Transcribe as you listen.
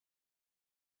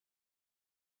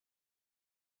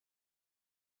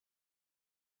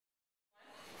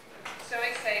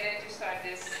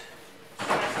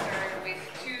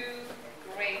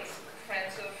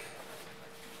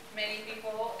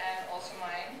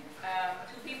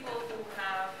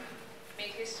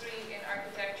history in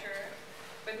architecture,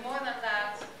 but more than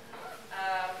that,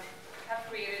 have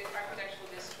created architectural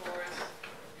discourse,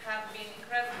 have been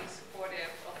incredibly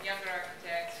supportive of younger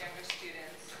architects, younger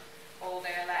students, all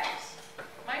their lives.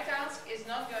 My task is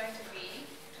not going to be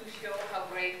to show how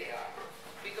great they are,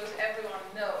 because everyone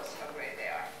knows how great they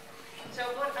are. So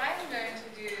what I'm going to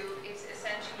do is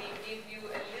essentially give you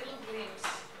a little glimpse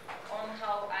on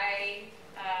how I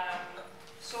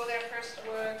saw their first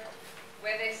work,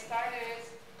 where they started,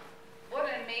 what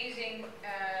an amazing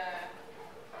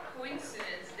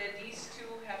coincidence that these two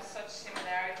have such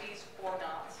similarities or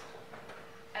not.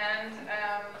 And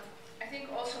I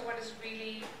think also what is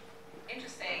really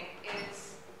interesting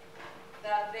is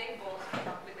that they both came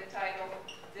up with the title,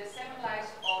 The 7 Lives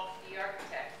of the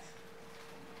Architect.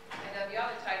 And then the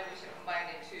other title we should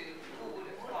combine it to Who Would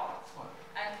Have Thought?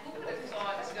 And Who Would Have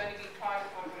Thought is going to be part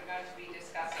of what we're going to be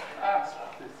discussing as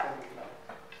well.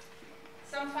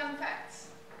 Some fun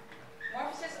facts.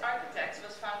 Morphosis Architects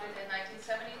was founded in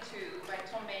 1972 by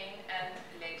Thom Mayne and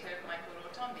later Michael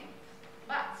Rotondi.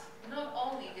 But not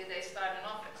only did they start an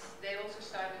office, they also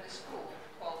started a school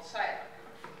called Silo.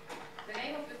 The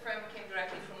name of the firm came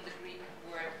directly from the Greek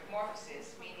word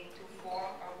morphosis, meaning to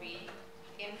form or be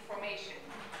in formation.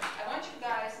 I want you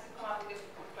guys to come up with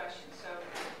difficult questions, so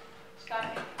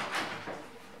starting.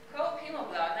 COOP HIMMELB,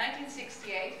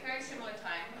 1968, very similar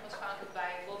time, was founded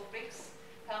by both Prix,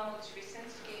 Helmut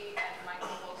Wyszynski, and Michael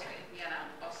Bolzer in Vienna,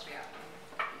 Austria.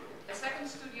 The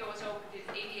second studio was opened in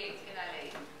 '88 in LA,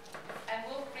 and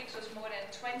Wolf Prix was more than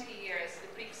 20 years the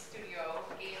Prix studio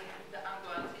in the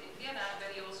Angoisse in Vienna,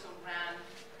 but he also ran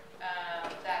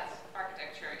that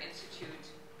architecture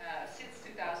institute since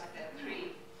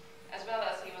 2003, as well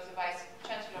as he was a vice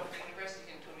chancellor of the university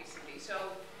until recently.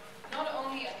 So not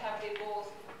only have they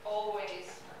both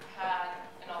always had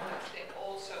an office, they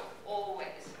also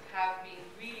always have been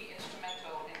really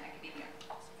instrumental in academia.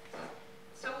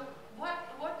 So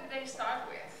what did they start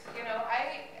with? You know,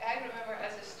 I remember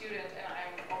as a student, and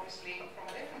I'm obviously from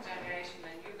a different generation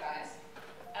than you guys,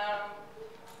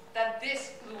 that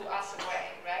this blew us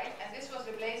away, right? And this was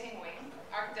the blazing wing.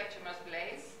 Architecture must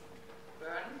blaze,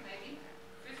 burn maybe,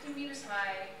 50 meters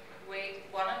high, weighed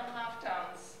 1.5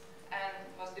 tons, and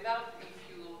was developed and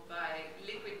fueled by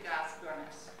liquid gas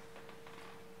burners.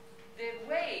 The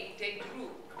way they drew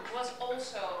was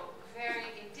also very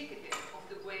indicative of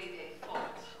the way they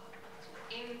thought.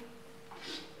 In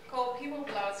COOP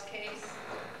HIMMELB's case,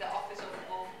 the office of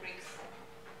Wolf Prix,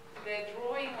 the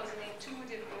drawing was an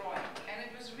intuitive drawing, and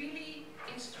it was really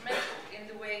instrumental in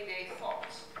the way they thought.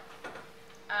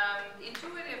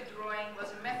 Intuitive drawing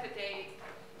was a method they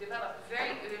developed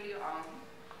very early on,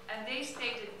 and they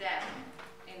stated then,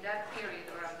 in that period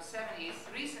around the 70s,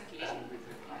 recently,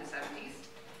 in the 70s,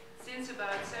 since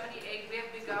about 78, we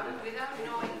have begun, without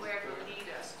knowing where it will lead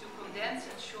us, to condense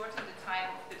and shorten the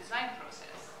time of the design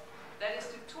process. That is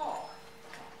to talk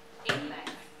in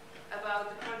length about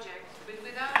the project, but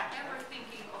without ever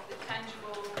thinking of the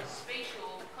tangible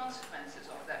spatial consequences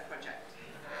of that project.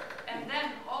 And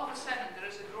then, all of a sudden, there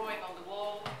is a drawing on the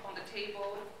wall, on the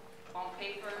table, on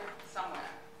paper,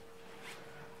 somewhere.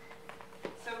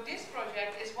 So this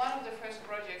project is one of the first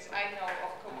projects I know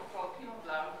of COOP HIMMELB,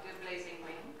 the Blazing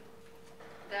Wing,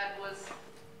 that was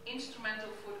instrumental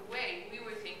for the way we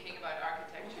were thinking about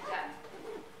architecture then.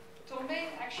 Thom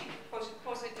Mayne actually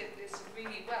posited this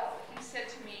really well. He said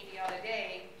to me the other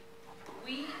day,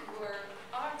 we were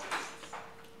artists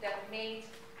that made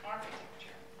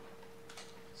architecture.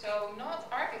 So not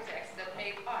architects that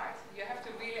made art. You have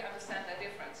to really understand the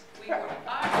difference. We were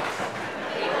artists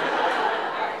that made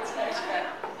art.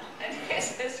 And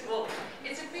this is Wolf.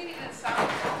 It's a pretty good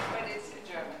sound, but it's in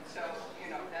German. So, you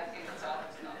know, that in itself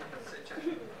is not such a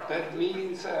problem. That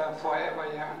means forever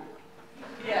young.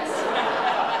 Yes.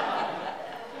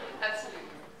 Absolutely.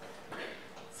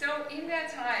 So in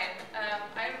that time,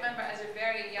 I remember as a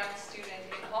very young student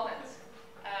in Holland,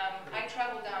 I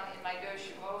traveled down in my deux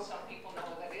chevaux. Some people know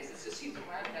what that is. It's a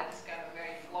Superman that is kind of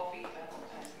very floppy and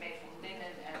it's made from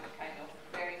linen and kind of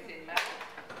very thin metal.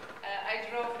 I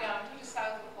drove down to the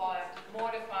south of Holland,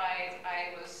 mortified.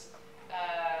 I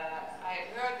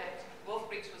heard that Wolf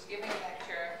Prix was giving a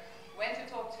lecture, went to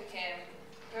talk to him,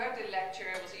 heard the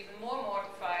lecture, was even more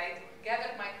mortified,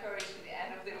 gathered my courage to the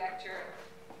end of the lecture,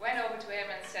 went over to him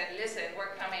and said, listen,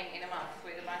 we're coming in a month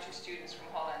with a bunch of students from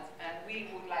Holland, and we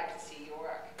would like to see your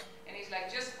work. And he's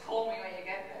like, just call me when you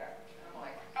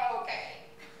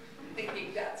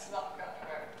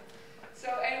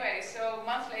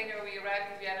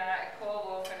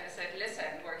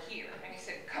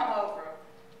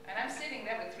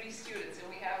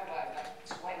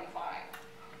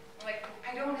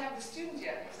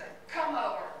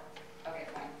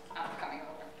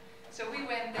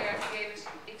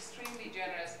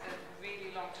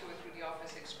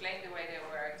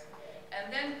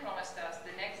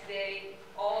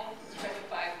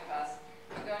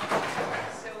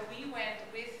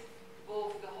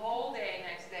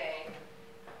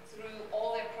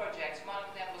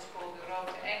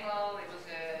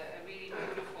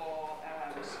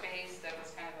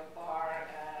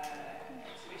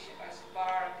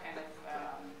bar kind of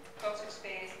concert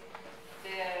space.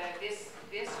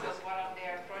 This was one of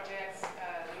their projects,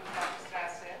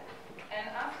 Lufthansa. And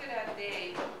after that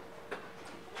day,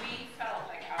 we felt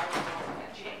like our world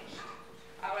had changed.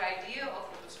 Our idea of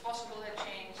what was possible had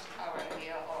changed. Our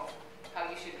idea of how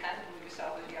you should handle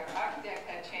yourself as your architect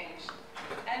had changed.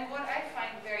 And what I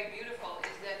find very beautiful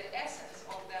is that the essence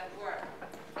of that work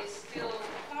is still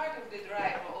part of the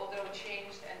driver, although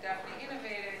changed and definitely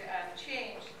innovated and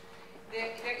changed.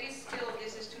 There is still,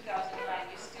 this is 2009,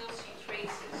 you still see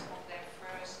traces of their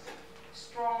first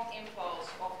strong impulse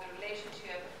of the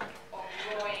relationship of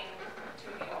drawing to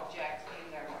the object in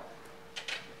their work.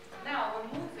 Now we're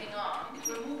moving on,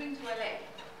 we're moving to LA,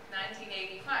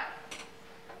 1985.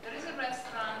 There is a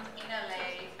restaurant in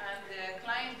LA and the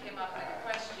client came up with a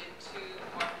question to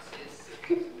Morphosis.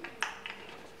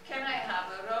 Can I have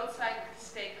a roadside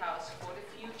steakhouse for the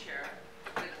future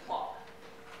with a clock?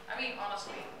 I mean,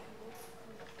 honestly,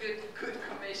 good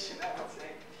commission, I would say.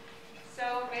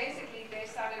 So basically, they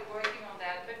started working on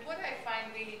that. But what I find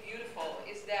really beautiful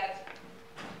is that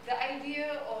the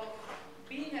idea of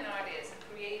being an artist,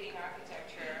 creating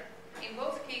architecture, in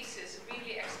both cases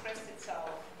really expressed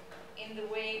itself in the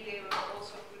way they were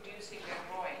also producing their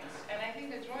drawings. And I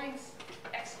think the drawings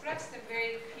expressed a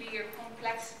very clear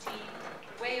complexity,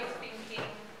 way of thinking,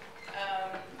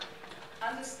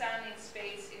 understanding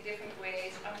space in different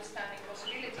ways, understanding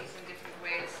possibilities in different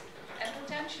ways, and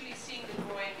potentially seeing the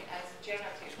drawing as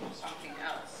generative of something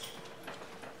else.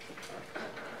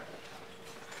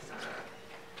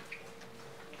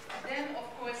 Then, of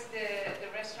course, the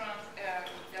restaurant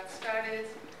got started.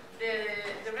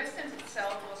 The restaurant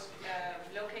itself was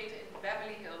located in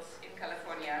Beverly Hills in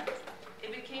California.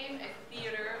 It became a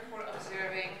theater for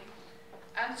observing,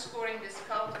 underscoring the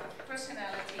cult of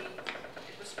personality.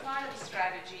 It was part of a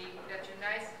strategy that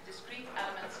unites the discrete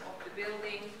elements of the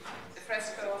building, the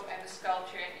fresco, and the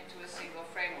sculpture into a single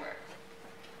framework.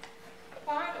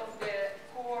 Part of the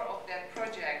core of that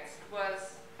project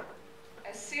was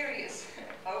a serious,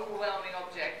 overwhelming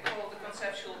object called the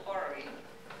conceptual orrery,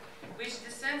 which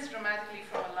descends dramatically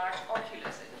from a large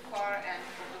oculus at the far end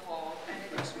of the hall, and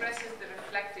it expresses the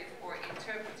reflective or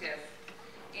interpretive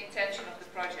intention of the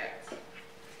project.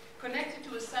 Connected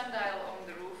to a sundial on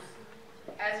the roof,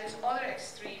 as its other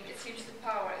extreme, it seems to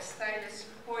power a stylus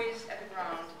poised at the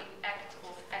ground in act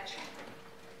of etching,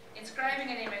 inscribing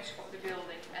an image of the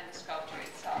building and the sculpture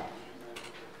itself.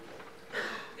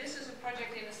 This is a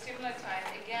project in a similar time,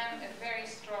 again, a very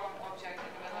strong object in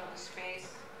the middle of the space,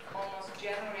 almost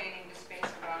generating the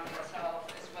space around itself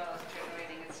as well as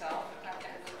generating itself at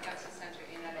the Cancer Center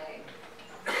in LA.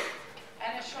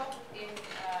 And a shop in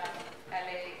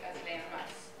LA as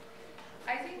Landmarks.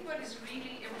 I think what is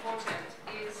really important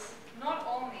is not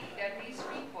only that these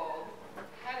people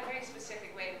had a very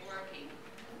specific way of working,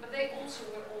 but they also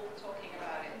were all talking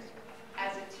about it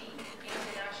as a team,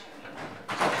 internationally.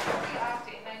 So shortly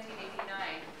after, in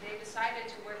 1989, they decided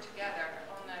to work together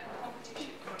on a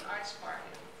competition for an arts park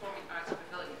at the Performing Arts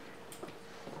Pavilion.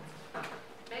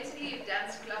 Basically a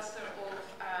dance cluster of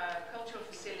cultural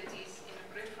facilities in the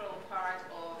peripheral part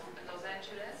of Los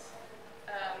Angeles.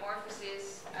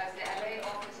 Morphosis, as the LA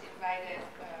office, invited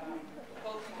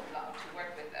to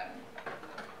work with them.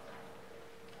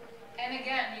 And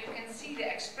again, you can see the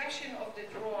expression of the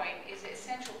drawing is an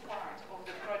essential part of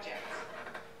the project.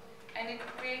 And it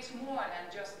creates more than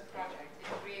just the project.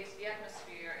 It creates the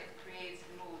atmosphere, it creates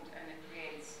the mood, and it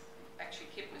creates,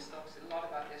 actually Kipnis talks a lot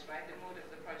about this, right? The mood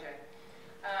of the project.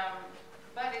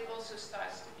 But it also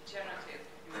starts to be generative,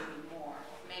 meaning more,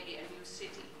 of maybe a new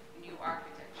city, new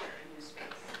architecture, a new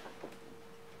space.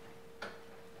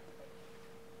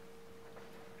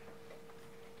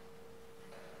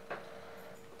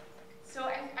 So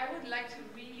I would like to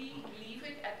really leave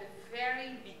it at the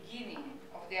very beginning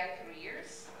of their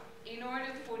careers in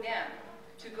order for them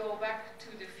to go back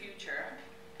to the future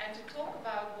and to talk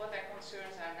about what their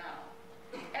concerns are now.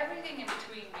 Everything in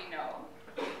between we know.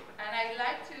 And I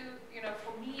like to,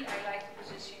 for me, I like to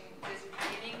position this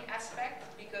beginning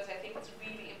aspect because I think it's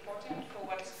really important for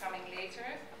what's coming later.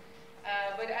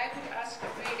 But I would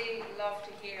really love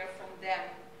to hear from them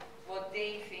what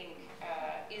they think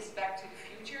is back to the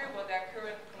future, what their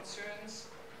current concerns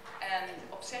and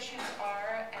obsessions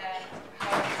are, and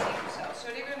how they see themselves. So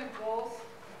they're going to both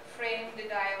frame the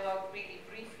dialogue really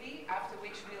briefly, after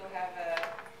which we'll have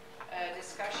a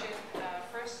discussion,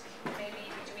 first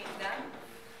maybe between them,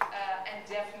 and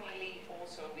definitely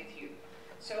also with you.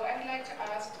 So I would like to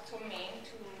ask Thom Mayne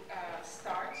to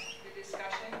start the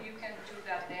discussion. You can do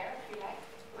that there if you like.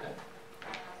 Okay.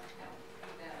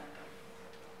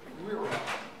 We're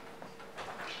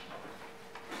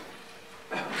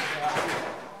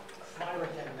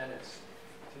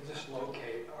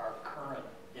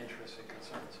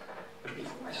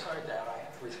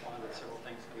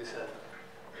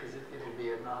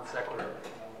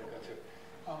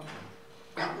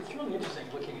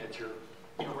at your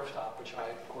rooftop, which I,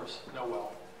 of course, know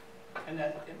well. And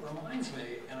that it reminds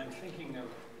me, and I'm thinking of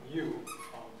you,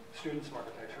 students of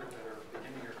architecture that are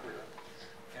beginning your career,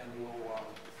 and will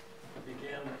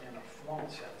begin in a formal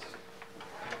sense,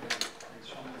 in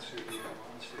someone's studio,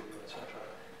 own studio, etc.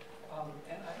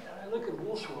 And I look at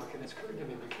Wolf's work, and it's occurred to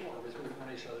me before, because we've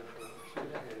known each other for 3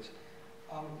 decades.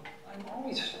 I'm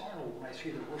always startled when I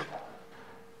see the rooftop,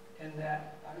 and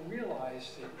that I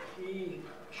realize that he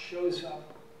shows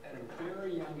up at a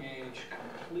very young age,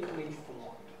 completely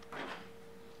formed.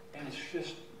 And it's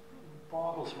just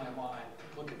boggles my mind to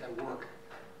look at that work,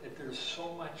 that there's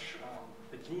so much,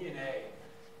 the DNA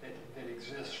that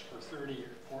exists for 30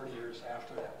 or 40 years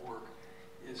after that work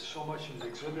is so much is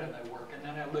exhibited in that work. And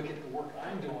then I look at the work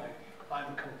I'm doing,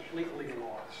 I'm completely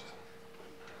lost.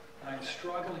 And I'm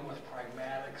struggling with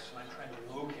pragmatics, and I'm trying to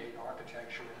locate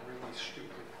architecture in really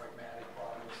stupid pragmatic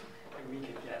problems that we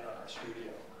could get on our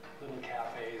studio, little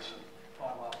cafes and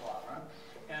blah, blah, blah, right?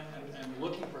 And I'm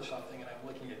looking for something, and I'm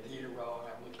looking at Diderot,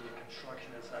 and I'm looking at construction,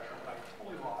 et cetera, but I'm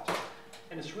totally lost.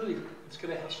 And it's going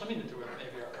to have something to do with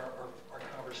maybe our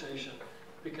conversation,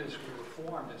 because we were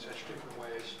formed in such different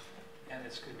ways. And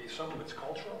it's going to be, some of it's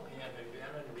cultural, he had been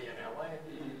invented to be in LA,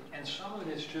 and some of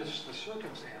it is just the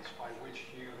circumstance by which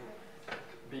you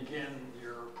begin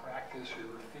your practice,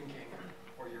 your thinking,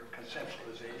 or your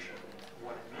conceptualization of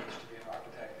what it means to be an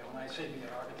architect. And when I say be an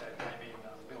architect, I mean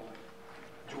building,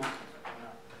 doing, I'm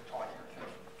not talking or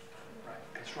thinking, right?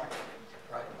 Constructing,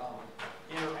 right?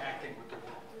 Interacting with the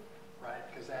world, right?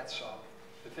 Because that's,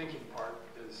 the thinking part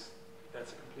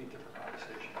that's a complete different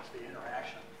conversation. It's the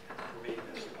interaction, for me,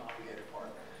 that's the complicated part.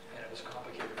 And it was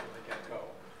complicated from the get-go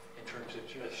in terms of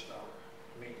just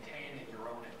maintaining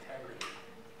your own integrity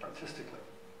artistically.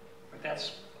 But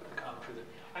that's the common truth.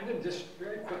 I'm going to just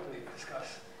very quickly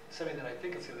discuss something that I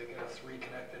think is going to get us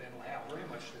reconnected, and will have very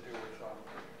much to do with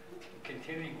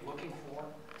continuing looking for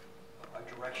a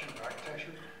direction of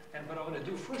architecture. And what I'm going to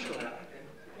do first of that, I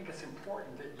think it's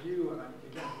important that you, and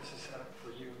again, this is set up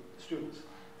for you students of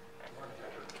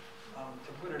architecture,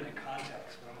 to put it in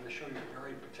context. But I'm going to show you a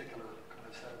very particular kind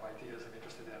of set of ideas I'm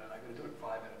interested in, and I'm going to do it in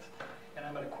 5 minutes. And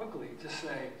I'm going to quickly just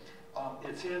say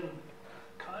it's in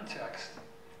context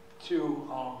to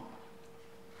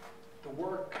the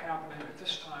work happening at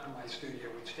this time in my studio,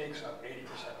 which takes up 80% of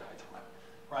my time,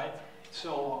 right?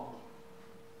 So,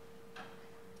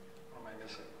 what am I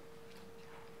missing?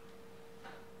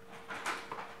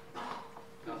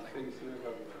 Nothing.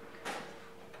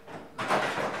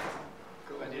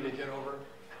 I need to get over.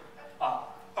 A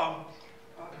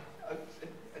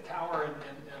tower in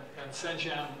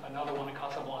Shenzhen, another one in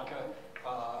Casablanca,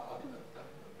 a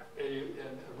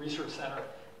research center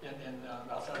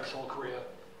outside of Seoul, Korea.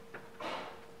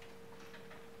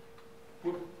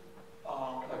 A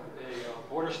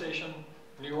border station,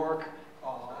 New York,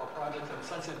 a project in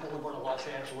Sunset Boulevard of Los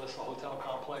Angeles, a hotel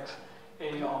complex,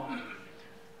 an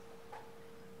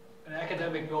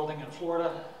academic building in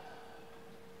Florida,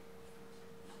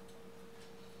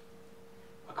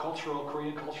 a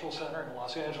Korean cultural center in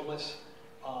Los Angeles,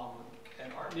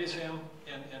 an art museum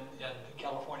in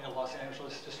California, Los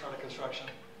Angeles, just started construction,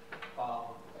 a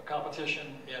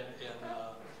competition in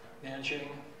Nanjing,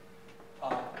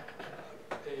 a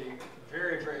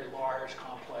very, very large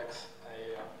complex,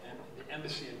 the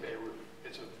embassy in Beirut.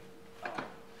 It's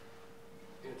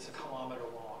a kilometer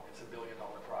long. It's $1 billion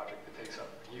project. It takes up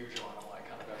a huge amount of my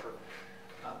kind of effort,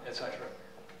 etc.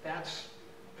 That's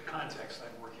the context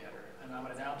I'm working under. And I'm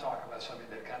going to now talk about something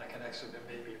that kind of connects it to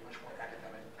maybe a much more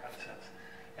academic kind of sense.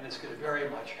 And it's going to very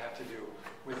much have to do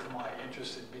with my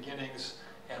interest in beginnings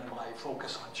and my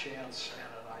focus on chance and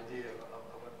an idea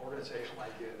of an organizational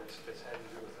idea that's had to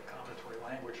do with the combinatory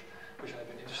language, which I've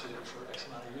been interested in for X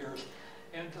amount of years.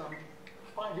 And 5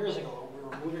 years ago, we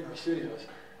were moving our studios,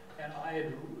 and I had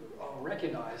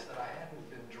recognized that I hadn't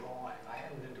been drawing, I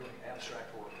hadn't been doing abstract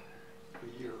work for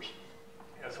years,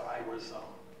 as I was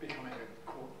becoming a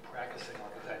practicing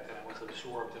architect, and I was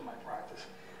absorbed in my practice.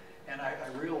 And I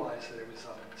realized that it was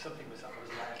something was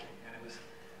lacking, and I was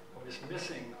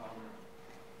missing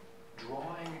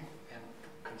drawing and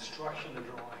construction of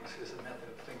drawings is a method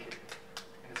of thinking,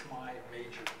 and it's my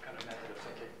major kind of method of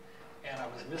thinking. And I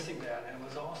was missing that, and I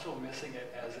was also missing it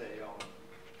as at a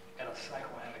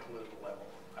psychoanalytical level.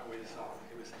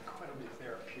 It was incredibly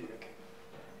therapeutic,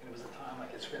 and it was a time I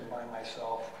could spend by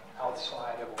myself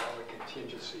outside of all the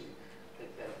contingency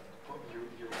that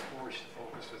you're forced to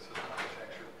focus with this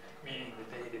architecture, meaning the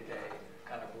day-to-day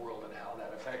kind of world and how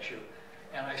that affects you.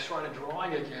 And I started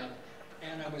drawing again,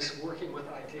 and I was working with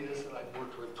ideas that I'd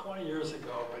worked with 20 years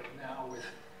ago, but now with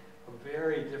a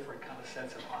very different kind of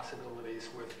sense of possibilities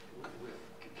with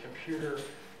computer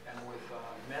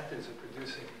methods of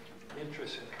producing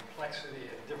interest in complexity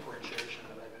and differentiation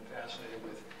that I've been fascinated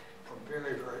with from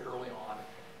very, very early on.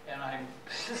 And I'm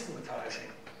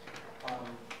systematizing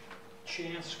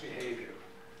chance behavior.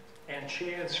 And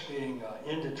chance being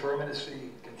indeterminacy,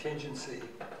 contingency,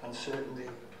 uncertainty,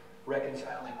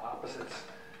 reconciling opposites,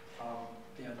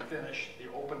 the unfinished,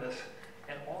 the openness,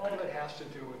 and all of it has to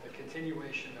do with the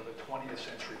continuation of a 20th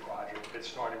century project that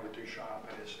started with Duchamp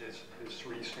and his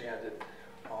three standard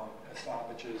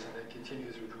stoppages, and then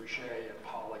continues with Boucher and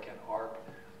Pollock and Arp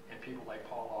and people like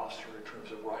Paul Auster in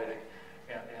terms of writing,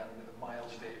 and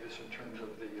Miles Davis in terms of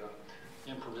the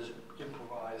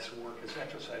improvised work, et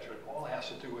cetera, et cetera. It all has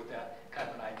to do with that kind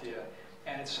of an idea.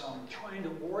 And it's trying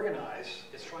to organize,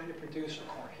 it's trying to produce a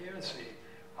coherency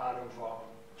out of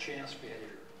chance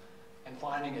behavior, and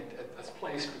finding a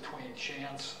place between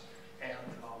chance and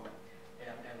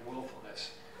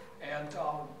willfulness. And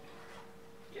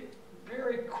it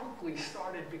very quickly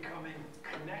started becoming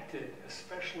connected,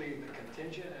 especially the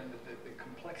contingent and the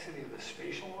complexity of the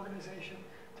spatial organization,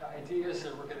 to ideas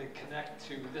that were going to connect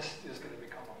to, this is going to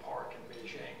become a park in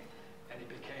Beijing. And it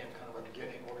became kind of a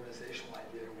beginning organizational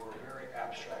idea where a very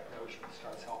abstract notion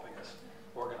starts helping us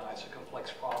organize a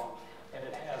complex problem. And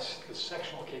it has the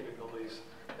sectional capabilities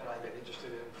that I've been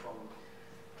interested in from,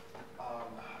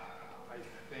 I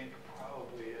think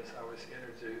probably as I was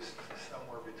introduced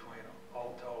somewhere between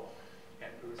Alto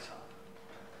and Usan.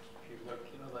 If you look,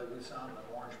 you know that Usan, the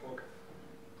orange book?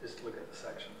 Just look at the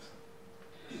sections.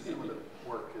 Some of the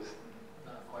work is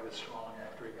not quite as strong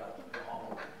after he got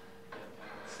home in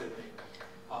Sydney.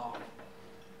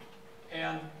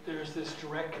 And there's this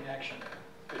direct connection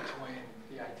between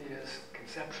the ideas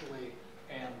conceptually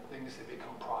and things that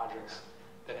become projects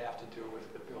that have to do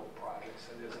with the build projects.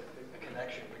 And there's a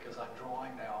connection because I'm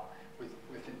drawing now with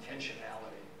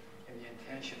intentionality. And the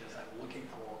intention is I'm looking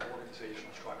for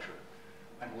organizational structure.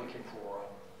 I'm looking for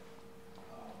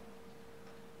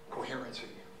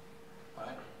coherency,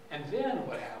 right? And then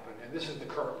what happened, and this is the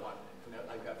current one, and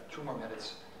I've got 2 more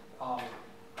minutes. I'm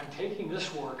taking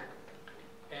this work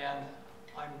and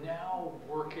I'm now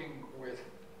working with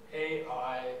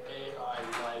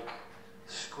AI-like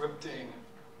scripting,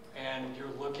 and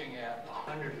you're looking at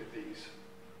 100 of these.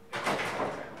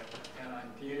 And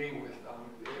I'm dealing with, I'm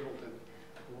able to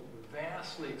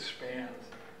vastly expand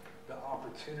the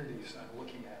opportunities I'm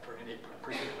looking at for any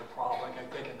particular problem. I can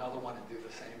take another one and do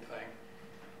the same thing.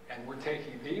 And we're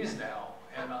taking these now,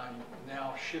 and I'm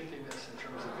now shifting this in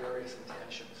terms of various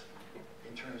intentions,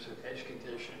 in terms of edge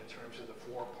condition, in terms of the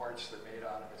 4 parts that made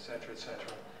out of it, et cetera, et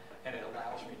cetera. And it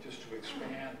allows me just to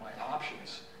expand my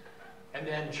options. And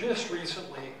then just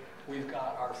recently, we've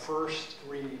got our first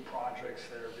 3 projects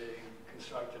that are being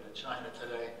constructed in China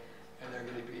today, and they're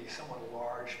going to be somewhat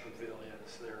large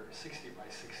pavilions. They're 60 by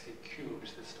 60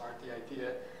 cubes that start the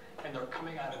idea, and they're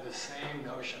coming out of the same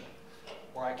notion,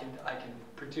 where I can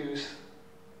produce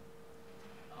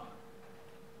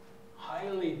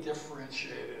highly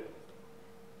differentiated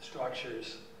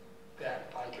structures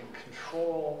that I can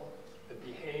control the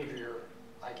behavior.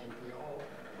 I can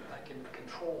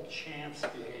control chance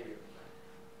behavior,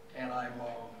 and I'm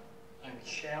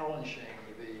challenging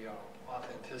the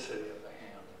authenticity of the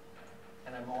hand.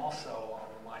 And I'm also,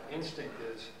 my instinct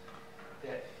is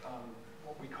that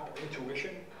what we call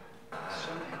intuition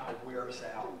somehow wears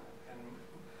out. And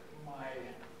my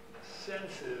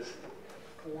sense is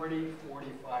 40,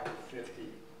 45, or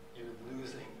 50, you're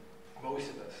losing, most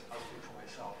of us, I'll speak for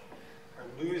myself, are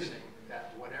losing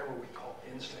that whatever we call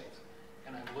instinct.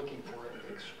 And I'm looking for an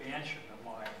expansion of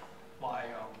my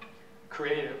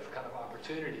creative kind of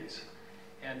opportunities.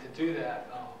 And to do that,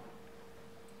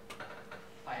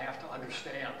 I have to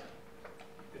understand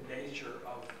the nature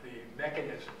of the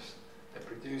mechanisms that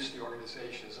produce the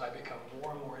organizations. I become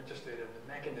more and more interested in the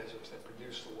mechanisms that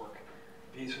produce the work,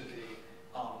 vis-a-vis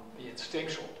the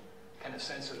instinctual kind of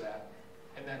sense of that.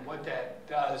 And then what that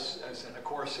does, and of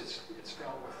course it's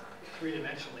dealt with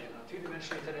 3-dimensionally and not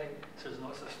 2-dimensionally today, so there's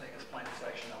no such thing as plane,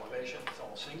 section, elevation. It's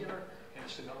all singular, and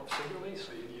it's developed singularly,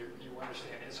 so you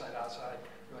understand inside, outside,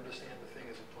 you understand the thing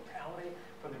as a totality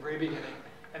from the very beginning.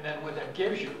 And then what that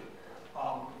gives you,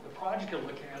 the project you're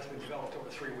looking at has been developed over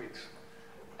 3 weeks.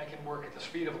 I can work at the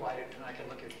speed of light, and I can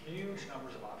look at huge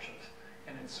numbers of options,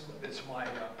 and it's my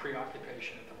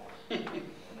preoccupation at the moment.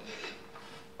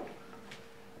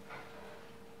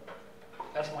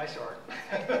 That's my start.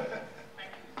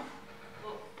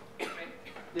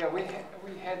 Yeah, we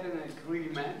had an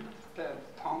agreement that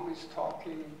Thom is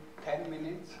talking 10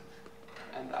 minutes,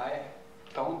 and I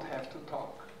don't have to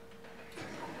talk.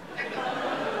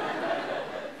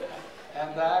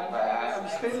 And I'm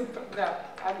still,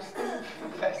 I'm still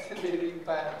fascinated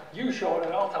by... You showed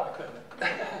it, I'll talk then.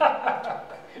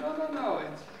 No,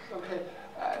 it's okay.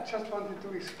 I just wanted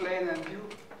to explain, and you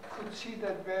could see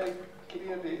that very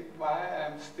clearly why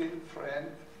I'm still friend,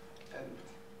 and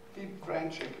deep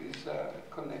friendship is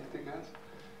connecting us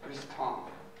with Thom.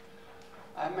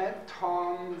 I met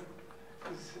Thom,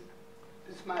 this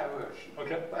is my version.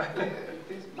 Okay.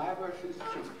 My version is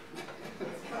true.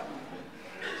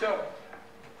 So,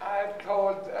 I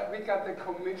told, we got the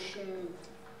commission,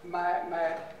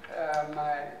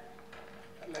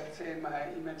 let's say my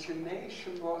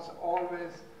imagination was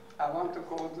always, I want to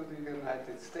go to the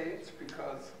United States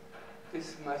because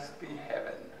this must be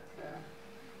heaven.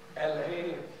 Yeah?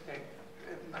 LA, it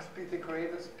must be the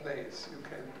greatest place you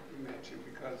can imagine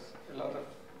because a lot of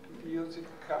music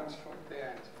comes from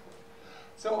there and so forth.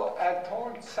 So I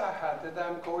told Saha that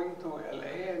I'm going to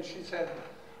LA, and she said,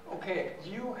 okay,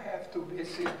 you have to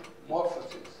visit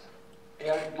Morphosis,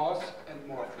 Eric Moss and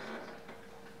Morphosis.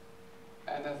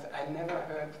 And I never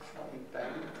heard from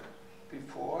them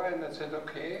before, and I said,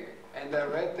 okay, and I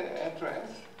read the address,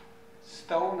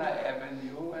 Stoner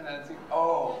Avenue, and I think,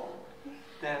 oh,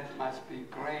 that must be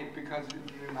great, because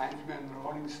it reminds me of the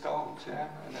Rolling Stones, yeah?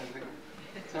 And I think,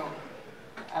 so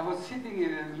I was sitting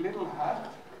in a little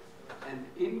hut, and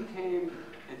in came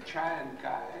a giant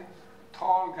guy,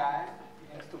 tall guy.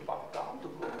 He has to bow down to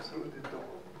go through the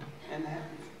door, and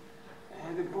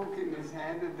had a book in his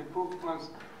hand, and the book was,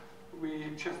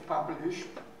 we just published,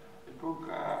 the book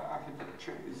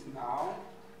Architecture is Now,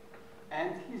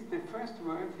 and the first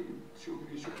word, we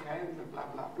shook hands, blah,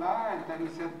 blah, blah, and then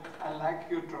he said, I like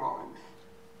your drawings.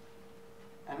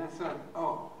 And I thought,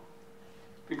 oh,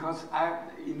 because I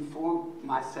informed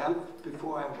myself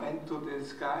before I went to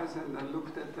these guys and I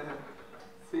looked at the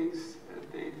things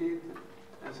they did.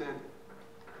 I said,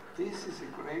 this is a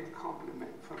great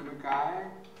compliment from a guy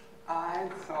I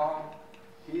thought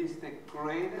he's the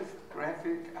greatest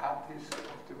graphic artist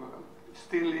of the world.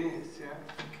 Still is, yeah?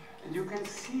 And you can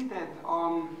see that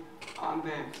on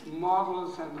the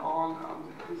models and all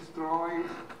on his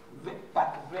drawings,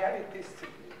 but very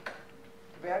disciplined.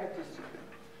 Very disciplined.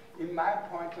 In my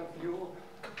point of view,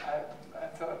 I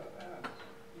thought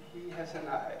he has an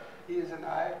eye. He has an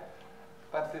eye,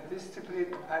 but the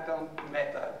discipline I don't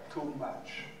matter too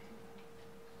much.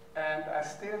 And I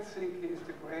still think he's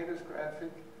the greatest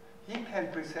graphic. He can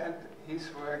present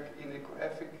his work in a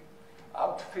graphic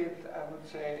outfit, I would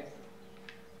say.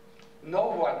 No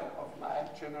one of my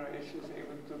generation is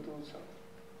able to do so.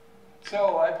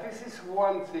 So this is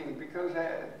one thing, because I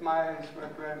admire his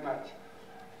work very much.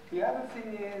 The other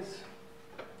thing is,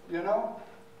 you know,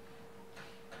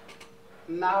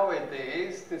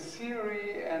 nowadays the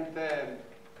theory and the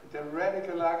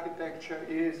radical architecture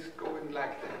is going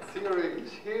like that. Theory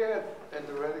is here, and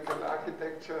the radical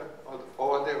architecture,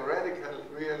 or the radical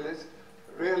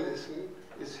realism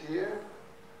is here,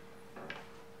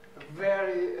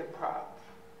 very apart.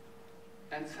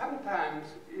 And sometimes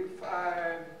if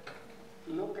I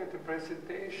look at the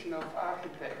presentation of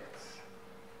architects,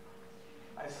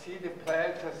 I see the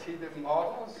plans, I see the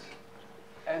models,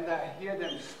 and I hear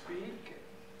them speak,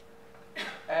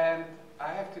 and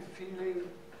I have the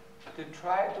feeling they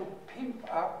try to pimp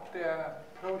up their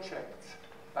projects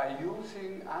by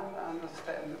using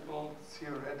ununderstandable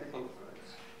theoretical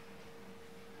words.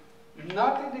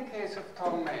 Not in the case of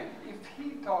Thom Mayne. If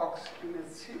he talks in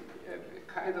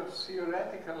a kind of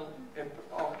theoretical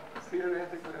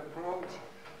approach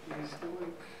he's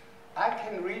doing, I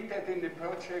can read that in the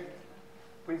project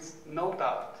with no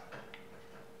doubt.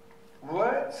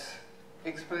 Words,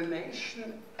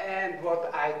 explanation, and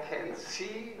what I can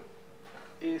see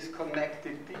is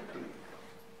connected deeply.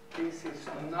 This is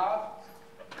not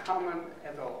common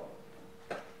at all.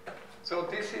 So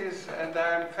this is, and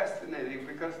I'm fascinated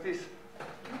because this,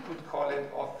 you could call it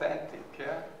authentic,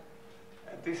 yeah?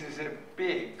 And this is a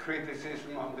big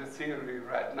criticism on the theory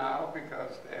right now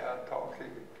because they are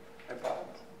talking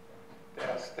about, they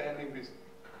are standing with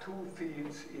 2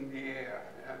 feet in the air,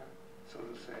 yeah, so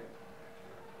to say.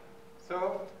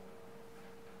 So,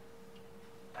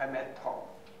 I met Thom.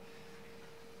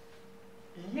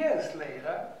 Years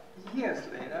later,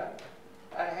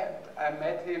 I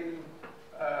met him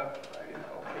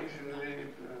occasionally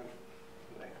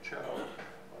lecture or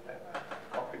whatever,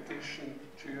 competition,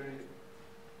 jury.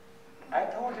 I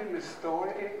told him a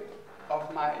story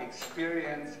of my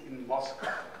experience in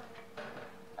Moscow.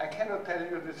 I cannot tell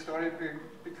you the story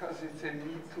because it's a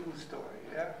Me Too story,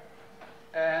 yeah?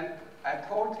 And I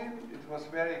told him it was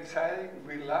very exciting,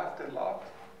 we laughed a lot.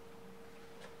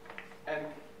 And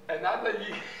another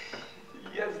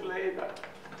years later,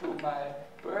 to my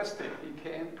birthday, he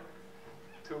came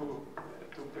to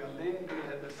to Berlin. We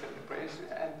had a celebration,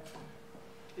 and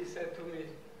he said to me,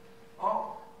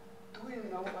 "Oh, do you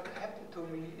know what happened to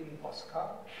me in Moscow?"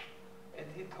 And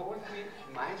he told me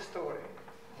my story.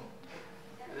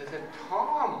 And I said,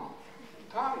 Tom,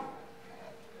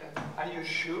 are you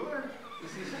sure?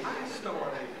 This is my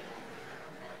story.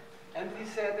 And he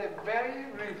said a very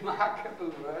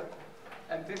remarkable word,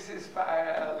 and this is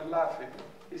why I love it.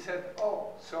 He said,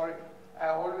 "Oh, sorry, I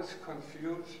always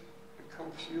confuse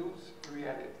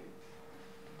reality."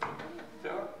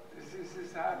 So this is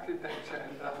his architecture,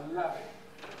 and I love it.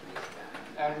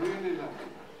 I really love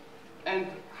it. And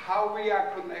how we are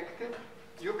connected,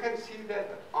 you can see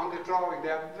that on the drawing.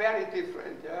 They are very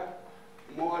different, yeah?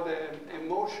 More the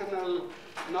emotional,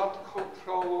 not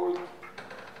controlled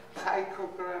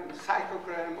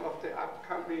psychogram of the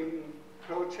upcoming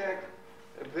project,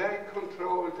 a very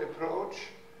controlled approach,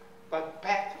 but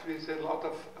packed with a lot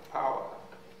of power.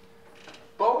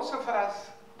 Both of us,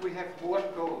 we have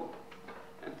one goal,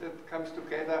 and that comes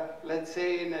together, let's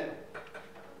say, in a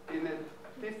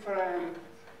different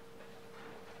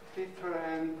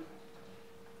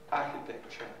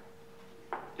architecture.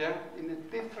 Yeah, in a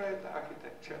different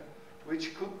architecture,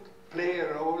 which could play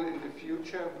a role in the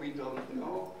future. We don't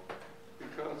know,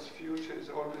 because future is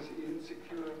always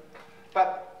insecure.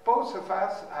 But both of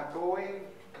us are going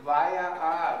via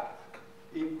art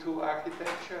into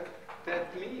architecture.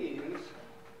 That means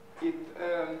it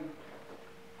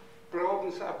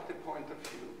broadens up the point of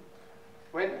view.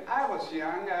 When I was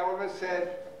young, I always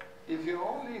said, if you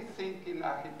only think in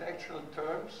architectural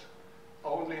terms,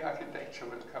 only architecture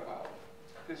will come out.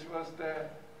 This was the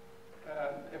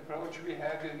approach we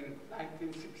had in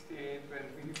 1968 when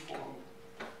we formed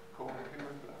COOP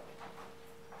HIMMELB.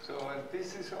 So, and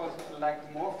this is also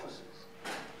like Morphosis.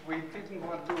 We didn't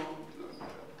want to,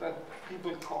 that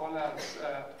people call us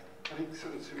Prix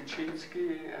and Swiczynski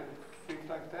and things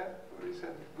like that. We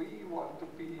said, we want to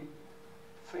be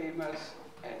famous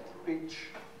and rich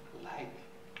like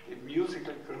the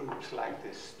musical groups, like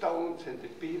the Stones and the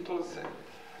Beatles,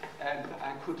 and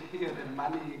I could hear the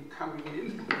money coming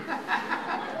in.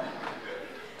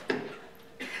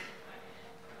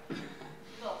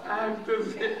 I have to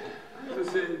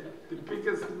say, the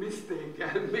biggest mistake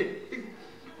I made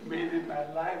in my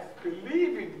life,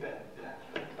 believing that.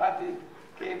 Yeah. But it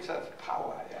gave us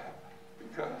power, yeah,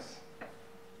 because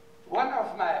one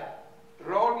of my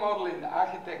role model in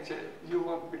architecture, you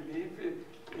won't believe it,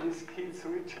 is Keith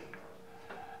Richards.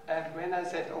 And when I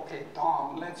said, okay,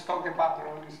 Tom, let's talk about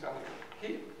Rolling Stone,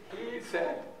 he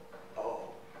said,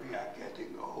 oh, we are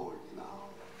getting old now.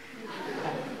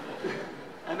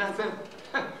 And I said,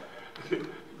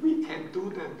 we can't do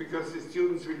that because the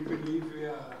students will believe we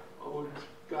are old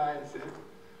guys. Eh?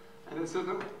 And I said,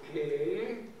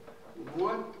 okay,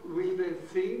 what will they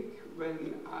think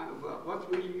what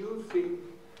will you think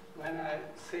when I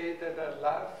say that I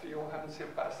love Johann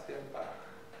Sebastian Bach?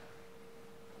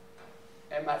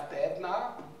 Am I dead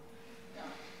now?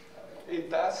 No. In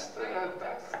dust?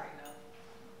 Dust.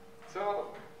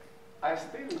 So I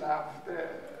still love the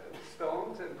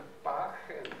Stones and Bach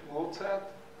and Mozart,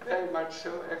 very much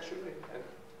so actually, and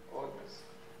all this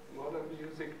modern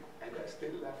music, and I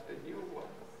still love the new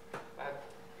one. But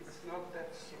it's not that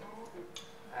strong.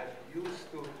 I'm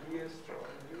used to hear strong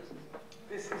music.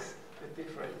 This is the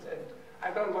difference. And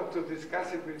I don't want to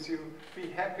discuss it with you. Be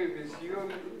happy with your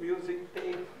music.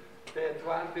 Take the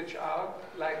advantage out,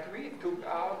 like we took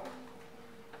out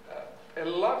a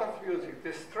lot of music.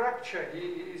 The structure he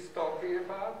is talking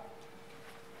about.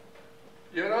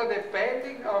 You know, the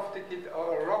bending of the guitar,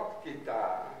 or rock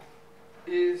guitar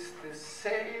is the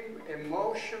same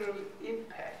emotional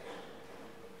impact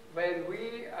when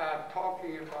we are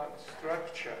talking about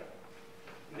structure,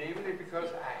 namely because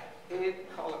I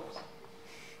hate columns.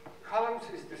 Columns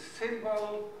is the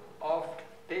symbol of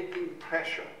taking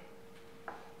pressure.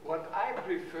 What I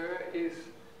prefer is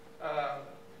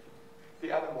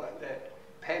the other one, the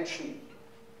tension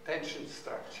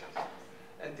structures.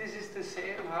 And this is the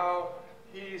same how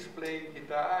he is playing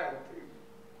guitar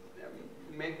and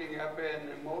making up an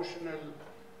emotional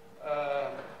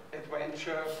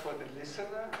adventure for the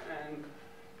listener. And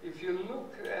if you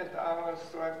look at our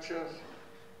structures,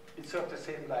 it's not the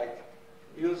same like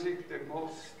music, the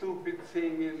most stupid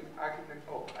thing in architecture.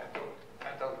 Oh,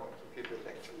 I don't want to give a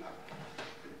lecture now.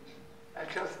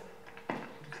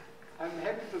 I'm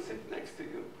happy to sit next to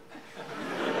you.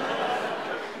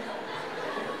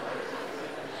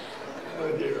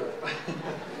 Oh dear.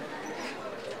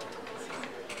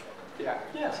 Yeah.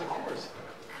 Yes, of course.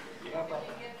 Yeah,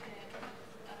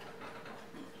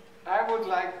 I would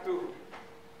like to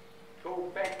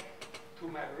go back to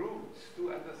my roots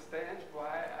to understand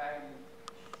why I'm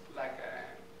like I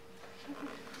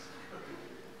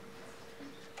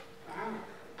am.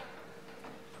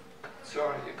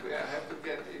 Sorry, I have to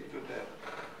get into that.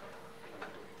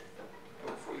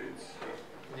 Hopefully it's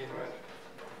right.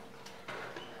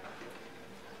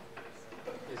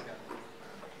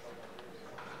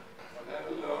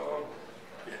 Hello.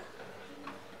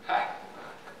 Hi.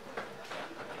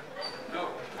 No,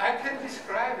 I can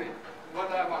describe it,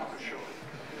 what I want to show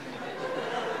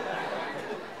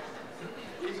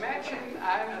you. Imagine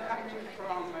I'm coming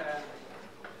from a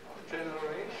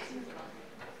generation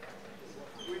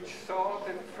which saw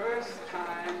the first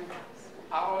time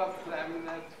our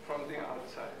planet from the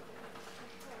outside.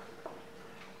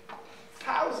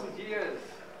 1,000 years,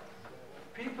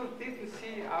 people didn't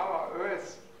see our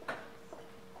Earth.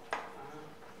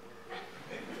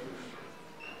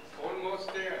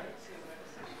 Almost there.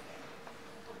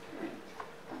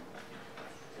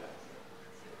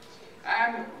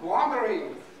 I'm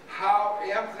wondering how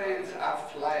airplanes are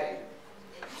flying.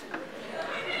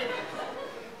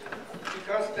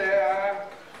 Because they are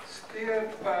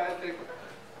steered by the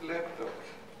laptops.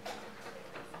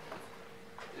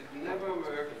 It never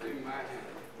worked in my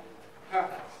hand. Huh.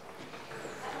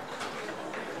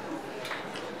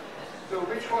 So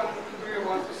which one do you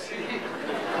want to see?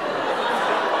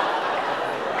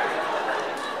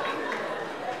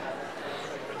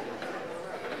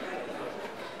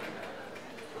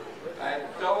 I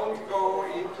don't go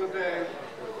into the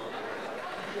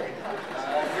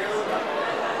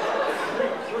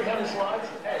 300 slides?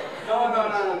 Hey.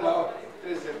 No.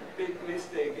 There's a big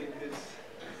mistake in this.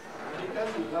 He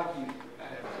doesn't love me, I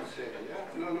have to say.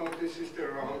 Yeah? No, this is the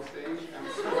wrong thing. I'm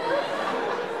sorry.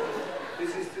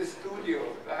 This is the studio.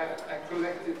 I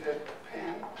collected that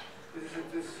pen. This is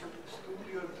the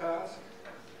studio task.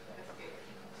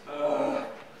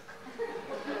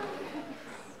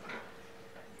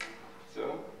 So,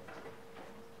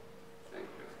 thank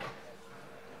you.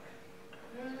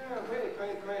 Yeah, wait.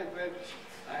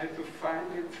 I have to find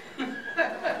it.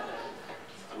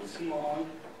 It's too small.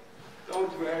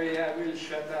 Don't worry, I will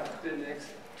shut up the next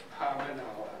half an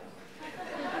hour.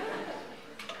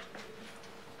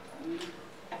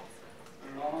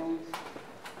 Round.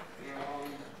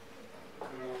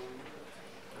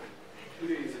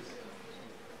 Please.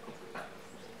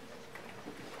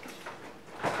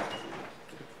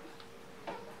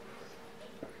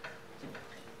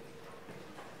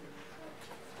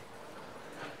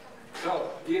 So,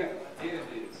 here it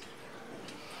is.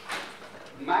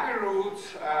 My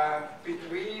roots are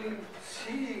between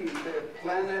seeing the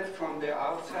planet from the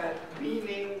outside,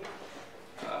 meaning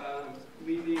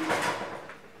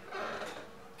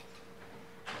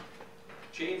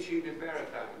changing the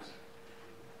paradigms.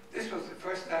 This was the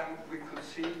first time we could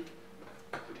see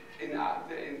in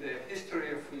the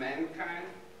history of mankind,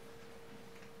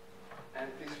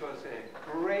 and this was a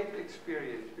great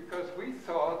experience because we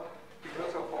thought,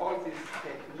 because of all this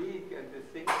technique and the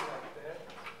things like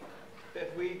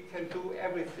that we can do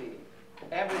everything.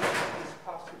 Everything is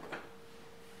possible,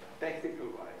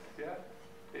 technical-wise, yeah?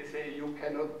 They say you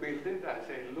cannot build it. I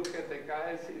say, look at the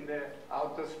guys in the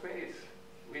outer space.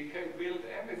 We can build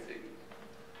everything.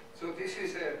 So this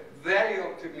is a very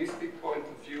optimistic point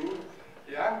of view,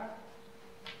 yeah?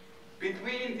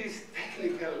 Between this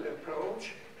technical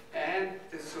approach and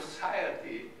the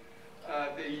society,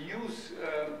 the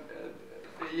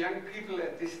young people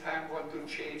at this time want to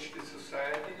change the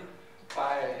society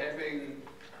by having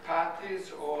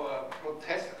parties or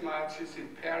protest marches in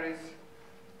Paris.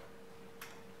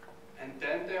 And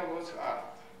then there was art.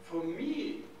 For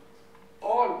me,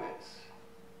 always,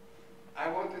 I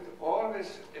wanted to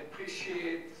always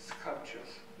appreciate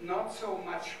sculptures, not so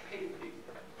much painting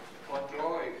or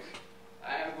drawings.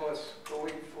 I was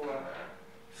going for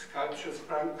sculptures.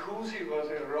 Brancusi was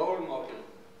a role model.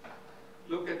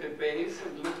 Look at the base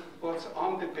and look what's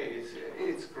on the base.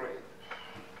 It's great.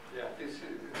 Yeah, this is,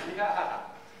 yeah.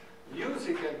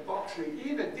 Music and boxing,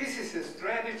 even this is a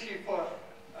strategy for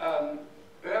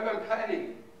urban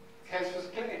planning. Cassius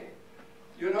Clay.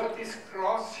 You know, this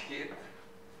cross hit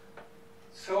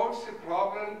solves the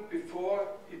problem before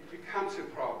it becomes a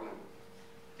problem.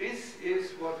 This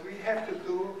is what we have to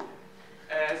do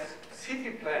as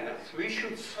city planners. We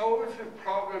should solve a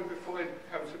problem before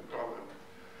it becomes a problem.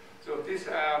 So these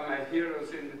are my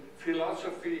heroes in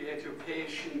philosophy,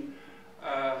 education,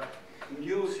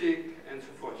 music, and so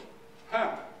forth.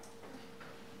 Huh.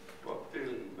 Bob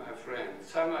Dylan, my friend.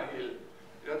 Summerhill.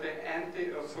 The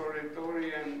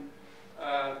anti-authoritarian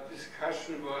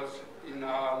discussion was in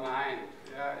our mind.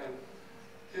 Yeah? And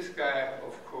this guy,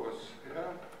 of course.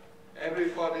 Yeah?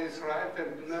 Everybody is right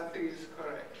and nothing is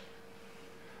correct.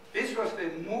 This was the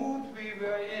mood we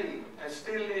were in, and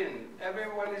still in.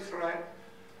 Everyone is right,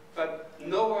 but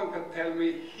no one can tell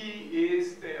me he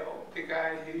is the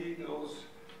guy, he knows,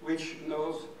 which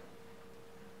knows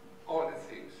all the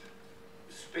things.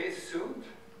 Spacesuit,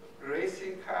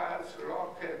 racing cars,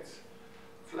 rockets,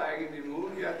 flying in the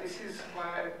moon. Yeah, this is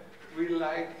why we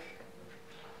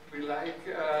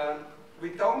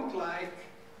don't like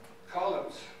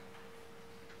columns.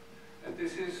 And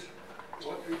this is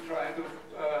what we try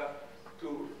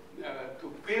to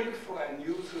build for a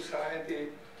new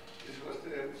society. This was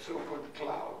the so-called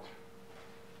cloud.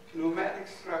 Pneumatic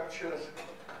structures,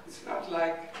 it's not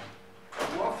like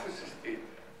Morphosis did.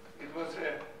 It was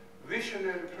a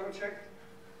visionary project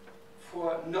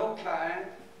for no client,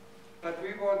 but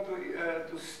we want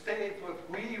to state what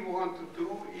we want to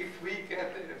do if we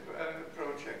get a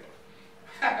project.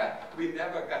 We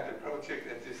never got a project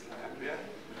at this time, yeah?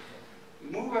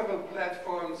 Movable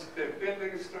platforms, the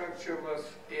building structure was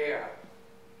air,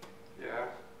 yeah?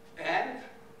 And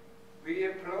we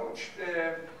approached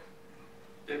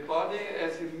the body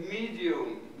as a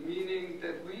medium, meaning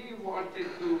that we wanted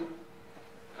to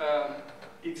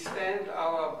extend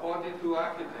our body to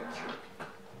architecture.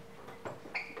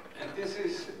 And this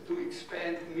is to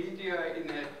expand media in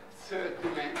a third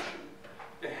dimension.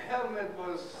 The helmet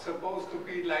was supposed to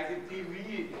be like a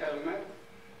TV helmet.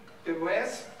 The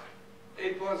West,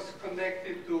 it was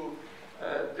connected to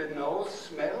the nose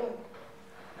smell,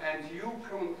 and you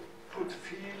could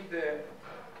feel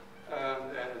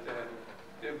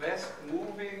the West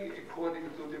moving according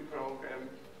to the program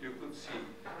you could see.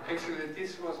 Actually,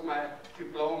 this was my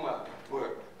diploma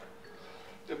work.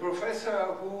 The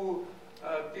professor who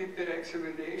did the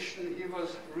examination, he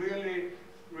was really,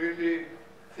 really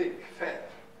thick, fat.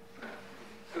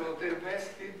 So the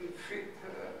vest didn't fit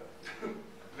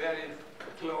very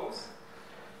close,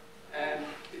 and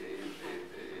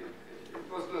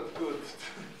it was not good.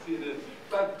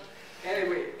 But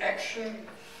anyway, action,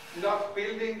 not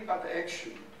building, but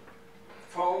action.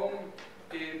 Foam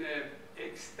in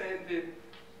extended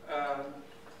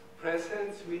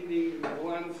presence, meaning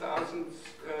 1,000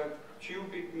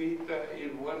 cubic meter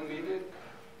in 1 minute,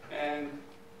 and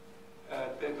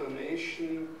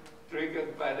detonation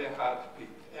triggered by the heartbeat.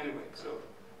 Anyway, so,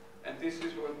 and this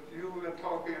is what you were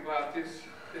talking about, this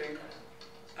thing.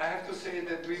 I have to say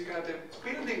that we got a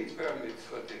building permit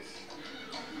for this.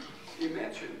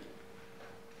 Imagine.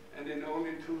 And in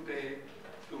only 2 days,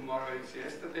 tomorrow is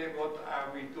yesterday, what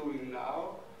are we doing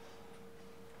now?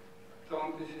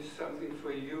 Thom, this is something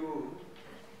for you.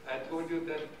 I told you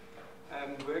that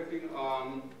I'm working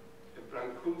on a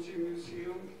Brancusi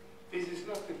museum. This is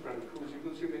not the Brancusi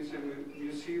museum, it's a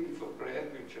museum for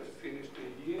bread we just finished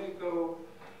a year ago.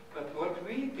 But what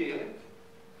we did,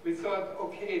 we thought,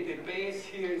 okay, the base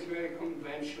here is very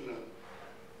conventional.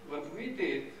 What we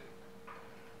did,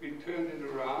 we turned it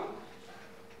around,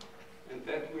 and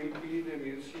that will be the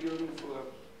museum for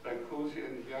Brancusi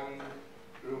and young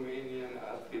Romanian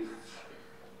artists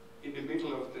in the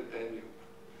middle of the Danube.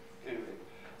 Anyway,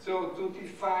 so to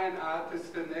define art is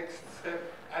the next step.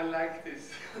 I like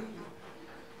this.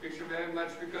 Thank you very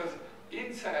much, because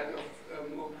inside of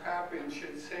Mocap in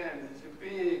Shenzhen is a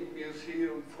big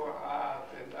museum for art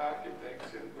and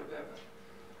architects and whatever.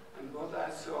 And what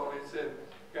I saw is a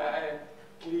guy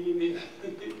cleaning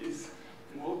his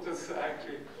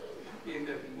motorcycle in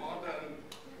a modern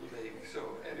lake. So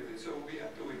anyway, so we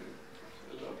are doing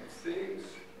a lot of things.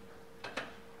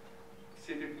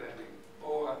 City planning,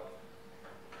 or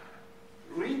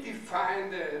redefine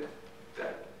the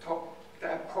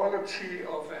typology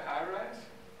of a high-rise.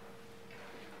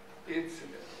 It's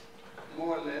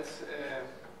more or less a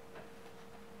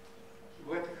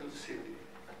vertical city.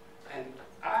 And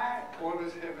I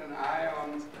always have an eye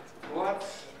on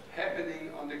what's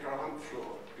happening on the ground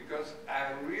floor, because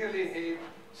I really hate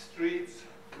streets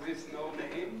with no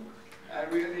name. I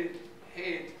really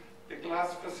hate the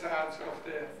glass facades of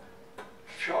the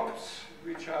shops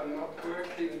which are not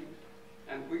working,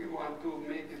 and we want to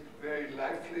make it very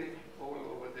lively all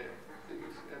over the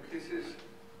things. And this is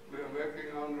we're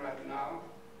working on right now.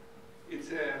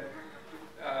 It's a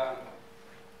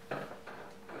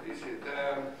what is it?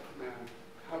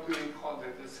 How do you call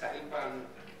it? The Seilbahn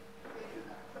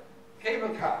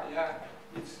cable car. Yeah,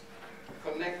 it's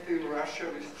connecting Russia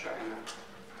with China.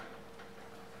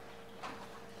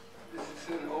 This is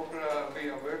an opera we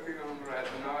are working on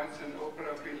right now. It's an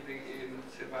opera building in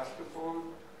Sevastopol.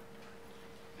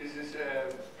 This is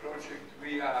a project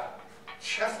we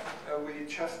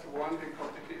just won the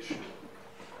competition.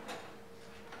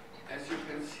 As you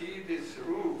can see, this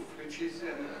roof, which is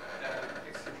an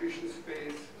exhibition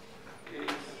space,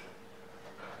 is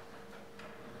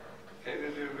They were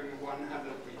doing 100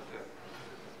 meters.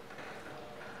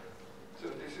 So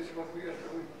this is what we are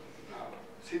doing now,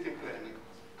 city planning.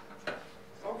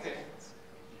 Okay.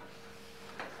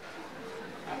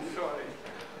 I'm sorry.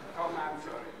 Tom, I'm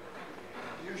sorry.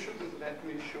 You shouldn't let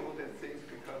me show the things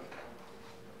because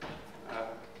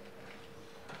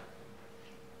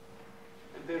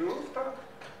the rooftop,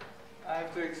 I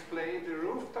have to explain, the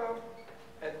rooftop,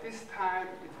 at this time,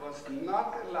 it was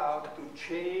not allowed to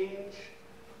change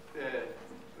the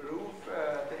roof,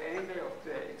 the angle of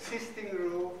the existing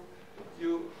roof.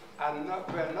 You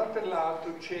were not allowed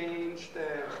to change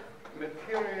the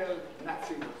material,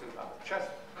 nothing was allowed, just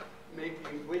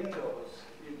making windows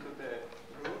into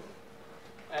the roof.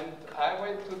 And I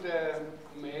went to the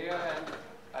mayor and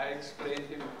I explained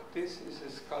to him, this is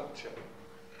a sculpture.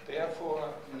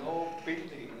 Therefore, no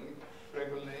building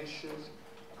regulations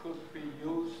could be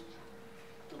used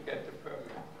to get the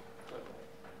permit.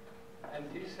 And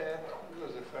he said, he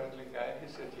was a friendly guy, he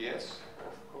said, yes,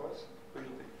 of course,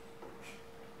 building.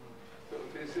 So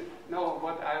this is, no,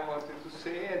 what I wanted to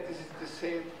say, and this is the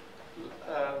same,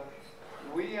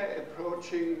 we are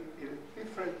approaching in a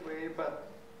different way, but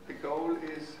the goal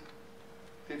is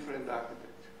different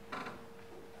architecture.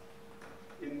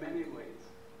 In many ways.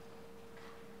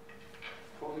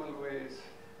 Formal ways,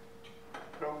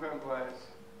 program-wise.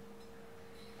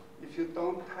 If you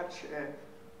don't touch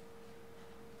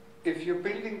if your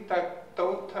building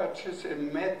don't touches a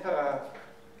meta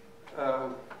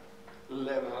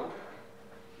level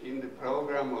in the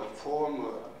program or form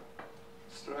or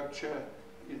structure,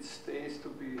 it stays to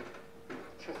be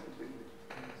just a building.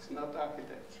 It's not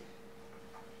architecture.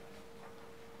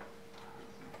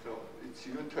 So it's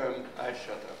your turn, I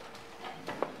shut up.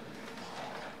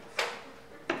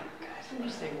 It's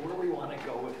interesting where we want to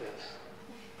go with this.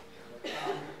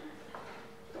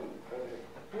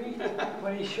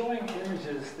 When he's showing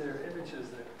images, there are images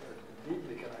that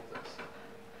deeply connect us.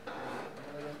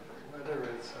 Whether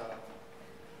it's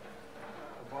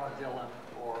Bob Dylan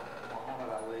or Muhammad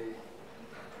Ali.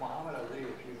 Muhammad Ali,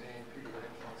 if you name people that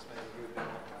influenced me, he would be one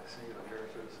of my singular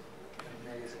characters.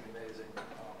 Amazing, amazing.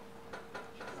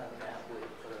 Not an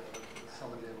athlete, but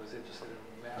somebody that was interested in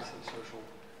massive social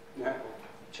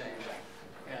change.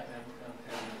 And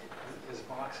his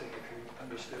boxing, if you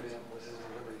understood him, was his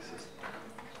delivery system.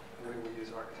 The way we use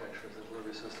architecture as a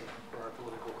delivery system for our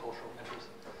political, cultural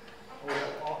interests. We have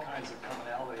all kinds of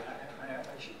commonality. I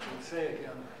should say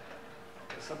again,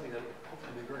 it's something that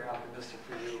hopefully will be very optimistic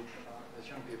for you as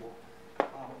young people,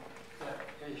 that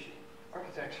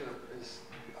architecture is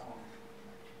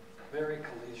very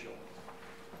collegial.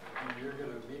 And you're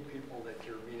going to meet people that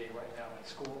you're meeting right now in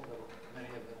school, many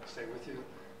of them will stay with you,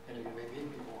 and you're going to meet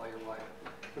people all your life,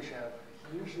 which have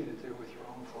hugely to do with your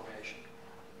own formation.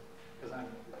 Because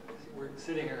we're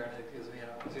sitting here and it gives me an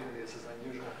opportunity, this is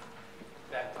unusual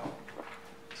backbone.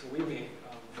 So we meet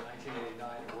in 1989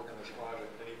 and work on this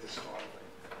project, and he just started it.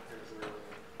 Here's a really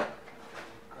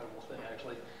incredible thing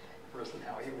actually, first in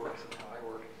how he works and how I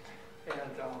work.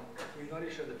 And we've known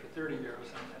each other for 30 years,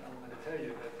 and I'm going to tell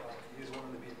you that he's one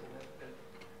of the people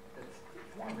that's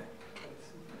formed me.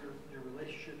 Your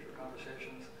relationships, your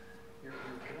conversations, your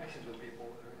connections with people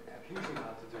have hugely a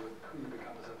lot to do with who you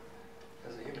become as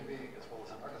a human being as well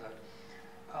as an architect.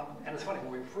 And it's funny,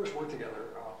 when we first worked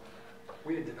together,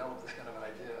 we had developed this kind of an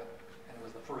idea, and it was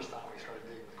the first time we started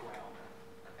dealing with ground,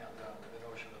 and the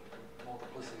notion of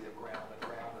multiplicity of ground, and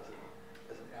ground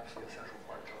as an absolutely essential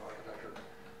part to our architecture.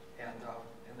 And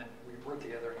then we worked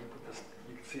together, and he put this,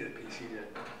 you can see the piece he did,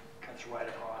 cuts right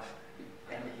across,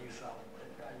 and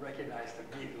I recognized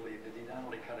immediately that he not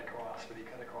only cut across, but he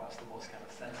cut across the most kind of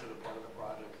sensitive part of the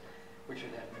project, which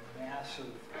had massive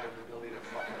ability to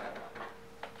fuck it up.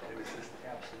 It was just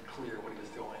absolutely clear what he was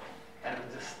doing. And it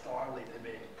was just startling to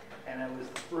me. And it was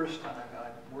the first time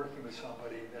I'm working with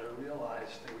somebody that I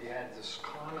realized that we had this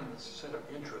common set of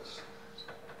interests,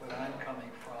 but I'm coming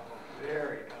from a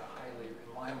very kind of highly, in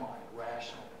my mind,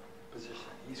 rational position.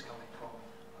 He's coming from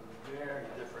a very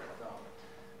different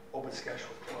open sketch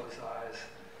with closed eyes,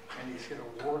 and he's going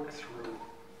to work through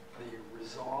the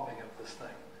resolving of this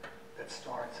thing that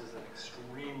starts as an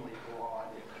extremely broad,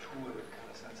 intuitive kind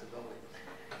of sensibility.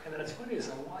 And then it's funny as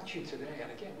I watch you today, and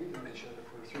again, we've known each other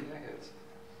for 3 decades,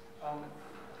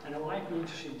 and it might be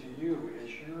interesting to you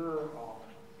as you're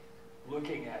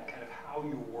looking at kind of how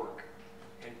you work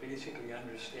and basically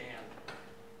understand,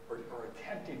 or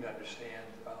attempting to understand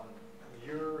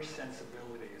your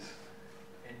sensibilities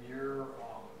and your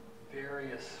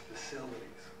various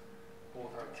facilities,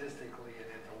 both artistically and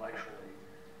intellectually,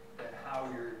 and how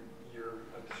you're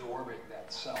absorbing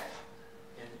that self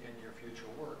in your future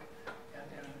work.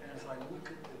 And as I look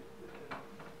at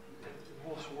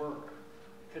most work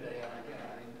today, and again,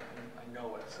 I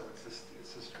know it, so it's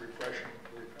just refreshing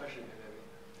to me.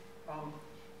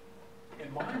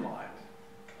 In my mind,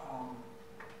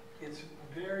 it's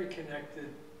very connected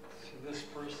to this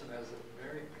person as a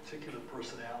very particular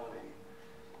personality,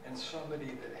 and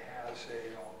somebody that has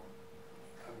a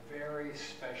very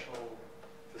special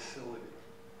facility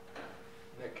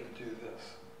that can do this.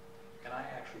 And I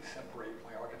actually separate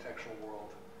my architectural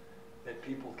world that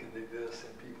people can do this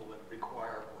and people that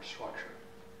require more structure.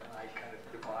 And I kind of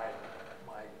divide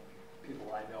my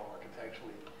people I know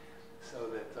architecturally so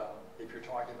that if you're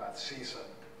talking about CISA,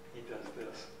 he does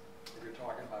this. If you're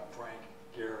talking about Frank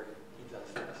Gehry, he does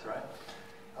this, right?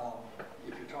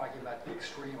 If you're talking about the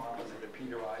extreme opposite of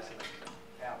Peter Eisen,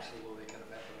 absolutely kind of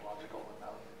methodological and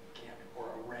or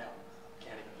a REM,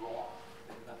 can't even draw.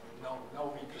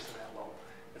 No interest in that level.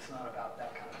 It's not about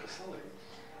that kind of facility.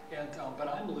 And but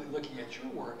I'm looking at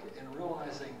your work and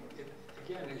realizing it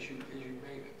again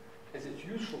as it's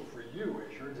useful for you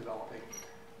as you're developing.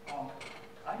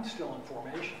 I'm still in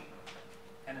formation,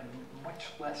 and I'm much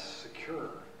less secure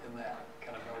in that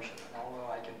kind of notion. And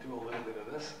although I can do a little bit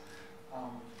of this,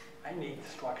 I need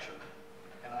structure,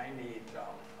 and I need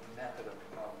a method of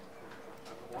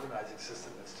organizing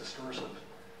system that's discursive,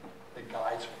 that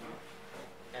guides me.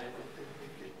 And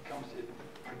it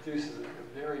produces a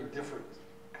very different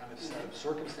kind of set of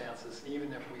circumstances,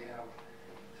 even if we have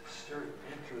certain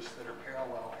interests that are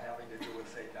parallel, having to do with,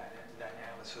 say,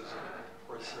 dynamicism,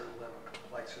 or a certain level of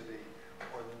complexity,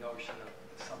 or the notion of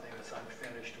something that's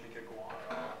unfinished, we could go on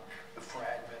and on. The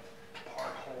fragment,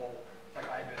 part whole. Like,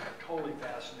 I've been totally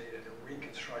fascinated in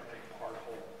reconstructing part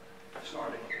whole,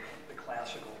 starting with the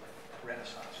classical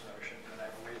Renaissance notion, and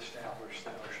I've reestablished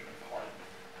the notion of part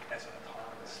as an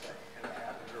autonomous thing, and it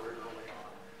happened very early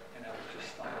on, and I was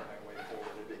just stumbling my way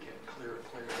forward. It became clearer and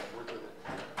clearer as I worked with it.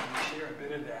 And you share a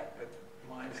bit of that, but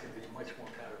mine's going to be much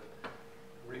more kind of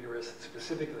rigorous and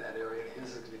specific to that area, and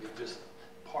his is going to be just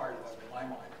part of, in my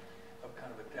mind, of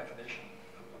kind of a definition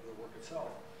of the work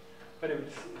itself. But it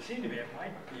seemed to me it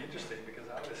might be interesting, because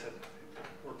I would have said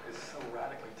work is so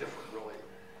radically different, really,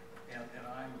 and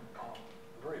I'm a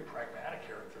very pragmatic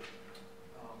character,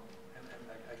 and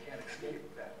I can't escape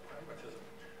that pragmatism.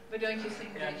 But don't you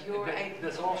think that your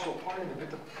that's also part of it.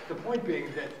 But the point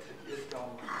being that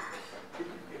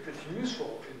if it's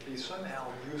useful, it'd be somehow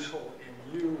useful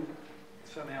in you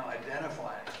somehow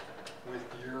identifying with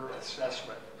your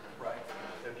assessment, right,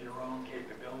 of your own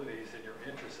capabilities and your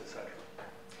interests, etc.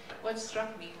 What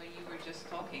struck me when you were just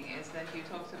talking is that you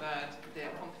talked about the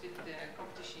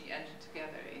competition you entered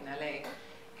together in LA,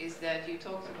 is that you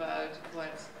talked about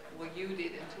what you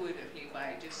did intuitively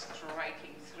by just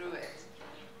striking through it.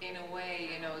 In a way,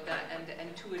 you know, that and the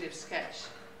intuitive sketch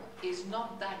is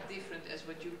not that different as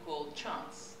what you call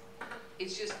chance.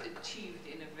 It's just achieved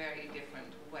in a very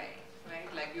different way, right?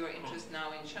 Like your interest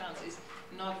now in chance is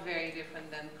not very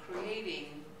different than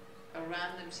creating a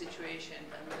random situation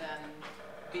and then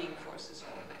being forces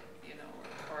of it, you know,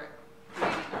 or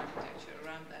creating architecture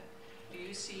around that. Do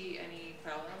you see any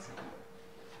parallels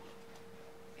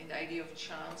in the idea of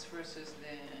chance versus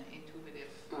the intuitive?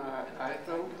 I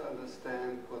don't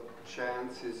understand what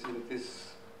chance is in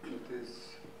this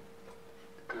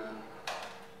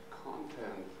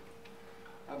content.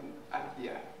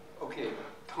 Yeah, okay.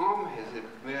 Thom has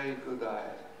a very good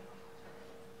eye,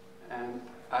 and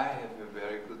I have a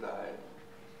very good eye,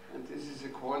 and this is a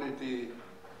quality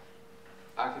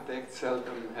architects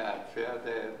seldom have. Yeah?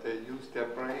 They use their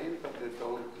brain, but they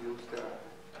don't use their eye.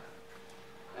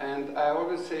 And I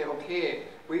always say, okay,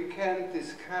 we can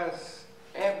discuss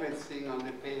everything on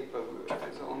the paper,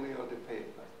 it's only on the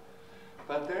paper.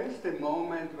 But there is the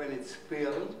moment when it's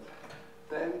built,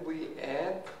 then we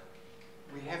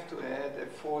have to add a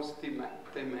fourth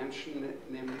dimension,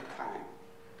 namely time.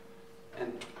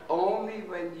 And only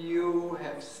when you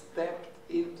have stepped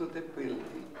into the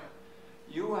building,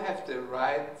 you have the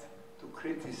right to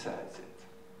criticize it.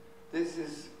 This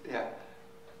is, yeah,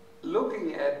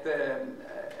 looking at the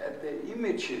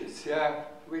images, yeah,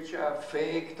 which are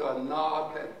faked or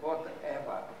not, and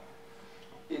whatever.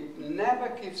 It never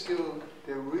gives you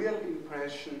the real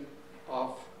impression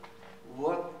of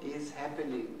what is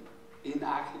happening in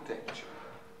architecture.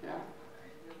 Yeah.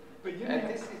 But you and know,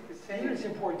 this is the same. it's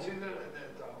important too that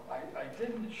I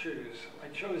didn't choose. I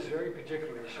chose very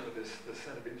particularly to show this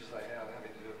set of images I have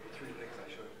having to do with the three things I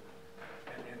showed,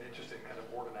 and interesting kind of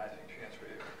organizing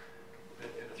transfer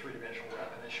in a three-dimensional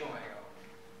web, and then showing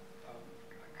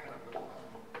kind of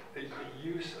the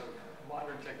use of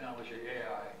modern technology,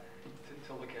 AI,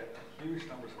 to look at huge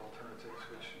numbers of alternatives,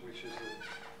 which is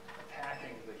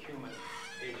attacking the human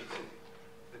agency,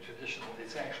 the traditional,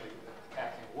 it's actually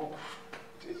attacking a woman.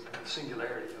 It's the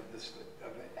singularity of this,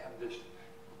 of having this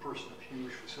person of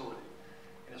huge facility,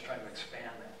 and it's trying to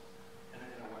expand that in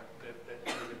a way that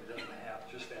urban doesn't have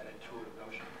just that intuitive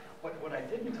notion. What I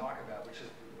didn't talk about, which is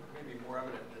maybe more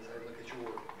evident as I look at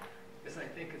your work, is I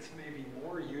think it's maybe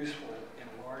more useful in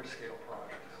large-scale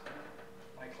projects.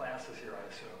 My class is here, I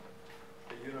assume.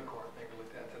 The unicorn thing we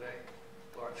looked at today,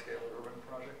 large-scale urban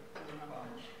project.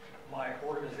 My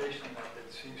organizational method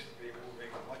seems to be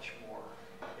moving much more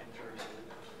in terms of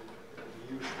the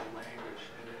useful language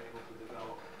and being able to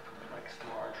develop complex,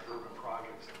 large urban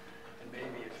projects. And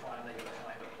maybe it's finally going to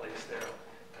find a place there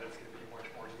that it's going to be much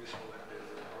more useful than it is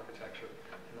in architecture.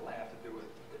 And it'll have to do with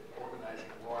organizing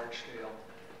large-scale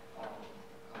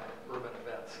urban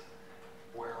events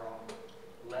where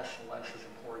less and less is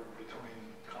important between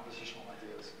compositional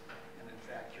ideas. And in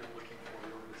fact, you're looking for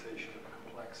the organization of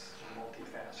complex,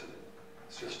 multifaceted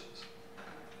systems.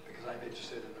 Because I'm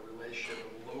interested in the relationship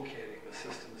of locating the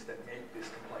systems that make this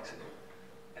complexity.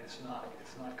 And it's not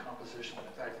compositional.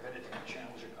 In fact, if anything, I'm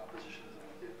challenging composition as an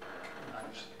idea. I'm not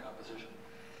interested in composition.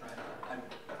 Right?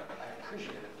 I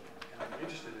appreciate it, and I'm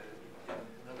interested in it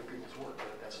in other people's work,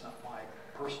 but that's not my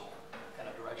personal kind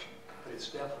of direction. But it's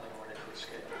definitely more into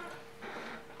scale.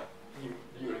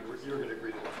 You're going to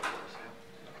agree to that, of course.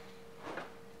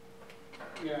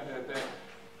 Yeah,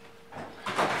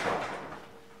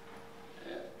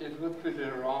 it would be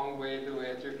the wrong way to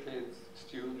educate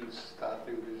students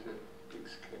starting with a big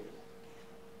scale.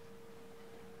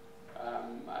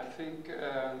 I think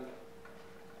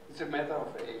it's a matter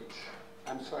of age.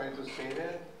 I'm sorry to say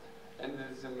that, and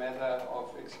it's a matter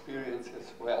of experience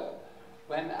as well.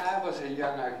 When I was a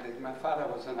young architect, my father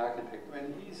was an architect,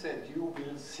 when he said, "You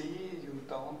will see, you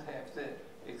don't have the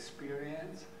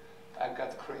experience," I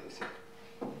got crazy.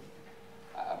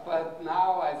 But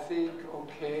now I think,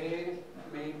 okay,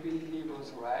 maybe he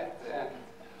was right, and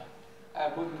I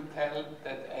wouldn't tell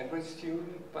that every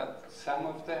student, but some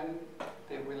of them,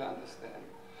 they will understand.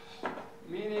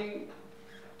 Meaning,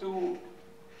 to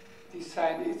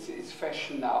design, it's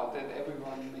fashion now that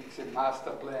everyone makes a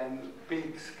master plan,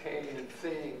 big scale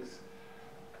things.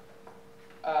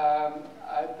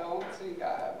 I don't think,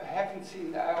 I haven't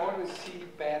seen, I always see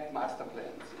bad master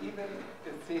plans. Even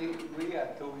the thing we are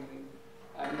doing,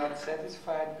 I'm not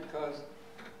satisfied because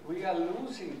we are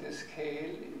losing the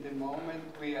scale in the moment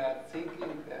we are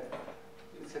thinking that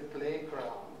it's a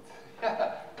playground.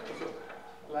 So,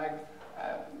 like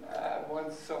I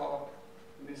once saw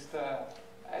Mr.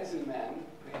 Eisenman,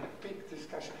 we had a big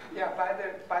discussion. Yeah,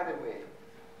 by the way,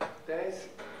 there is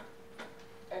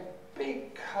a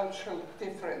big cultural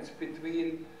difference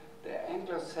between the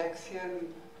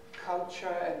Anglo-Saxon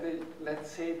culture and the,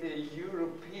 let's say, the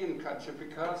European culture,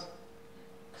 because,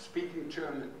 speaking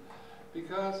German,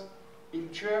 because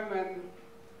in German,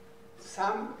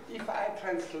 if I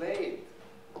translate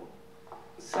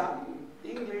some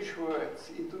English words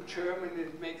into German,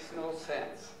 it makes no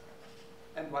sense.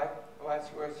 And vice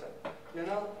versa. You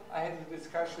know, I had a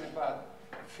discussion about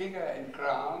figure and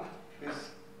ground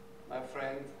with my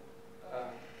friend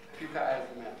Peter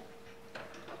Eisenman.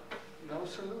 No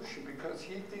solution, because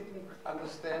he didn't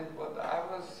understand what I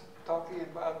was talking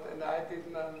about and I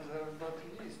didn't understand what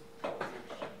he is talking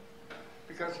about.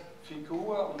 Because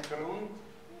Figur und Grund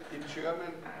in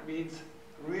German means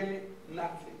really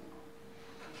nothing.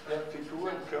 Yeah, Figur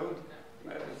and Grund,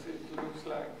 it looks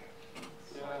like,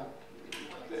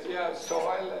 yeah,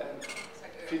 soil and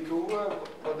Figur,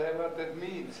 whatever that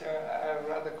means. I'd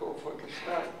rather go for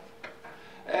Gestalt.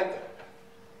 And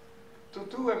to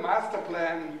do a master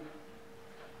plan,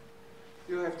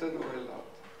 you have to know a lot.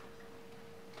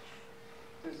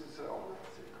 This is all.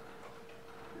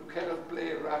 You cannot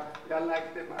play around. Yeah,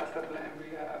 like the master plan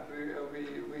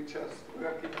we just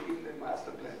working in the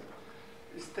master plan.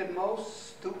 It's the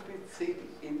most stupid thing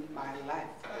in my life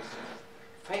as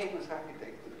a famous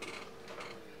architect.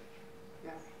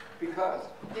 Yeah, because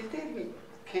he didn't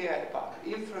care about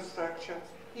infrastructure,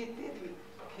 he didn't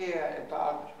care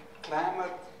about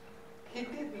climate, he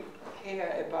didn't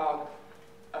care about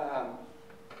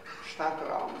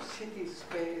Stadtraum, city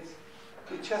space.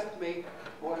 He just made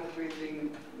one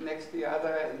building next to the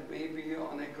other and maybe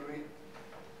on a grid.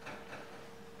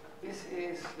 This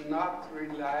is not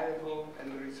reliable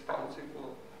and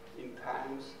responsible in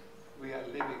times we are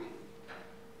living in.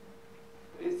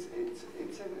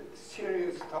 It's a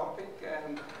serious topic,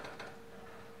 and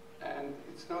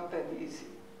it's not that easy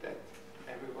that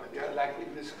everyone, yeah, like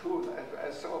in the school,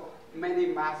 I saw many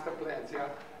master plans, yeah,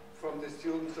 from the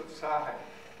students of Sahe.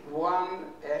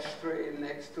 One ashtray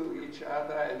next to each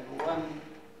other and one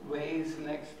vase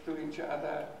next to each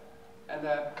other. And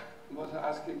was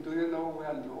asking, do you know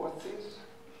where north is?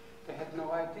 They had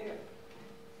no idea.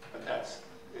 But that's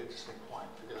the interesting point,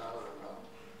 because I would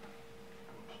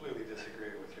completely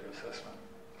disagree with your assessment.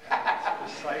 And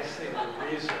it's precisely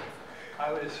the reason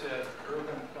I would have said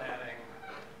urban planning,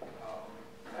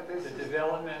 the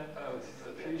development of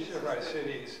the future of our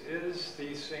cities is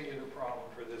the singular problem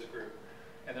for this group.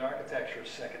 And the architecture is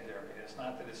secondary. It's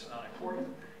not that it's not important.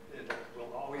 It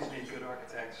will always need good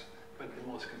architects, but the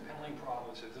most compelling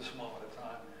problems at this moment of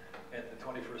time in the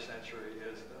 21st century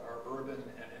are urban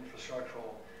and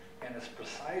infrastructural, and it's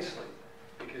precisely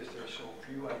because there's so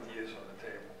few ideas on the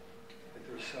table. That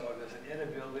there's an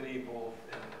inability both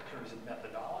in terms of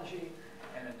methodology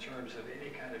and in terms of any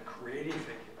kind of creative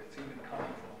thinking that's even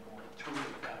coming from a more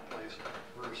intuitive kind of place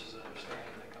versus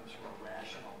understanding that comes from a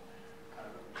rational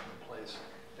kind of a place.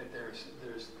 That there's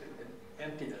an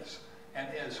emptiness.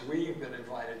 And as we've been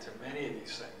invited to many of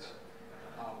these things,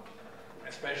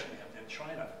 especially in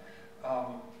China,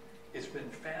 it's been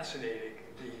fascinating.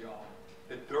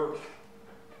 The dearth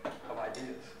of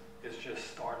ideas is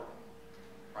just startling,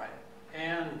 right?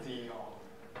 And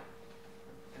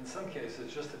in some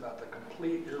cases, just about the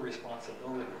complete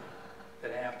irresponsibility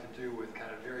that have to do with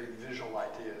kind of very visual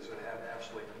ideas that have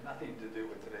absolutely nothing to do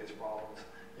with today's problems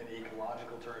in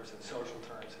ecological terms, in social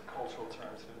terms, in cultural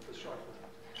terms, in infrastructure.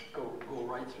 Go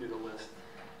right through the list.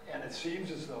 And it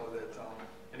seems as though that,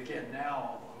 and again,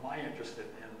 now my interest in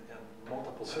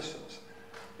multiple systems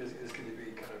is going to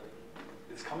be kind of,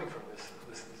 it's coming from this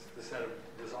set of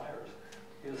desires,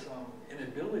 is an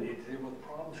ability to deal with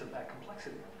problems of that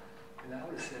complexity. And I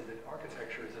would have said that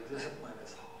architecture as a discipline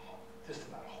is just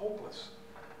about hopeless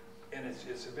in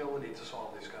its ability to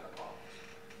solve these kind of problems.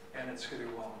 And it's going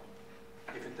to,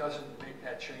 if it doesn't make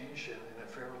that change in a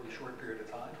fairly short period of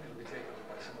time, it'll be taken up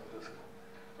by some other discipline.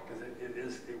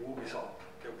 Because it will be solved.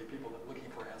 There'll be people that are looking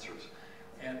for answers.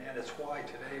 And it's why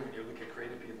today, when you look at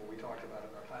creative people, we talked about it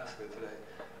in our class today,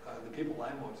 the people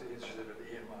I'm most interested in are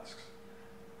the Elon Musks.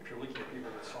 If you're looking at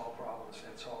people that solve problems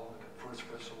and solve them at first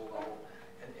principle level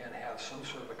and have some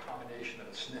sort of a combination of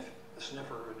a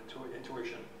sniffer, an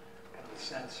intuition, kind of a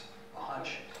sense, a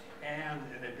hunch, and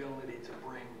an ability to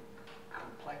bring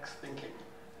complex thinking,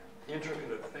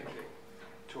 intricate thinking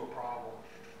to a problem.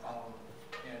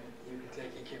 And you can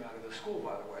take, he came out of the school,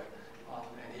 by the way,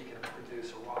 and he can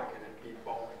produce a rocket and beat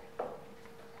Boeing.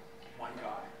 One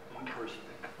guy, one person,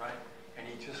 right? And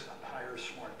he just hires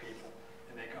smart people,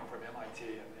 and they come from MIT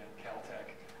and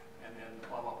Caltech, and then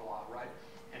blah, blah, blah, right?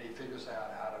 And he figures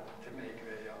out how to make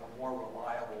a more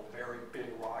reliable, very big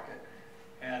rocket.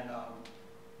 And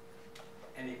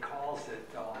he calls it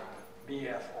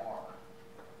BFR.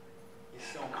 He's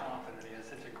so confident, he has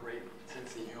such a great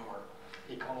sense of humor.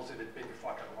 He calls it a big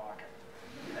fucking rocket.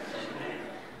 That's his name,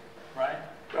 right?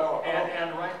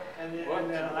 And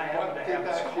then I happen to have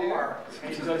his car,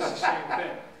 and he does the same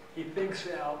thing. He thinks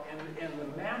out, and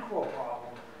the macro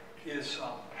problem is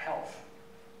health,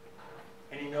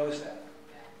 and he knows that.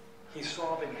 He's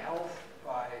solving health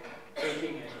by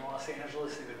taking in Los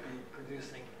Angeles, they would be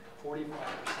producing 45% of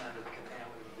the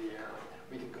contaminant of the air.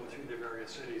 We could go through the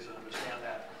various cities and understand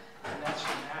that. And that's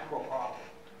the macro problem.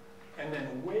 And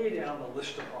then way down the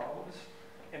list of problems,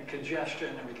 and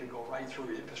congestion, and we could go right through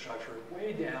infrastructure,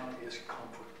 way down is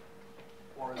comfort,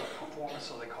 or the performance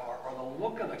of the car, or the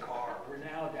look of the car. We're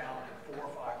now down to 4,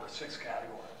 5, or 6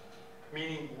 categories,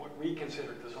 meaning what we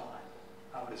consider design,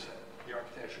 I would say, the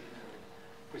architecture community,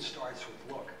 which starts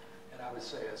with look, and I would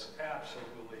say it's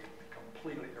absolutely,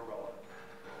 completely irrelevant.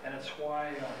 And it's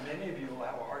why many of you will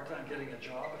have a hard time getting a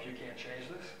job if you can't change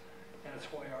this, and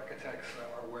it's why architects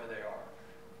are where they are,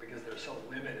 because they're so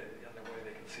limited in the way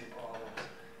they can see problems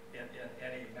in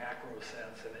any macro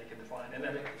sense, and they can define, and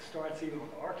then it starts even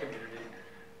with our community.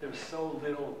 There's so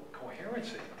little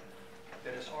coherency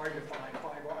that it's hard to find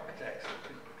 5 architects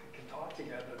that can talk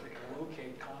together, that can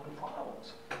locate common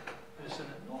problems. There's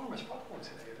an enormous problem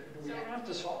today that we have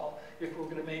to solve if we're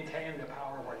going to maintain the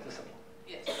power of our discipline.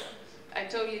 Yes, I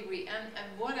totally agree. And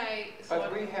what I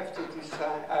thought... But we have to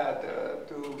decide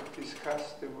to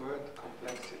discuss the word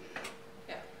complexity.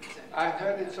 Yeah, exactly. I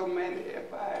heard it so many,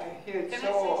 I hear it Can so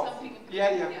I say often. something?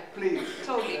 Yeah, please.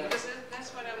 Totally, because that's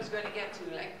what I was going to get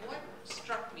to. Like, what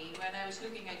struck me when I was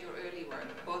looking at your early work,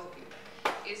 both of you,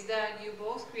 is that you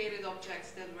both created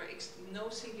objects that were no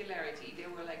singularity. They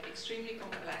were like extremely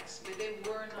complex, but they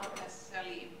were not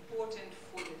necessarily important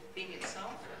for the thing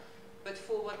itself, but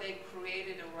for what they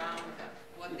created around them,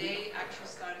 what they actually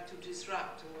started to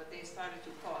disrupt, or what they started to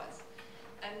cause.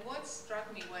 And what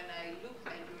struck me when I looked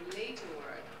at your later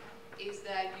work is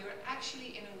that you're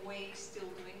actually in a way still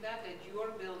doing that, that your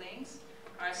buildings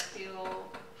are still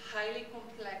highly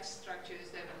complex structures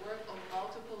that work on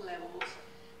multiple levels,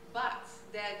 but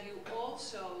that you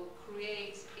also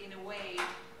create, in a way,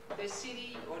 the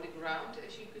city, or the ground,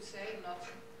 as you could say, not,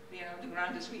 you know, the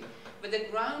ground is we, but the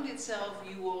ground itself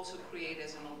you also create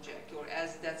as an object, or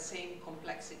as that same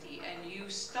complexity, and you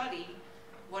study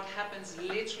what happens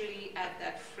literally at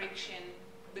that friction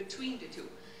between the two.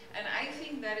 And I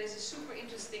think that is a super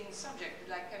interesting subject,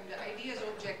 like the idea as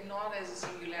object not as a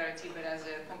singularity, but as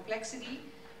a complexity,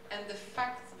 and the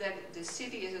fact that the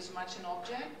city is as much an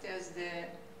object as the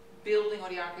building or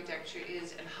the architecture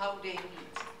is, and how they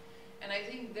meet. And I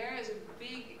think there is a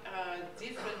big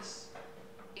difference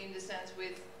in the sense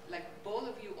with, like, both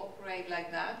of you operate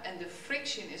like that, and the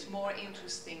friction is more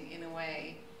interesting in a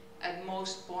way at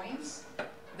most points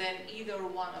than either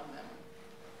one of them.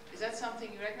 Is that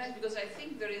something you recognize? Because I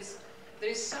think there is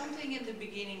something in the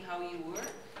beginning how you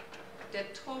work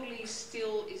that totally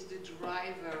still is the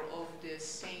driver of the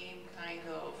same kind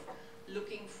of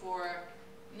looking for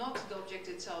not the object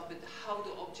itself, but how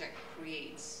the object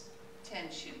creates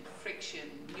tension,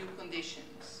 friction, new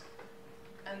conditions.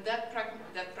 And that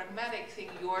pragmatic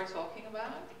thing you're talking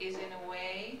about is in a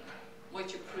way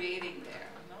what you're creating there.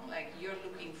 You know? Like you're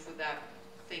looking for that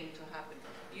thing to happen.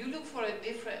 You look for a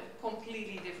different,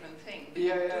 completely different thing.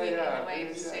 Yeah. In a way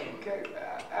the same. Okay,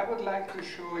 I would like to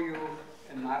show you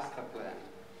a master plan.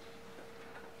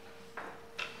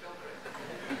 Go for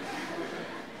it.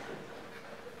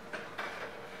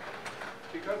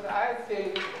 Because I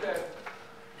think that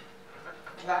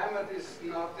climate is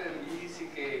not an easy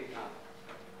game now.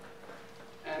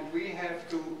 And we have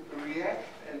to react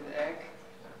and act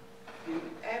in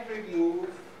every move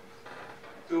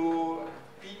to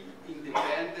be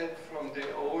independent from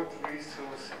the old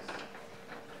resources.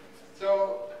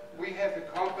 So we have a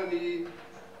company.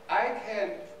 I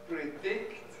can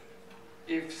predict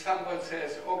if someone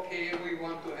says, okay, we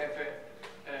want to have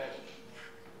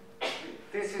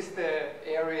this is the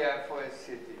area for a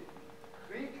city.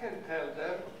 We can tell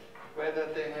them whether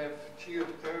they have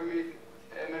geothermic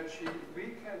energy.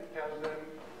 We can tell them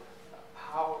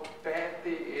how bad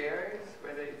the air is,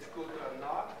 whether it's good or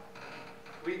not.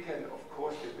 We can, of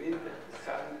course, the wind and the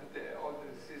sun, all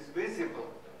this is visible,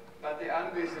 but the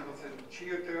invisible is the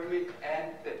geothermic and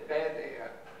the bad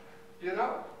air. You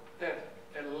know that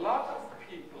a lot of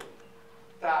people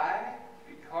die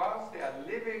because they are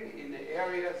living in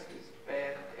areas with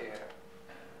bad air.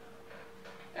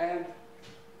 And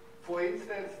for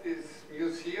instance, this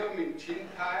museum in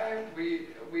Chintai, we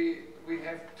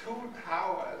have 2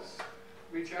 towers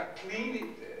which are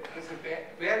cleaning, has a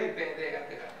very bad air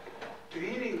there.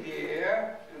 Cleaning the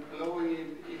air and blowing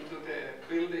it into the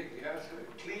building. Yeah? So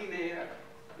clean air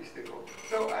is the goal.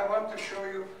 So I want to show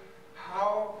you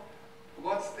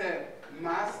what's the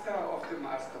master of the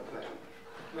master plan.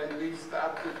 When we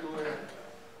start to do it,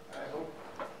 I hope,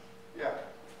 yeah.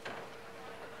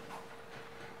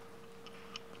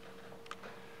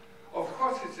 Of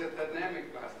course, it's a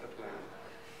dynamic master plan.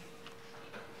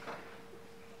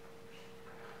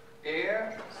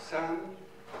 Air, sun,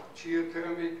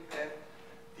 geothermic, that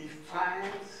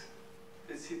defines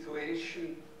the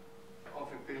situation of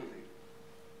a building.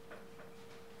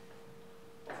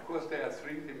 Of course, there are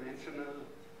 3-dimensional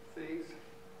things,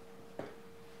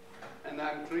 and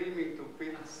I'm dreaming to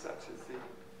build such a thing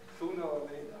sooner or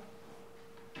later.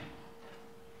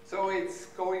 So it's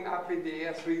going up in the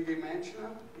air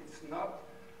 3-dimensional. It's not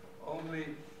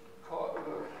only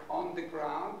on the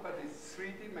ground, but it's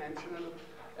 3-dimensional.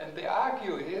 And the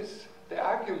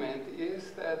argument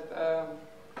is that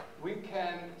we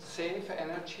can save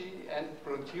energy and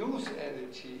produce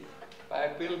energy by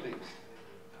buildings.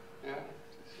 Yeah,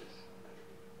 this is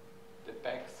the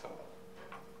backthought.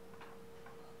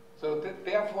 So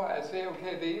therefore I say,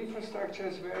 okay, the infrastructure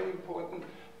is very important.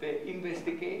 The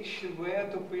investigation, where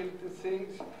to build the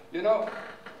things. You know,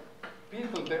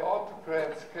 people, the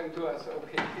autocrats came to us,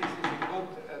 okay,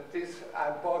 this is good,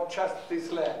 I bought just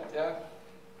this land, yeah?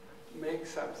 Make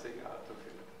something out of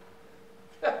it.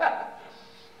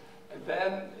 And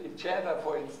then in Jeddah,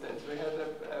 for instance, we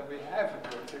have a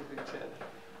project in Jeddah.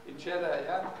 In Jeddah,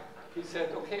 yeah, he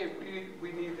said, okay,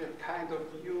 we need a kind of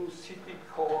new city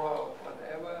core or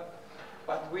whatever,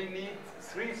 but we need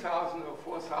 3,000 or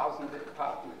 4,000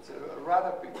 apartments,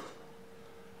 rather big.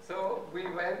 So we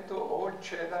went to old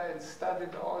Jeddah and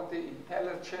studied all the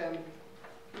intelligent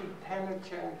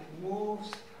moves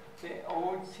the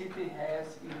old city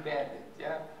has embedded,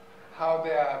 yeah? How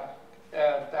they are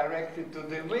directed to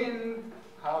the wind,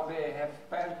 how they have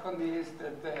balconies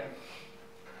that the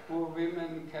poor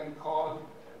women can call,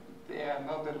 they are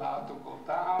not allowed to go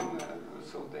down,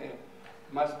 so they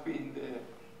must be in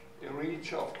the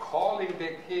reach of calling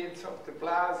the kids of the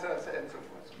plazas and so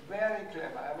forth. Very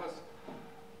clever. I was,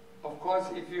 of course,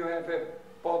 if you have a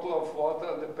bottle of water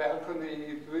on the balcony,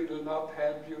 it will not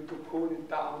help you to pull it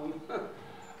down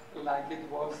like it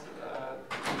was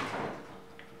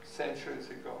centuries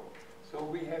ago. So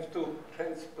we have to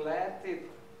transplant it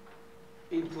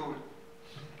into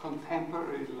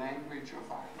contemporary language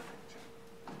of architecture.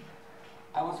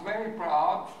 I was very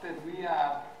proud that we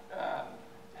have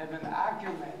an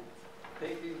argument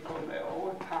taking from the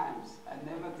old times. I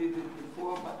never did it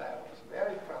before, but I was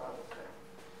very proud of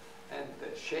that. And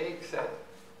the Sheikh said,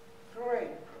 great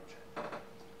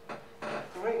project,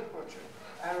 great project.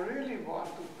 I really want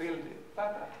to build it,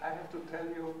 but I have to tell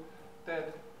you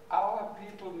that our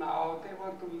people now, they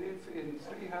want to live in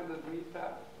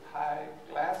 300-meter high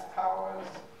glass towers.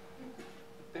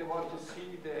 They want to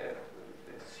see the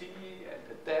sea and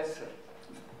the desert.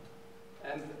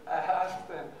 And I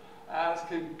asked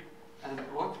him, and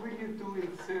what will you do in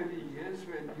 30 years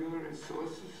when your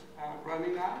resources are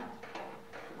running out?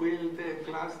 Will the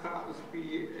glass towers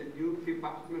be a new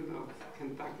department of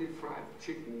Kentucky Fried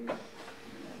Chicken?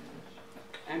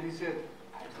 And he said,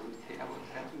 I don't care what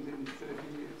happened in 30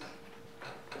 years.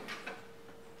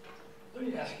 Let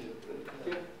me ask you,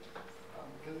 because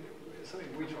it's something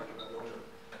we talked about earlier,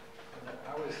 and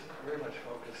I was very much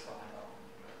focused on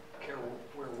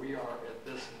where we are at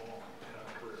this moment in our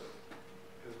career,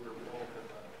 because we're both in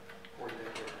the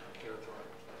 4-decade territory.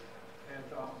 And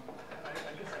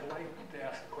I guess I'd like to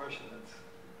ask a question that's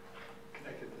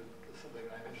connected to something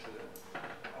I'm interested in.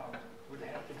 Would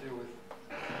have to do with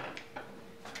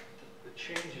the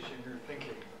changes in your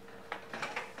thinking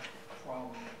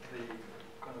from the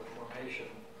kind of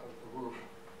formation of the roof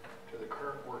to the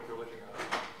current work you're looking at,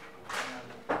 and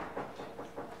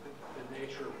the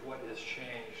nature of what has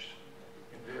changed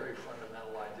in very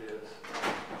fundamental ideas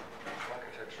of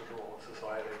architecture's role in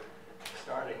society,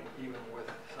 starting even with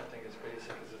something as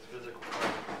basic as its physical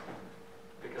presence.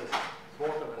 Because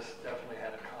both of us definitely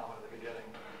had in common at the beginning,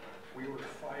 we were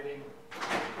fighting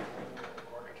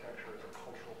architecture as a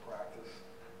cultural practice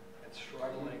and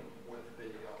struggling with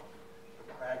the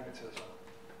pragmatism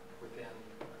within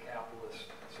a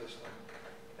capitalist system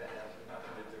that has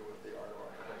nothing to do with the art of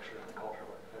architecture and the culture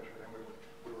of architecture. And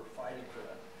we were fighting for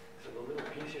that. So the little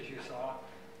pieces you saw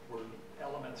were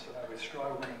elements that I was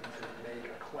struggling to make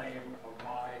a claim of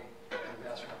my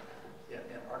investment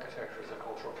in architecture as a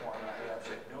cultural form. I had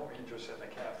absolutely no interest in the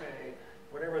cafe.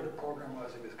 Whatever the program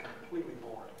was, it was completely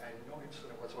boring. I had no interest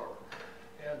in it whatsoever.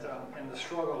 And the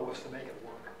struggle was to make it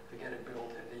work, to get it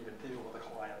built and to even deal with the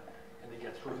client and to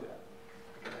get through that.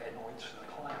 Because I had no interest in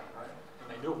the client, right? And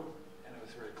they knew, and it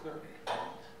was very clear.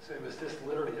 So it was just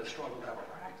literally a struggle to have a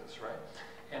practice, right?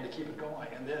 And to keep it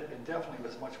going. And then it definitely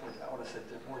was much more, I would have said,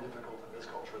 more difficult in this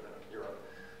culture than in Europe.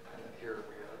 And then here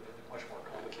we have a much more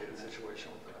complicated situation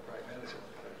with the pragmatism.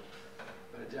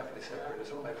 But it definitely separated.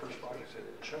 Some of my first projects at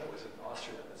Cret was in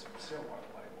Austria, and it's still one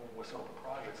of my most open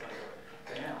projects. And I go,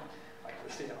 damn, I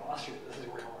could stay in Austria. This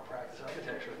is where you want to practice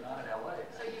architecture, not in LA.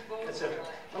 So you both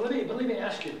but let me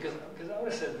ask you, because I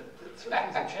would have said that certain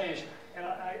things have changed. And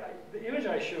the image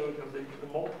I showed of the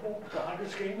multiple, the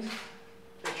 100 schemes,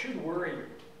 that should worry you.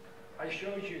 I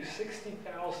showed you 60,000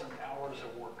 hours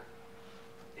of work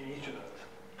in each of those,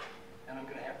 and I'm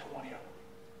going to have 20 of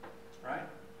them, right?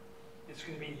 It's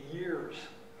going to be years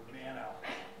of man-hours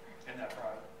in that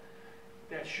project.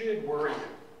 That should worry you,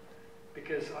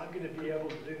 because I'm going to be able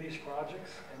to do these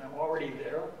projects, and I'm already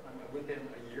there. I'm within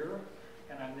a year,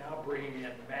 and I'm now bringing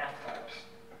in math types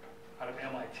out of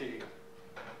MIT,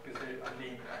 because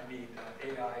I need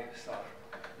AI stuff,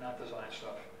 not design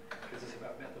stuff, because it's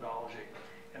about methodology.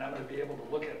 And I'm going to be able to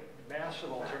look at massive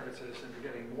alternatives and be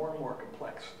getting more and more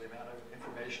complex, the amount of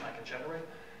information I can generate.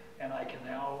 And I can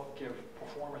now give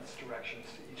performance directions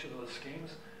to each of those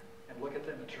schemes and look at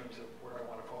them in terms of where I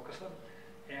want to focus them.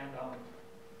 And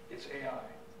it's AI.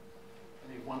 I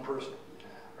need one person,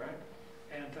 right?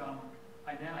 And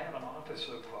I now have an office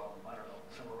of, I don't know,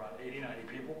 somewhere around 80, 90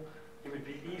 people. It would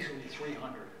be easily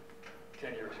 300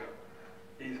 10 years ago.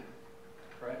 Easy,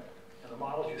 right? And the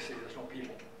models you see, there's no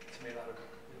people. It's made out of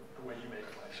the way you make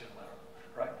it, I assume,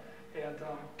 right? And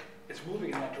it's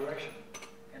moving in that direction.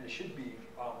 And it should be,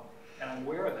 and I'm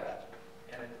aware of that.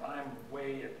 And I'm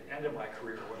way at the end of my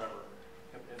career or whatever,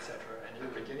 et cetera, and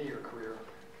you're beginning your career.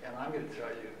 And I'm going to tell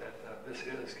you that this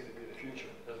is going to be the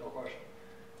future. There's no question.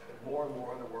 But more and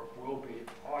more of the work will be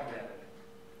augmented.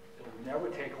 It'll never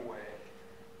take away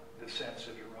the sense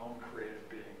of your own creative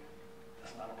being.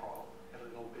 That's not a problem.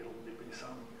 It'll be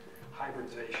some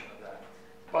hybridization of that.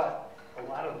 But a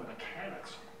lot of the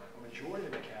mechanics, the majority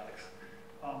of the mechanics,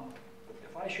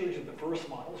 if I showed you the first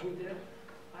models we did,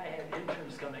 I had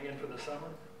interns coming in for the summer.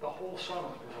 The whole summer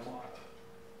was a model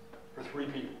for 3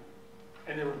 people.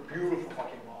 And they were beautiful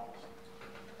fucking models,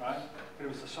 right? But it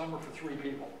was the summer for 3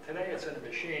 people. Today it's in a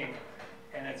machine,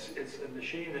 and it's a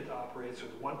machine that operates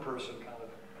with one person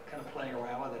kind of playing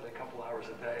around with it a couple hours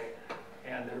a day.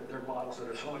 And they're models that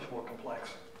are so much more complex,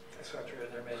 et cetera,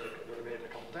 and they're made in a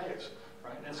couple days,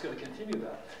 right? And it's going to continue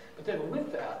that. But then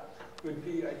with that would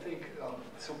be, I think,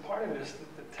 so part of it is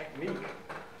the technique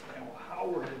and how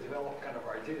we're going to develop kind of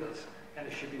our ideas, and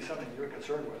it should be something you're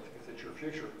concerned with because it's your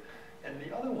future. And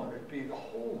the other one would be the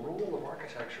whole role of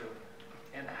architecture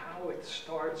and how it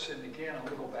starts, and again, I'm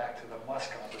going to go back to the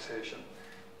Musk conversation.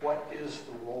 What is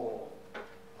the role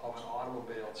of an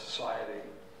automobile society,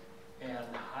 and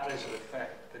how does it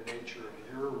affect the nature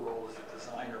of your role as a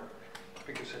designer?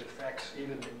 Because it affects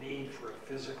even the need for a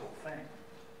physical thing.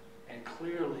 And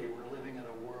clearly, we're living in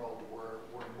a world where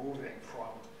we're moving from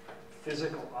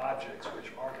physical objects, which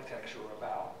architecture are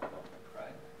about,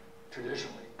 right,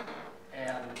 traditionally,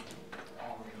 and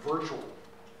virtual,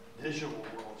 visual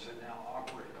worlds that now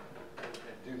operate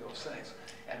and do those things.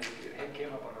 And it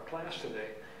came up in our class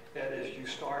today that as you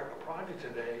start a project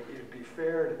today, it'd be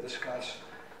fair to discuss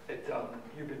that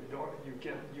you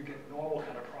get normal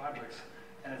kind of projects,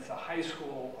 and it's a high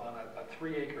school on a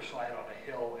 3-acre site on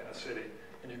a hill in a city,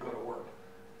 and you go to work.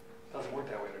 It doesn't work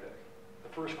that way today. The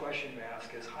first question you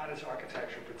ask is, how does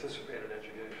architecture participate in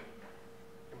education?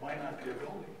 It might not be a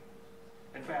building.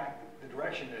 In fact, the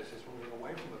direction is moving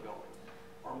away from the building,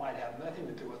 or it might have nothing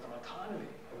to do with an autonomy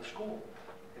of a school.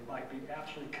 It might be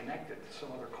absolutely connected to some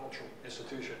other cultural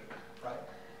institution, right?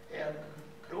 And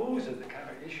those are the kind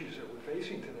of issues that we're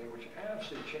facing today, which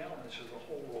absolutely challenges the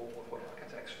whole role of what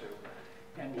architects do.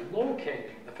 And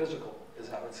locating the physical,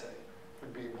 as I would say,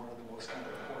 would be one of the most kind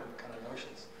of important kind of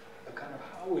notions of kind of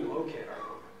how we locate our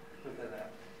work within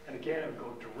that. And again, it would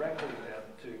go directly then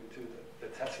to the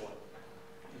Tesla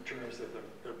in terms of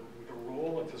the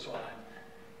role of design,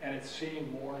 and it's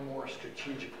seen more and more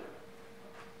strategically.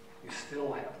 You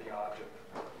still have the object,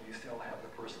 you still have the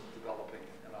person developing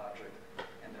an object,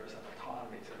 and there's an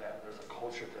autonomy to that, there's a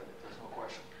culture to it, there's no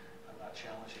question. I'm not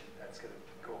challenging that's going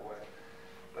to go away.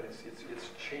 But it's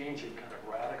changing kind of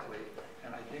radically,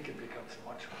 and I think it becomes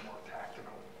much more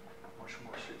tactical, much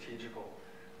more strategical,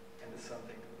 and it's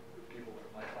something that people in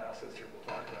my classes here will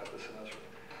talk about this semester.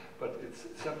 But it's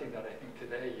something that I think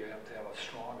today you have to have a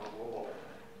stronger role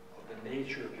of the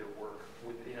nature of your work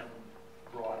within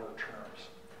broader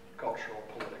terms, cultural,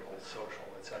 political,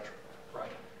 social, etc.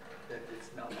 Right? That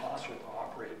it's not possible to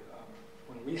operate.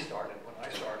 When I started,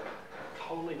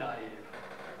 totally naive.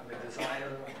 I'm a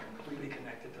designer, I'm completely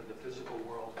connected to the physical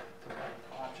world, to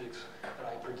my objects that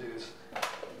I produce,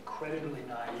 incredibly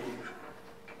naive,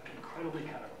 incredibly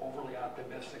kind of overly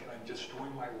optimistic, and I'm just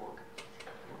doing my work,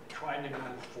 trying to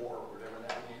move forward, whatever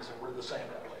that means, and we're the same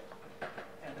that way.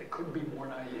 And I couldn't be more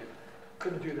naive.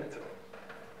 Couldn't do that today.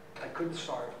 I couldn't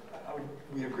start,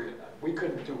 we agree, we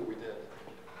couldn't do what we did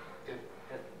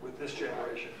with this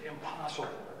generation. Impossible.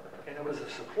 And it was a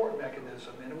support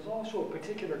mechanism, and it was also a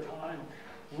particular time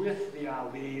with the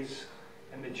Alis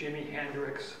and the Jimi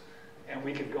Hendrix, and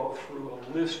we could go through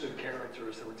a list of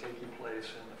characters that were taking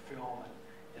place in the film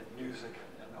and music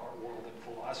and art world and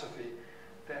philosophy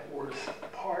that was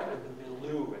part of the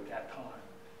milieu at that time.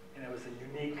 And it was a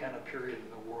unique kind of period in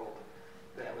the world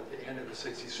that was the end of the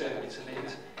 60s, 70s, and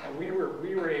 80s. And we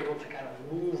were able to kind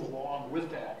of move along with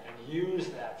that and use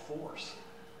that force,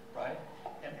 right?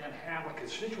 And have a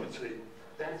constituency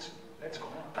that's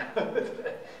gone.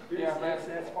 Yeah,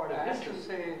 that's part of I history. have to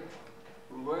say,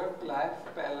 work-life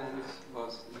balance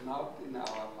was not in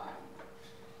our mind.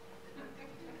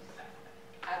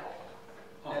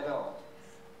 At all.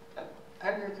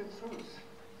 Tell you the truth,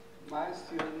 my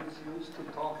students used to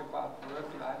talk about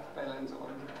work-life balance all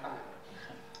the time.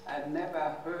 I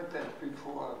never heard that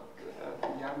before.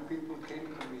 The young people came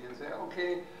to me and said,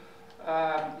 okay,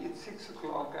 it's 6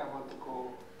 o'clock, I want to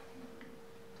go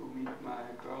to meet my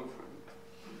girlfriend.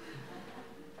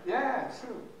 Yeah, it's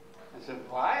true. I said,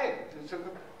 why? They said,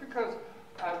 because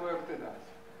I worked enough.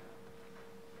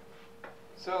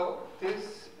 So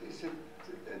this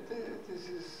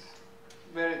is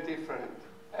very different.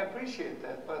 I appreciate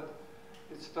that, but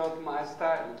it's not my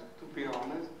style, to be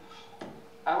honest.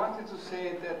 I wanted to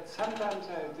say that sometimes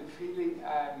I have the feeling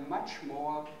I'm much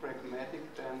more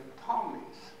pragmatic than Thom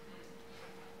is.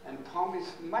 And Thom is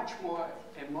much more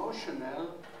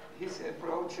emotional. His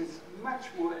approach is much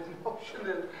more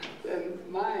emotional than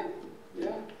mine.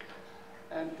 Yeah?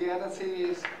 And the other thing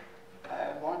is,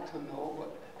 I want to know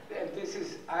what, and this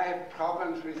is, I have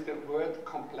problems with the word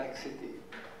complexity.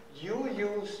 you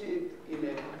use it in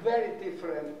a very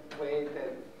different way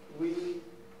than we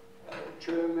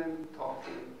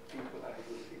German-talking people are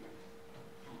using it.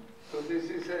 So this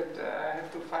is it. I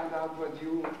have to find out what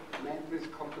you meant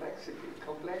with complexity.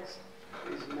 Complex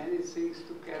is many things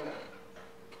together,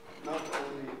 not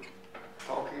only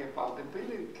talking about the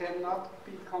building cannot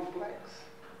be complex.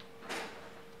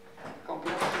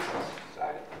 Complex is a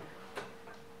society.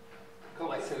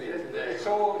 Complexity is today.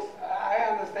 So I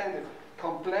understand it.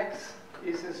 Complex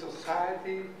is a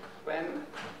society when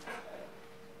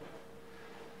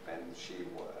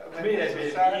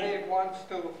the society wants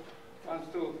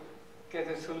to get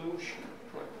a solution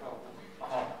for a problem.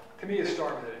 To me, you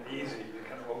start with an easy,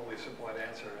 kind of overly simplified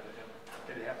answer,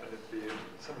 and it happened to be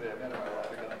somebody I met in my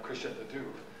life, a guy named Christian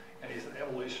Ledoux, and he's an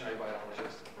evolutionary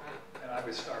biologist. And I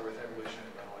would start with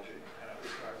evolutionary biology, and I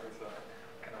would start with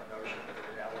kind of a notion of the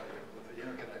reality of the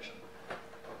interconnection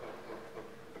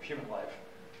of human life,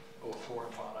 both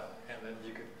flora and fauna, and then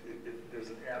you could,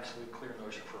 there's an absolute clear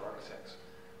notion for architects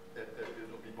that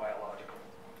it'll be biological,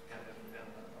 and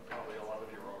probably a lot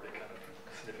of you are already kind of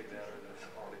sniffing that, or that's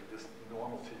already this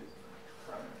normal to you,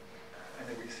 right? And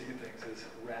then we see things as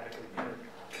radically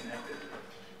interconnected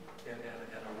in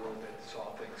a world that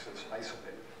saw things as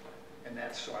isolated. And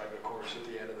that started, of course, at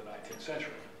the end of the 19th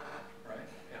century, right?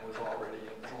 And was already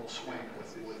in full swing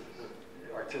with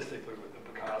artistically with the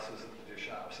Picassos and the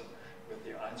Duchamps and with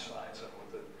the Einsteins and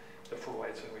with the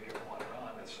Freuds, and we could go on and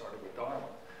on. It started with Darwin.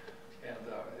 And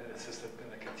it's just been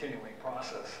a continuing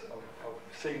process of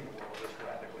seeing the world as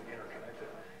radically interconnected.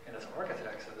 And as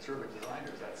architects and as urban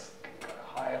designers, that's kind of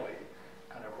highly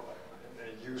kind of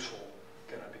a useful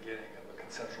kind of beginning of a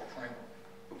conceptual framework.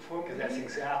 Because that's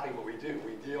exactly what we do.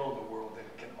 We deal in the world that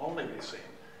can only be seen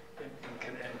and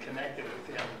connected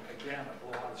within, again, a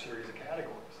broad series of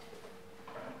categories.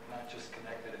 Right? Not just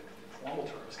connected in formal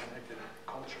terms, connected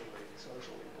culturally,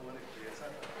 socially, politically, etc.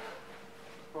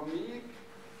 For me,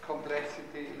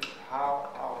 complexity is how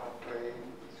our brain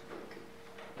is working.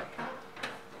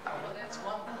 Well, that's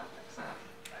one complex.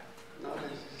 No,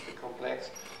 this is the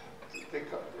complex.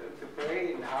 The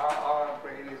brain, how our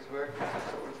brain is working to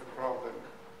solve a problem.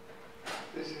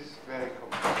 This is very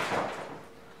complex.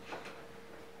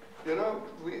 You know,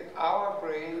 our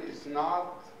brain is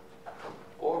not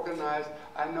organized.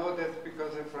 I know that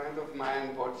because a friend of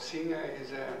mine, Bolt Singer,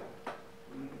 is a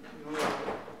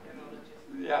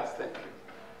yes, thank you.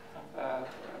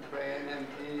 Brain, and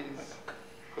he is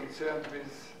concerned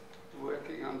with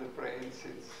working on the brain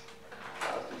since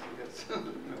thousands of years,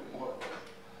 no more.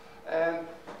 And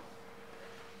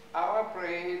our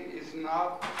brain is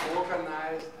not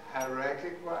organized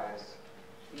hierarchic-wise,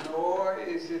 nor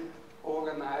is it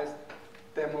organized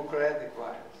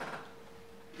democratic-wise.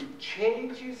 It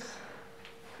changes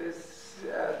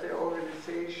the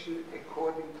organization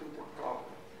according to the problem.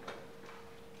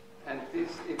 And this,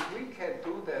 if we can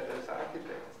do that as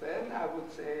architects, then I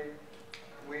would say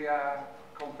we are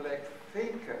complex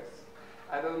thinkers.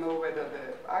 I don't know whether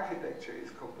the architecture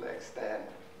is complex then.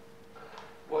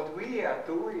 What we are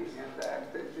doing, and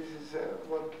this is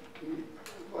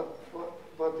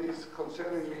what is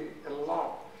concerning me a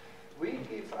lot, we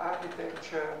give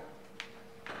architecture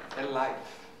a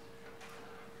life.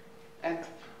 And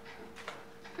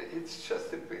it's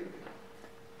just a building.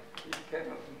 It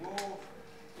cannot move,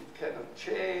 it cannot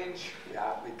change.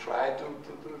 Yeah, we try to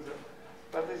do that,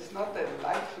 but it's not a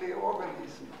lively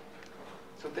organism.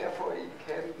 So therefore it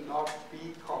cannot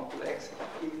be complex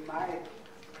in my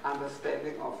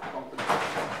understanding of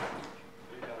complexity.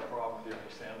 You got a problem with your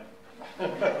understanding.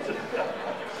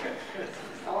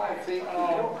 No, I think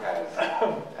you guys,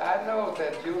 I know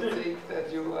that you think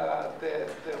that you are the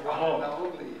one and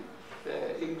only.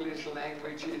 The English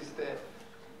language is the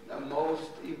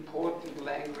most important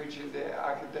language in the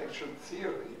architectural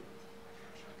theory.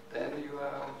 Then you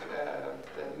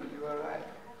are right.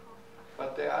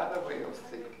 But the other way of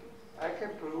thinking, I can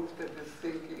prove that the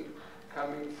thinking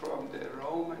coming from the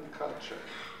Roman culture.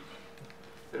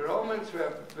 The Romans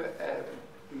were a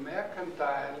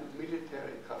mercantile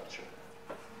military culture.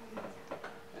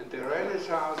 And the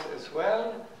Renaissance as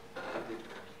well, it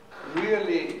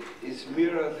really is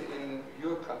mirrored in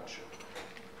your culture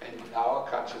and in our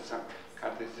culture. Some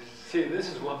countries. See, this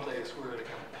is one place where I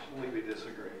completely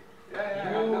disagree.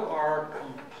 Yeah, you are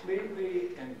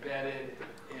completely embedded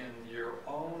in your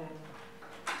own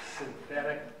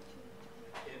synthetic,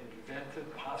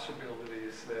 invented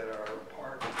possibilities that are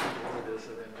part of the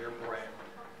organism in your brain.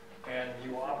 And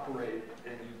you operate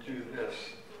and you do this,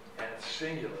 and it's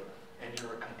singular, and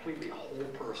you're a completely whole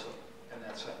person in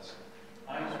that sense.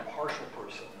 I'm a partial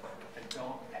person and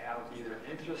don't have either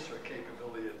interest or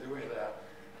capability of doing that.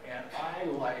 And I I,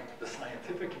 like the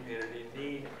scientific community,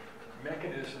 need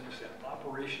mechanisms and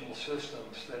operational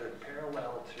systems that are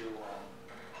parallel to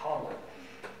HIMMELB,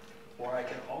 where I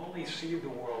can only see the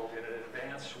world in an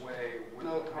advanced way with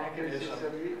a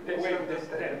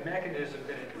mechanism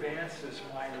that advances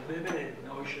my limited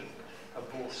notion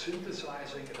of both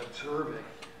synthesizing and observing.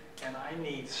 And I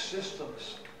need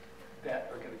systems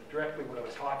that are directly what I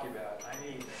was talking about. I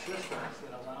need systems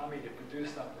that allow me to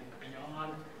produce something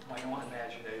beyond my own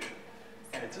imagination.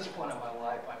 And at this point in my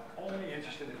life, I'm only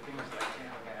interested in things that I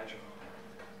can't imagine.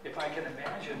 If I can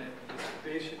imagine it, it's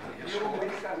basically You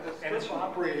misunderstood. and it's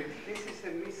operating. This is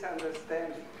a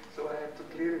misunderstanding, so I have to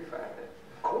clarify that.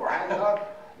 Of course.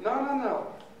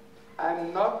 No.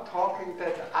 I'm not talking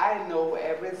that I know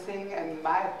everything and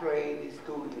my brain is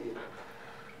doing it.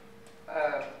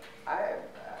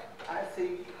 I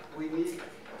think we need,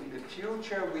 in the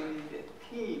future, we need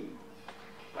a team.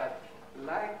 But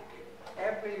like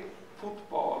every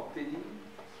football team,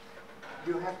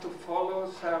 you have to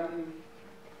follow some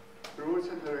rules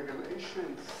and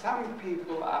regulations. Some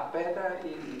people are better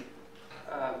in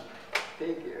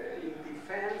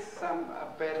defense, some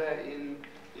are better in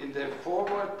the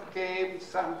forward game,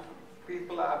 some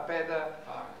people are better.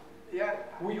 Yeah,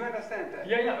 you understand that?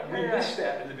 Yeah. We missed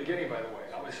that in the beginning, by the way.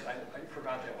 I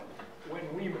forgot that one.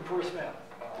 When we first met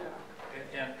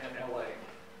in LA,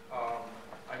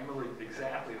 I remember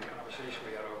exactly the conversation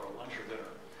we had over lunch or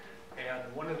dinner.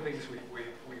 And one of the things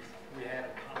we had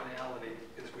in commonality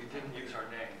is we didn't use our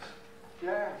names.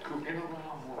 Yeah. COOP HIMMELB,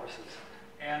 Morphosis.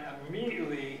 And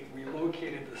immediately we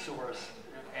located the source,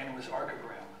 and it was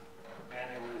Archigram.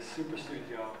 And it was Super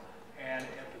Studio. And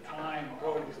at the time,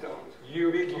 Rolling Stones.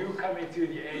 You coming through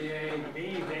the AA,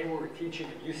 me, they were teaching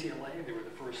at UCLA. They were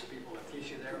the first people to teach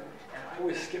you there. And I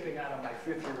was skipping out of my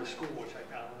 5th year of school, which I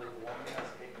found a little long,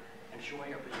 and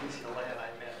showing up at UCLA, and I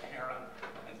met Aaron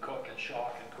and Cook and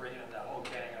Schock and Green and that whole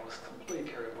gang. I was completely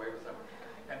carried away with them.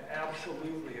 And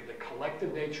absolutely the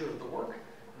collective nature of the work,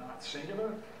 not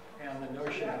singular, and the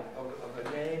notion of a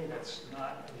name that's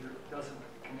not, doesn't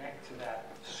connect to that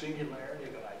singularity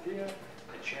of an idea,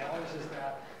 that challenges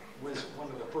that, was one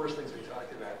of the first things we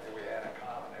talked about that we had in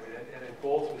common. I mean, and it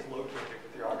both was located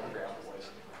with the Archigram voice.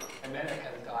 And then it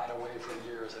kind of died away for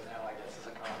years, and now I guess it's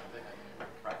a common thing,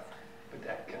 right? But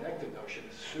that connected notion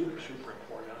is super, super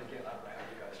important. And again, I don't know how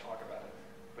you guys talk about it,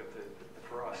 but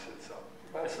for us, it's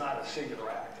not a singular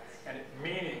act. And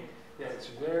meaning that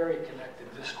it's very connected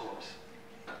discourse.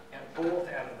 And both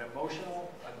at an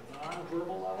emotional, a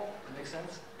non-verbal level, it makes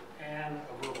sense, and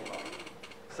a verbal level.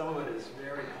 Some of it is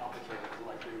very complicated,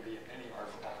 like it would be in any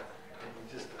art form. And you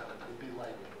just, it'd be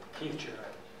like Keith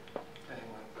Jarrett thing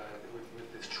with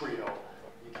this trio.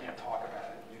 You can't talk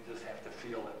about it, you just have to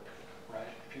feel it, right?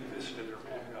 If you visited their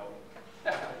Blue Note,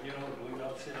 you know the Blue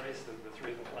Note series, the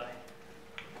three of them playing?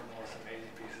 One of the most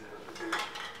amazing pieces ever produced.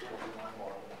 You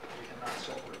cannot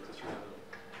separate the three of them.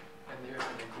 And there's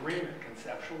an agreement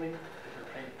conceptually that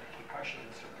they're playing percussion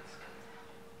instruments,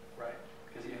 right?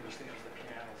 Because he understands the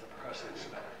piano as a percussive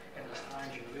instrument. And there's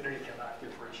times you literally cannot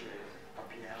differentiate a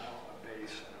piano, a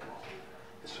bass, and a drum.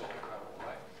 It's so incredible,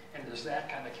 right? And there's that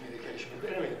kind of communication.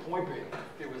 But anyway, the point being,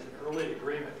 there was an early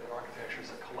agreement that architecture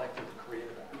is a collective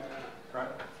creative act,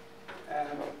 right?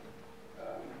 And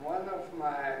one of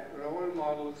my role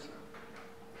models,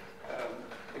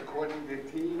 according to the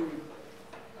team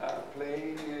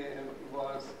playing,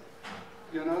 was,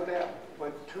 you know, there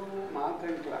were 2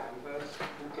 mountain climbers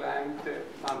who climbed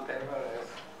Mount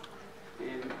Everest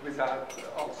without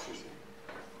oxygen.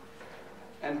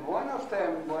 And one of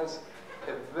them was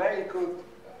very good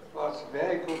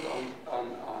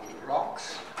on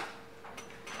rocks,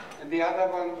 and the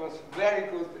other one was very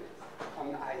good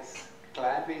on ice,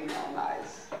 climbing on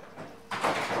ice.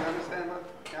 You understand what?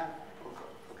 Yeah?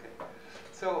 Okay.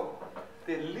 So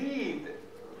the lead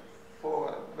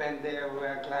for when they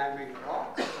were climbing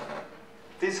rocks,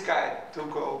 this guy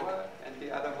took over, and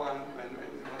the other one when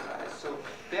it was ice. So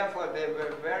therefore they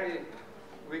were very,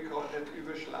 we called it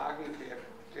überschlagen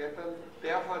klettern.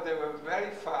 Therefore they were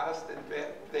very fast, and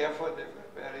therefore they were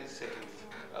very safe,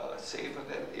 safer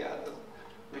than the others,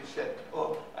 which said,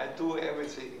 oh, I do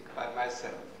everything by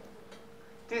myself.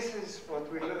 This is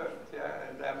what we learned, yeah,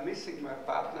 and I'm missing my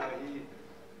partner. He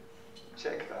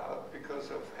checked out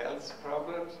because of health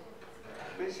problems.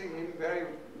 Missing him very,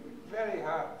 very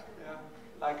hard, yeah,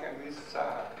 like I miss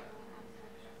Sarah.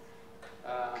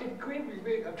 I'm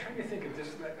trying to think of this.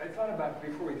 I thought about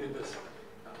it before we did this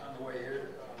on the way here,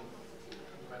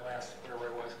 my last, wherever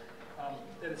I was,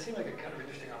 that it seemed like a kind of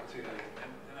interesting opportunity.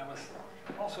 And I was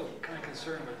also kind of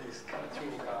concerned with these kind of two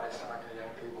guys talking to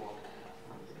young people.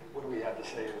 What do we have to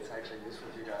say that's actually useful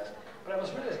to you guys? But I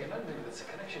was realizing another thing that's a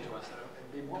connection to us, that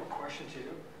would be more of a question to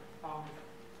you.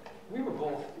 We were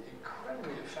both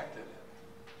incredibly affected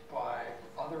by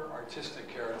other artistic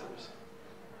characters.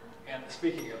 And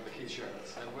speaking of the Keith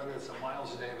Jarrett's, and whether it's a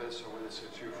Miles Davis or whether it's a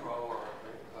Truffaut or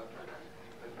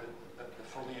the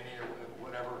Fellini or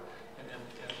whatever, and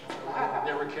whether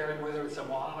they were carried, whether it's a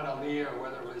Muhammad Ali or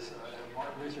whether it was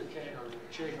Martin Luther King or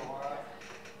Che Guevara,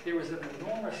 there was an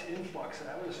enormous influx, and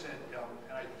I would have said, and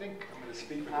I think I'm going to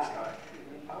speak for this guy,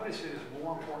 I would have said it was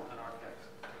more important than architects.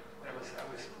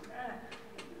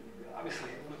 Obviously,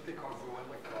 they call it, I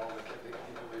looked at all the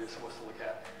people that you're supposed to look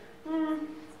at.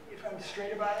 If I'm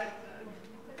straight about it,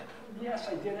 yes,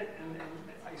 I did it, and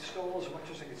I stole as much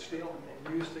as I could steal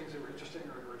and used things that were interesting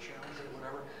or challenging or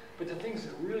whatever. But the things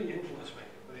that really influenced me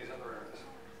were these other artists.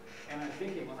 And I'm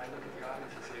thinking when I look at the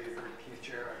audience and say, Keith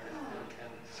Jarrett, and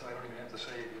so I don't even have to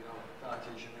say, Dante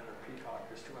Jeanette or Peacock,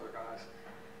 there's two other guys.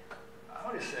 I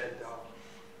would have said,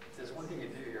 there's one thing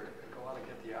you do here, go out and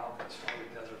get the album, it's called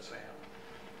Desert Sand.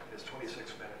 It's 26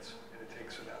 minutes, and it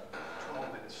takes about 12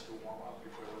 minutes to warm up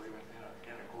before we're even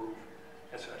in a groove,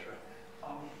 etc.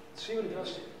 See what it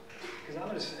does to you. Because I'm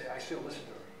going to say, I still listen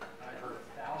to it. I've heard it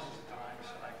thousands of times,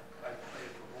 and I play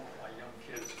it for both my young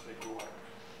kids as they grew up.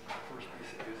 The first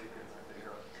piece of music they learned to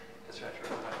hear, etc.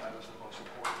 That was the most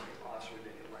important thing possibly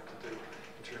they could learn to do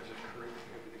in terms of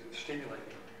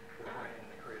stimulating the brain in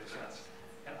a creative sense.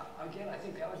 And again, I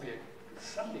think that would be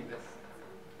something that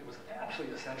it was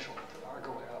absolutely essential to our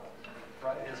growing up,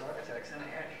 right, as architects, and it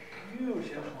had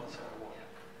huge influence on the work.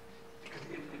 Because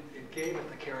it gave it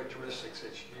the characteristics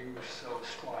that you so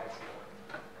strive for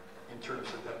in terms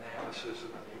of the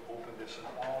dynamicism and the openness and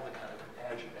all the kind of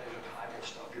adjectival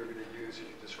stuff you're going to use as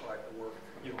you describe the work.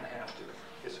 You don't have to.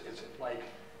 It's like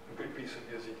a good piece of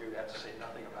music, you have to say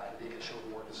nothing about it. You can show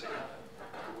the work and say nothing.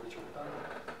 The words are done.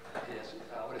 Yes,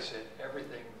 I would have said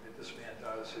everything that this man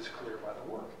does is clear by the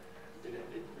work. It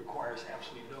requires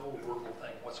absolutely no verbal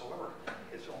thing whatsoever.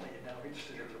 It's only now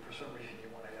interested if for some reason you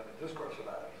want to have a discourse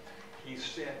about it. He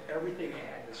said everything he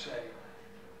had to say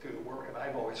through the work, and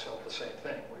I've always felt the same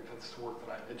thing. If it's the work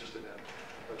that I'm interested in,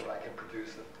 or that I can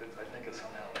produce that I think is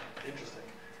somehow interesting,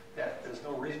 that there's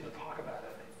no reason to talk about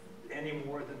it any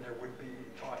more than there would be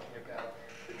talking about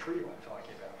the trio I'm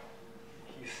talking about.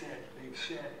 They've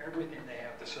said everything they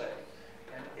have to say,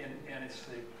 and it's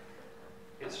the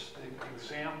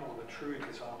example of a true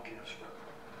Gesamtkunstwerk.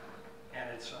 And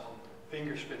it's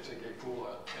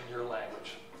Fingerspitzengefühle in your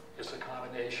language. It's a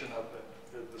combination of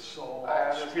the soul,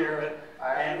 spirit,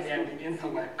 and the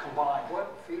intellect combined.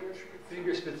 What?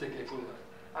 Fingerspitzengefühle.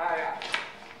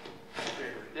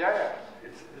 Yeah.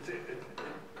 It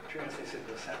translates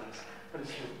into a sentence, but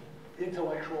it's the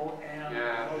intellectual and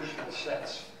emotional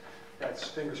sense. That's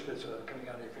Fingerspitze coming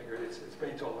out of your finger. It's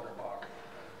Beethoven or Bach,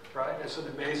 right? It's an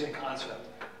amazing concept.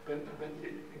 But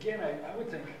again, I would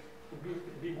think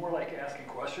it'd be more like asking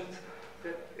questions.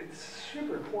 That it's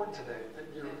super important today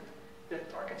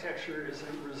that architecture is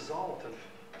a result of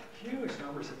huge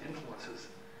numbers of influences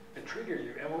that trigger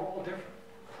you, and we're all different.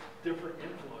 Different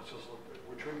influences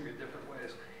will trigger you different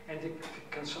ways, and to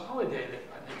consolidate it,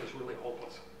 I think, is really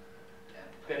hopeless. Yeah.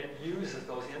 That it uses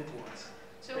those influences.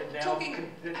 So that now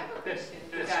that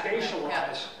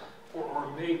spatialize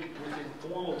or make within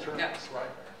formal terms,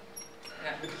 right?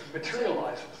 Yeah.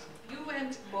 Materializes. You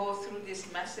went both through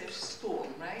this massive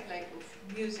storm, right? Like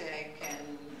with music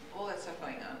and all that stuff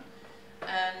going on.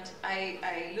 And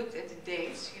I looked at the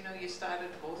dates. You started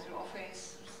both your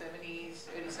office, 70s,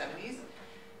 early 70s,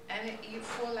 and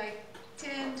for like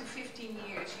 10 to 15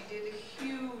 years, you did a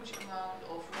huge amount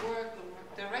of work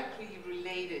directly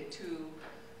related to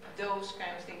those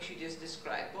kind of things you just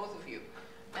described, both of you.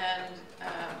 And,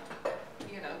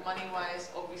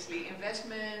 money-wise, obviously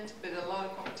investment, but a lot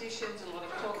of competitions, a lot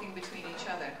of talking between each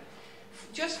other.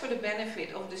 Just for the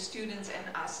benefit of the students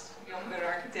and us, younger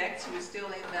architects who are still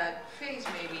in that phase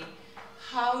maybe,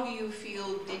 how do you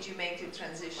feel did you make the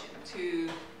transition to,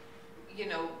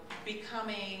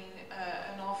 becoming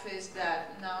an office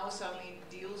that now suddenly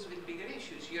deals with bigger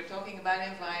issues? You're talking about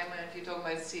environment, you're talking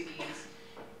about cities,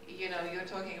 you're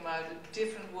talking about a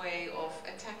different way of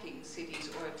attacking cities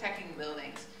or attacking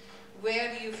buildings.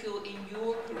 Where do you feel in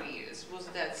your careers was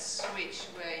that switch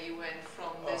where you went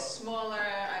from the smaller,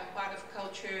 I'm part of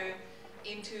culture,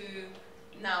 into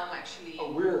now I'm actually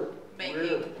we're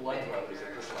blood brothers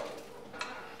at this level.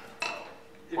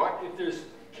 If there's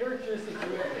characteristics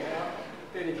you have to have,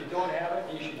 then if you don't have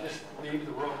it, you should just leave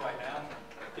the room right now,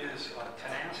 is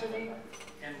tenacity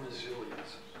and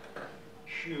resilience.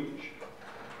 Huge.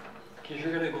 Because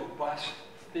you're going to go bust.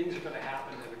 Things are going to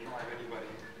happen that would drive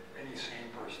any sane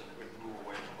person that would move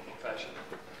away from a profession,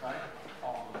 right?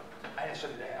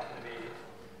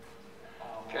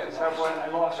 Can someone I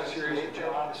lost a series of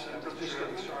jobs, and I was just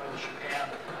getting started in Japan.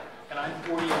 And I'm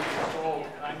 48 years old,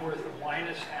 and I'm worth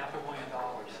minus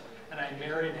 $500,000. And I'm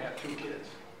married and have 2 kids.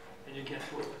 And you get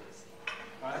through it,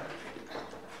 right?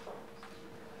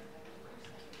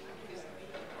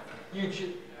 You're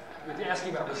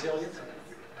asking about resilience?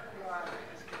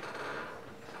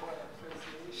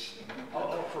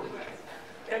 Oh,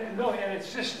 and no, and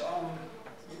it's just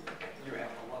you have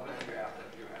to love it. You have to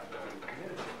be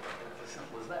committed to it. It's as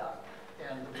simple as that.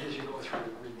 And as you go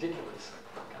through ridiculous,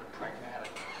 kind of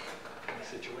pragmatic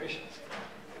situations,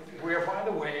 where, by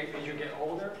the way, as you get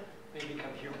older, they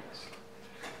become humans.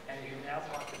 And you now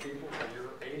talk to people in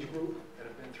your age group that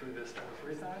have been through this 2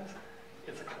 or 3 times.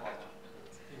 It's a club.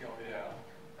 You go, yeah,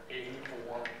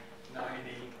 84, 90,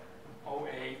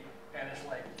 08, and it's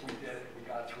like, we did it, we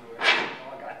got through it, I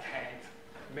got tanked.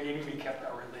 Maybe we kept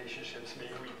our relationships,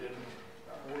 maybe we didn't.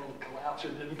 Our world collapsed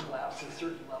or didn't collapse at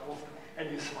certain levels, and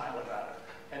you smile about it.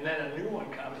 And then a new one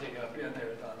comes, you go, been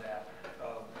there, done that.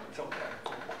 It's okay,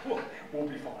 we'll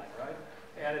be fine, right?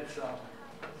 And it's,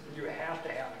 you have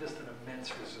to have just an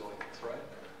immense resilience, right?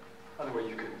 Otherwise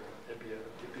it'd be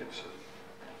absurd.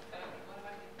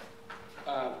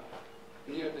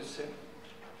 Near the same.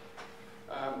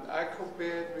 I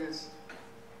compared with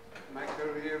my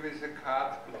career with a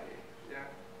card play. Yeah.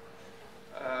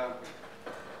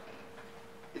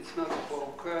 It's not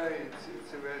poker.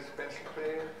 It's a very special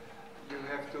play. You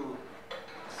have to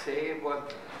say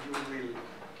what you will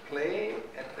play,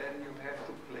 and then you have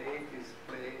to play this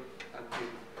play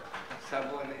until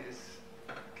someone is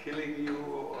killing you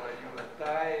or you are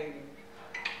dying.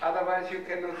 Otherwise, you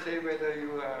cannot say whether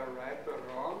you are right or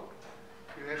wrong.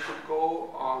 You have to go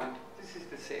on. This is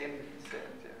the same he said,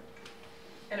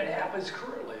 yeah. And it happens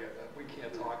currently. We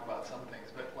can't talk about some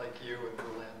things, but like you in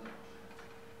Berlin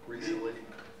recently.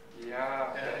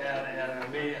 Yeah.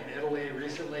 And me in Italy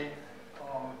recently.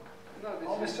 All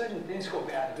of a sudden, things go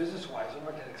bad business-wise. I'm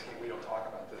not going to explain. We don't talk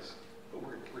about this, but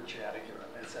we're chatting here,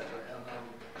 etc. And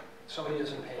somebody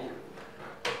doesn't pay you,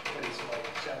 but it's like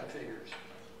 7 figures.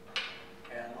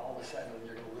 And all of a sudden,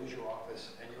 you're going to lose your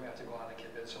office, and you have to go out and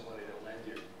convince somebody to lend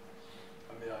you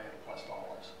 $1 million+.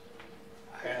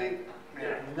 I think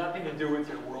nothing to do with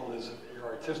your world, is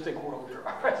your artistic world, your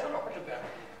art as an architect.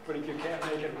 But if you can't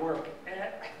make it work,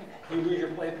 you lose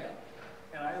your playpen.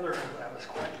 And I learned when I was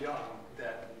quite young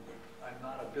that I'm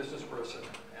not a business person,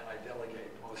 and I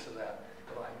delegate most of that.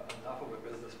 But I'm enough of a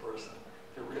business person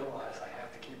to realize I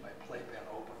have to keep my playpen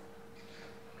open.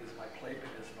 Because my playpen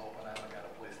isn't open, I haven't got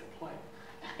a place to play.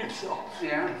 So you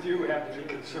have to be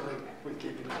concerned with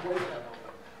keeping the playpen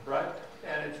open, right?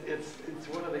 And it's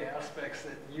one of the aspects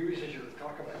that uses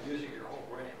talk about using your whole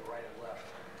brain, right and left.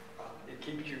 It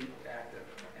keeps you active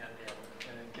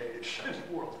and engaged in the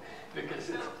world, because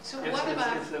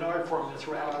it's an art form that's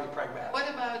radically pragmatic. What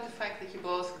about the fact that you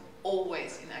both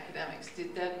always in academics?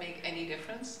 Did that make any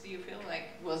difference? Do you feel like,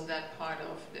 was that part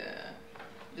of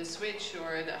the switch,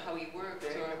 or how you worked?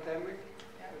 The academic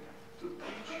to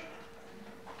teach.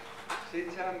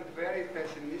 Since I'm very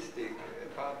pessimistic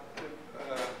about the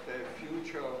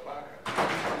future of an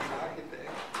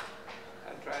architect, I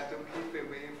try to keep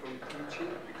away from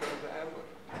teaching, because I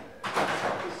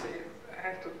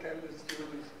have to tell the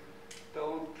students,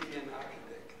 don't be an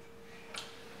architect.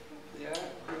 Yeah,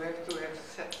 you have to have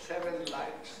 7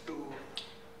 lives to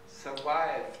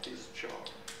survive this job.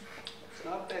 It's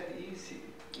not that easy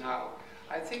now.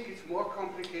 I think it's more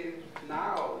complicated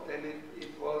now than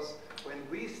it was when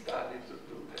we started to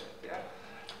do that. Yeah.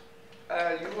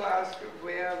 You asked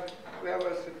where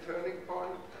was the turning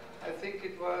point? I think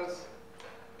it was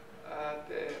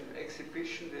the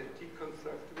exhibition, the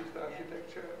deconstructivist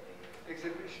architecture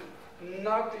exhibition.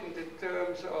 Not in the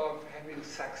terms of having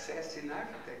success in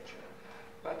architecture,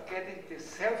 but getting the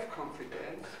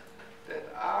self-confidence that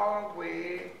our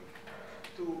way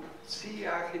to see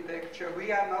architecture,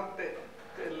 we are not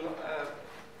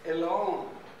alone.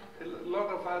 A lot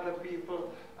of other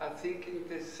people are thinking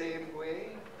the same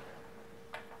way.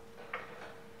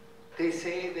 They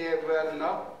say they were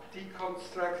not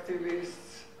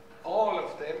deconstructivists, all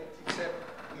of them, except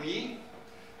me,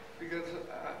 because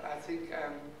I think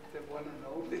I'm the one and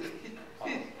only.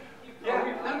 Yeah,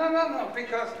 no,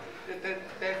 because the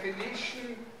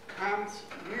definition comes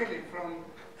really from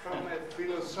a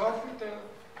philosophical,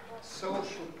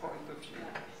 social point of view.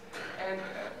 And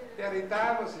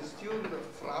Derrida was a student of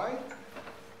Freud,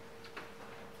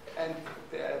 and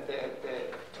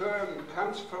the term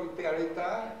comes from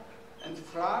Derrida, and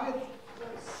Freud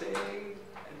was saying,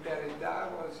 and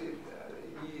Derrida was it,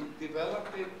 he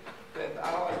developed it, that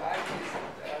our life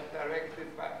is directed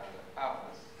by our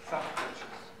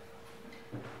subconscious.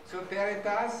 So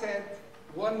Derrida said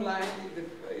one line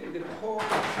in the poem,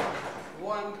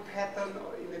 one pattern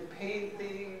in a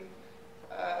painting,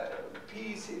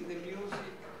 piece in the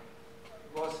music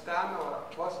was done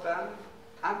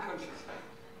unconsciously.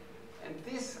 And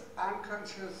this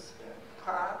unconscious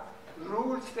part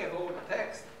rules the whole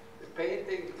text, the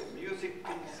painting, the music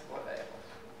piece, whatever.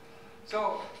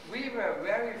 So we were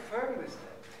very firm with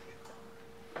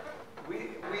that.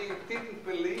 We didn't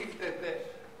believe that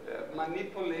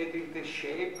manipulating the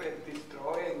shape and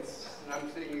destroying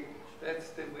something, that's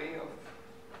the way of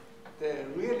the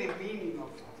really meaning of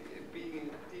being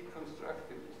a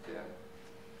deconstructivist. Yeah?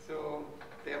 So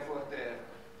therefore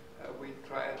we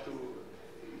try to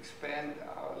expand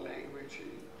our language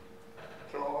in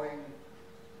drawing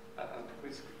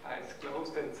with eyes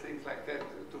closed and things like that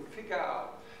to figure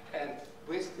out. And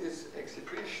with this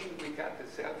exhibition, we got the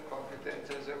self-confidence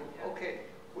as okay,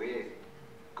 we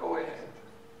go ahead.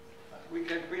 We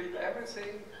can build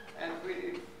everything, and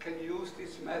we can use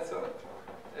this method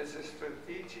as a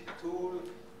strategic tool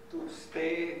to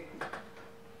stay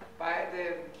by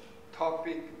the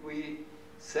topic we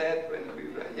said when we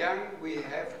were young. We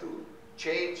have to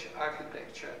change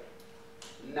architecture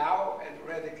now and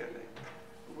radically.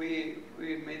 We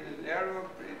made an error.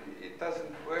 It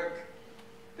doesn't work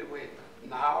the way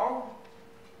now,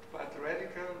 but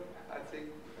radical, I think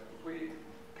we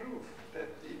prove that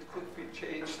it could be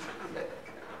changed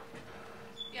radically.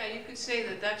 Yeah, you could say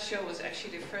that that show was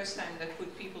actually the first time that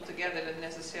put people together that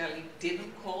necessarily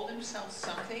didn't call themselves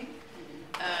something.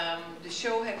 The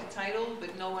show had a title,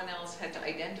 but no one else had to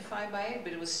identify by it,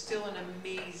 but it was still an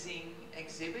amazing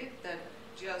exhibit that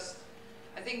just,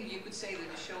 I think you could say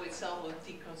that the show itself was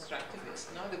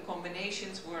deconstructivist. No? The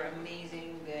combinations were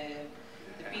amazing, the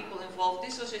people involved.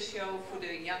 This was a show for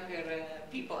the younger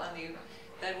people on you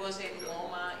that was in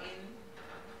Roma in...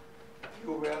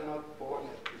 You were not born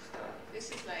at this time. This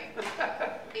is like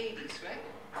 80s, right?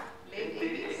 Late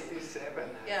 80s? 87.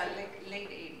 Yeah, like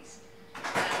late 80s.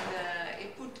 And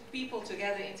it put people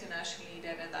together internationally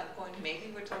that at that point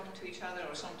maybe were talking to each other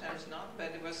or sometimes not,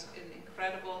 but it was an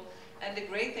incredible. And the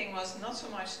great thing was not so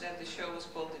much that the show was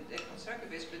called The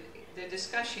Deconstructivist, but the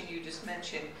discussion you just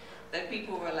mentioned, that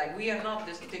people were like, we are not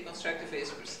the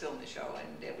deconstructivists, we're still in the show, and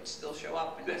they would still show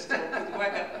up and they still put the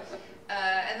work up.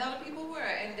 And other people were,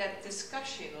 and that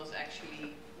discussion was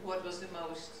actually what was the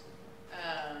most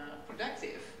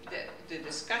productive. The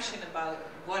discussion about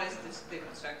what is this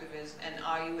deconstructivist and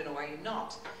are you and are you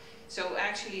not. So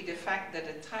actually the fact that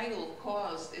the title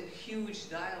caused a huge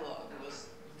dialogue was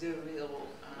the real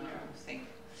thing.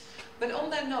 But on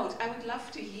that note, I would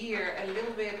love to hear a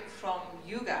little bit from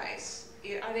you guys.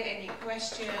 Are there any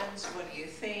questions? What do you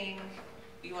think?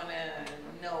 Do you want to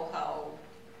know how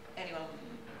anyone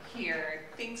here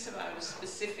thinks about a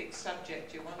specific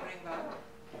subject you're wondering about?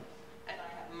 And I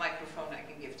have a microphone I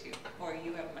can give to you, or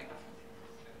you have a microphone.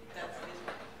 That's it.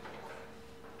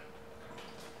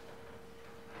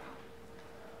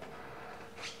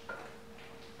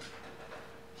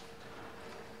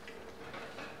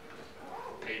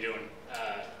 How you doing?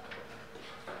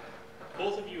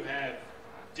 Both of you have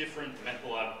different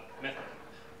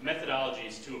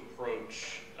methodologies to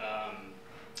approach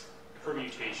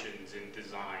permutations in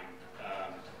design.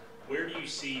 Where do you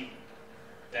see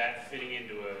that fitting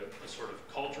into a sort of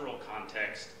cultural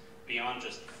context beyond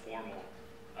just formal?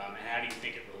 And how do you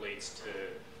think it relates to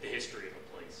the history of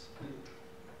a place?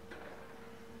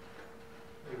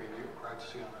 Maybe you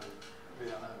practicing on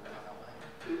Vienna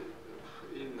and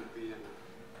LA? In Vienna.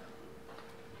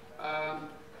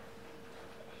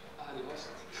 I lost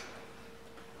it.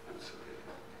 I'm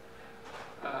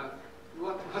sorry.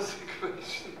 What was the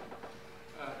question?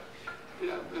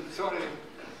 Yeah, I'm sorry.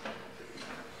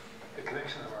 The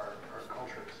connection of our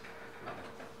cultures.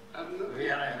 No.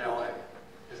 Vienna and LA.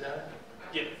 Is that it?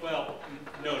 Yeah, well,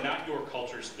 no, not your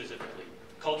culture specifically.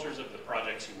 Cultures of the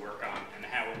projects you work on and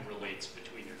how it relates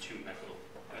between your two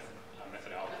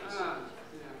methodologies. Yeah.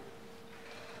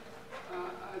 I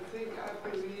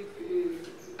believe in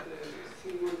the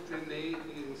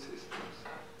simultaneity systems.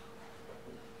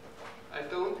 I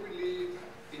don't believe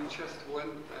in just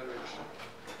one direction.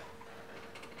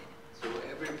 So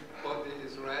everybody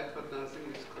is right, but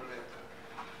nothing is correct.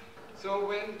 So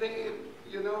when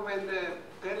the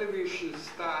television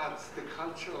starts, the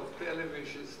culture of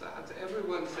television starts,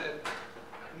 everyone said,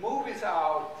 movies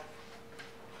out.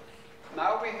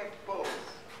 Now we have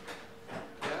both.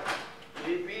 Yeah?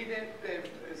 In Sweden,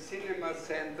 the cinema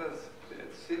centers, the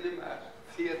cinema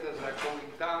theaters are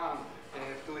going down. They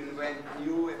have to invent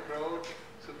new approach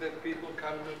so that people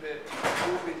come to the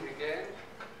movies again.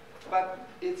 But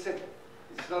it's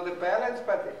not a balance,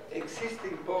 but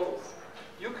existing both.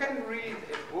 You can read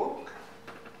a book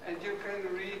and you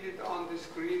can read it on the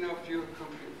screen of your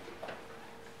computer.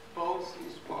 Both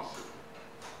is possible.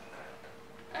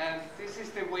 And this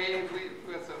is the way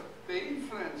with the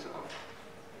influence of,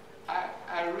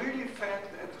 I really felt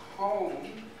at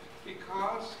home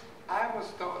because I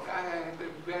was taught, I had a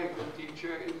very good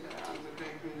teacher in the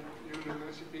Technical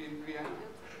University in Vienna.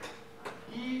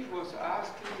 He was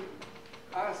asking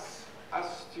us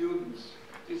students,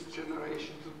 this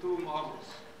generation, to do models,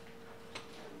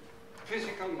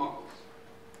 physical models,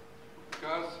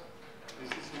 because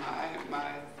this is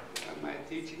my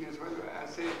teaching as well. I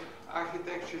say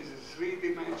architecture is a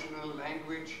three-dimensional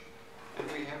language,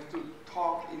 and we have to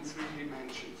talk in three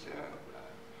dimensions.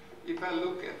 If I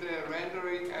look at the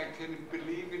rendering, I can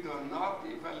believe it or not.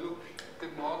 If I look at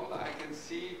the model, I can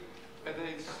see whether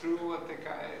it's true what the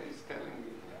guy is telling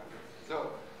me.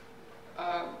 So,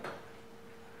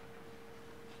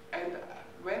 and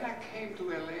when I came to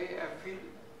LA,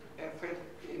 I felt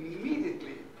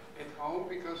immediately at home,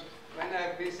 because when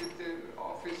I visited the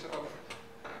office of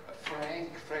Frank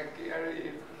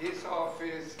Gehry, his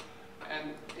office,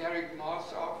 and Eric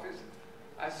Moss' office,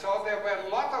 I saw there were a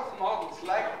lot of models,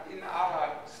 like in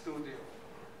our studio.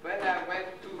 When I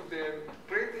went to the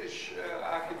British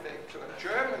architecture,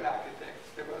 German architects,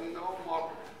 there were no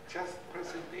models, just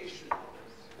presentation models.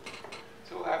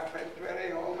 So I felt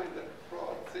very home, and I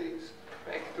brought things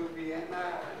back to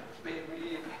Vienna, and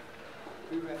maybe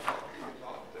we were talking a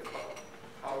lot about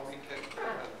how we can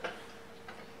develop.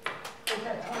 At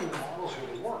that time, the models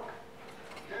really work.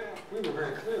 Yeah. We were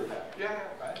very clear of that. Yeah.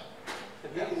 Right?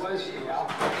 That was the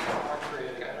output of our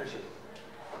creative energy.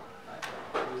 Right?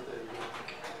 It was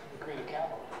the creative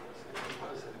capital.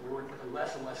 We were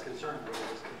less and less concerned with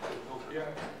it was completely filtered.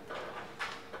 Yeah.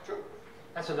 True.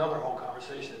 That's another whole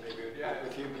conversation, maybe Yeah.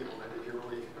 with you people, that if you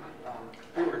really,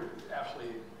 we were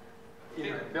absolutely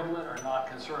either ambivalent or not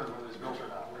concerned whether it was built or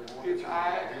not. We were more Did concerned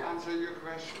I with the idea. answer your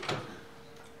question?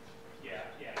 Yeah,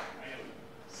 I am.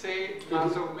 Say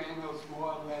más o menos,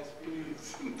 more or less,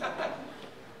 please.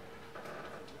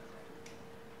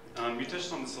 You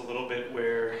touched on this a little bit,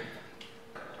 where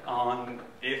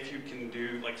if you can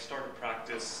do, like, start a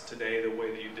practice today the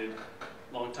way that you did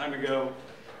a long time ago,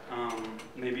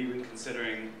 maybe even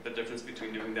considering the difference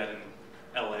between doing that in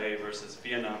LA versus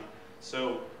Vienna.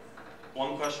 So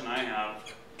one question I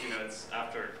have, it's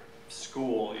after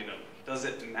school, does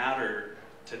it matter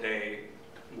today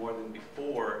more than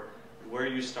before where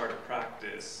you start a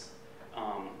practice?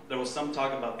 There was some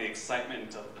talk about the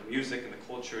excitement of the music and the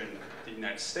culture in the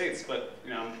United States, but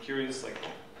I'm curious, like,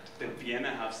 did Vienna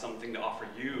have something to offer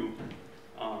you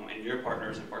and your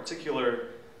partners in particular,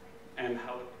 and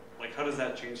how does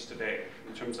that change today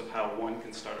in terms of how one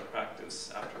can start a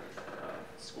practice after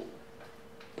school?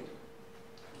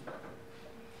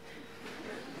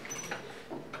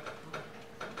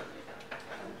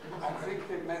 I think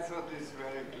the method is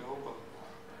very global,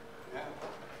 yeah,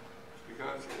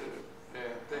 because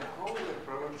the whole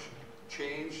approach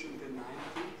changed in the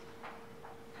 90s,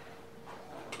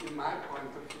 in my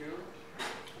point of view,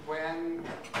 when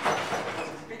there was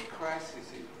a big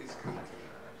crisis in this country,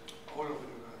 all over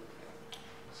the world. Yeah.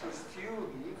 So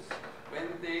students, when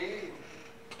they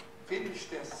finished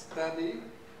their study,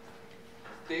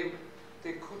 they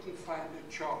couldn't find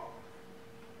a job.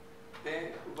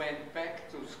 They went back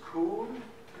to school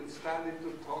and started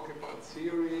to talk about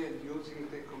theory and using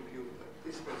the computer.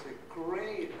 This was a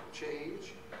great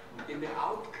change in the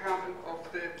outcome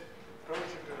of the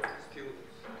project of the students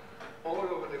all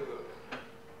over the world.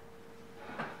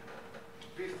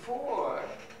 Before,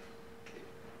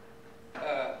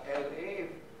 LA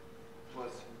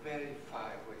was very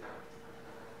far away.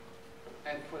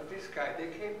 And for this guy, they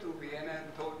came to Vienna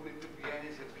and told me that Vienna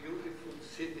is a beautiful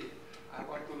city. I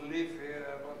want to live here,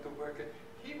 I want to work here.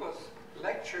 He was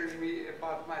lecturing me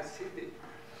about my city.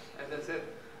 And I said,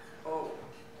 oh,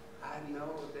 I know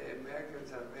the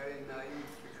Americans are very naive,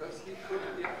 because he could,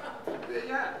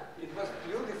 yeah, it was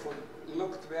beautiful. It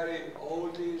looked very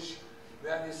oldish,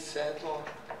 very settled,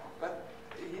 but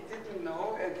he didn't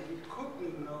know, and he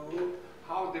couldn't know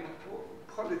how the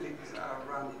politics are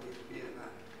running in Vienna.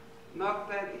 Not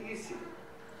that easy.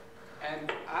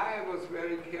 And I was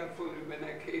very careful when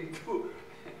I came to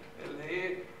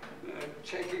LA,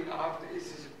 checking out, this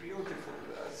is a beautiful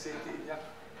city. Yeah.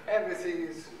 Everything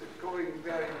is going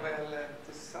very well, and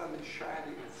the sun is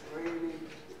shining, it's raining.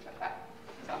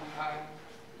 Sometimes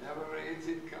never rains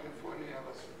in California. I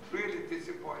was really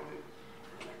disappointed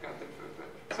when I got the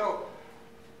first. So,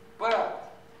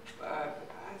 but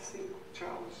I think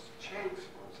Charles Chase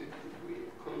was it. We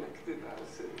collected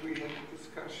us, and we had a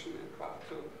discussion about,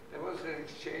 so there was an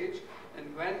exchange,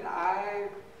 and when I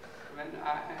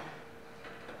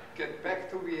get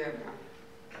back to Vienna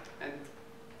and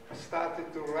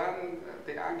started to run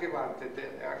the Angewandte,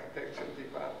 the architecture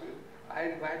department, I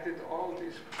invited all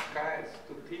these guys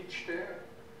to teach there,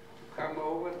 to come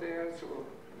over there, so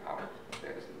now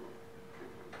there's no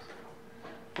difference.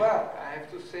 But I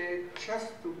have to say, just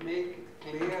to make it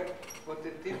clear what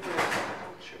the different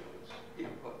cultures it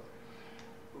was.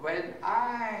 When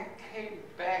I came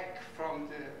back from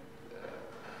the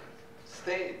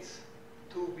States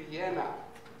to Vienna,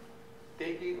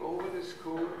 taking over the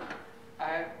school,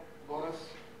 I was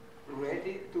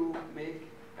ready to make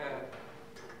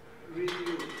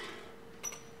reviews.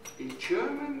 In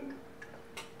German,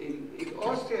 in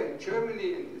Austria, in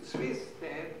Germany, and in Swiss, they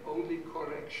had only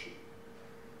correction.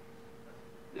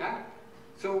 Yeah?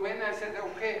 So when I said,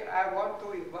 okay, I want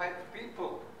to invite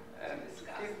people and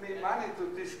give me money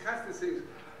to discuss these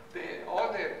things,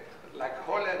 all the, like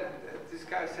Holland, this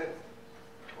guy said,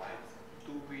 why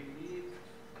do we need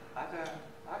other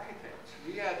architects?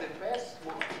 We are the best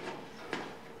ones.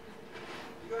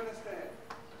 You understand?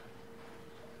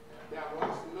 There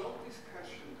was no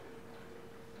discussion.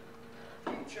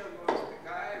 Teacher was the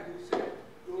guy who said,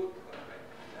 good or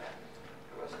bad.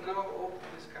 There was no open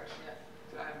discussion.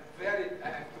 So I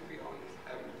have to be honest,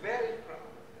 I'm very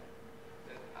proud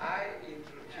that I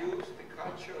introduced the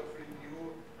culture of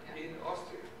review in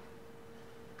Austria.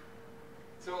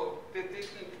 So they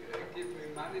didn't give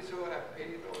me money, so I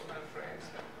paid all my friends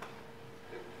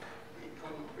the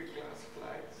economy class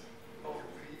flights all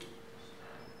free,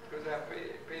 because I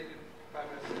paid it by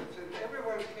myself, and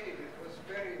everyone came. It was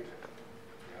very interesting.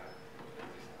 Yeah.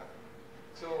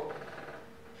 So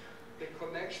the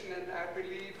connection, and I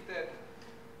believe that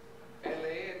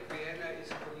LA and Vienna is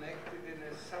connected in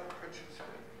a subconscious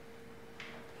way.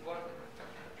 What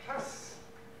plus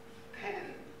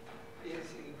 10 is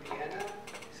in Vienna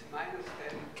is minus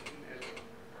 10 in LA.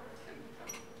 And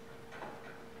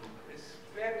it's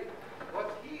very, what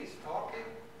he is talking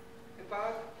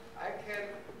about, I can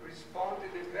respond in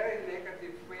a very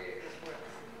negative way as well.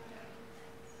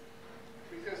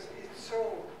 Because it's so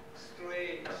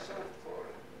strange, so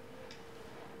foreign.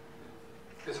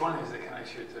 Because one of the things that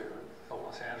connects you to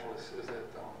Los Angeles is that,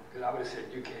 because I would have said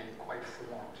you came quite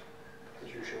formed as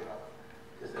you showed up,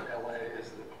 is that LA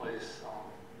is the place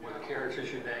where the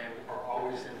characters you name are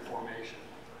always in formation.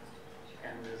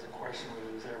 And there's a question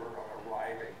whether there's ever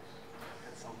arriving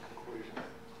at some conclusion.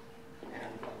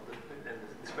 And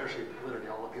especially literally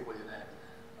all the people you name,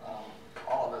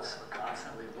 all of us are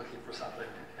constantly looking for something,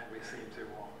 and we seem to,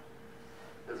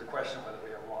 there's a question whether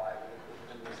we arrive,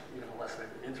 and there's even less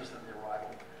of interest in the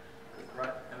arrival,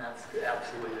 right? And that's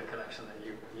absolutely a connection that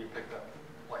you picked up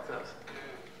like this.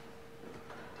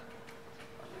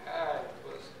 Yeah, it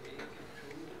was 82,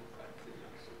 I think,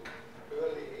 so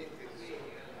early 80s. So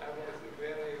I was in the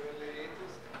very early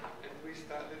 80s, and we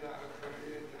started our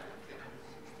career in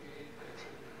 1968,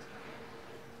 actually.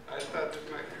 I started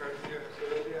my career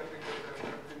earlier because I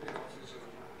worked in the office of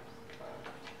my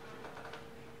father.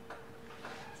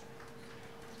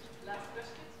 Last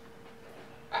question?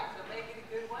 So make it a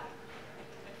good one.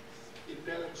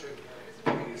 Intelligent,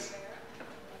 please.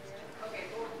 Okay,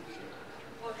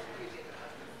 both of you did.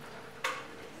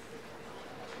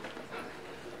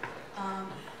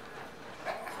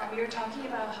 We were talking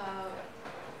about how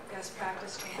best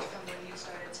practice changed from when you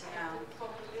started to now.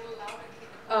 Talk a little louder.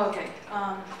 Oh, okay.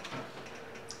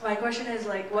 My question is,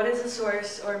 like, what is the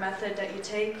source or method that you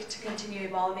take to continue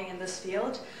evolving in this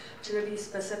field, to be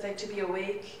specific, to be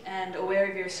awake and aware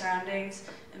of your surroundings,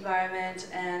 environment,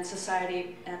 and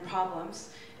society and problems?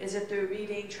 Is it through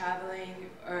reading, traveling,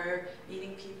 or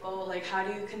meeting people? Like, how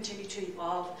do you continue to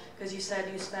evolve? Because you said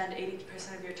you spend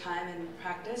 80% of your time in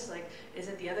practice. Like, is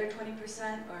it the other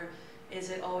 20%, or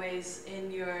is it always in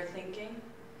your thinking?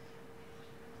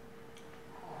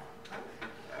 I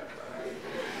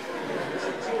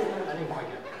didn't quite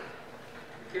get it.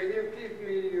 Can you give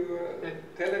me your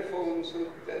telephone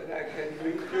so that I can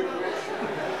read your question?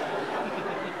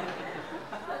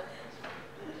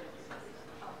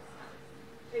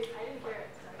 I didn't hear it.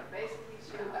 Basically,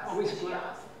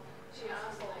 she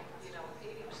asked like, 80%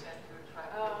 you try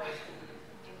to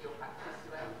in your practice,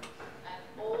 right? And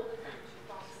all the things you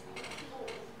possibly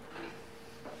told with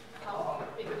how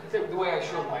The way I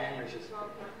showed my images.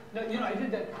 No, I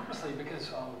did that purposely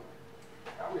because I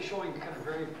was showing kind of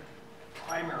very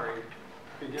primary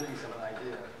beginnings of an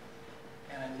idea,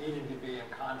 and it needed to be in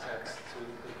context to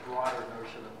the broader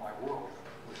notion of my world,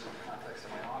 which is the context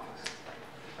of my office.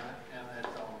 Right? And that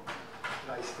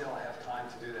I still have time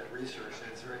to do that research,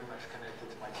 and it's very much connected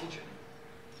to my teaching.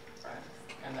 Right?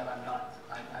 And that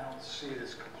I don't see it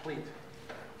as complete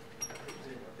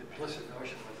implicit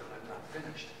notion was that I'm not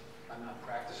finished. I'm not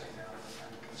practicing now.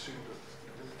 I'm consumed with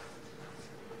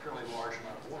a fairly large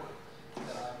amount of work.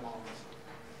 That I'm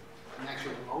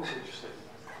actually most interested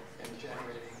in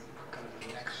generating kind of the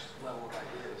next level of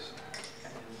ideas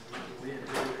and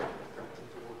reinvigorating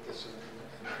the work that's in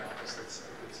the office that's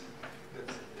at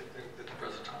the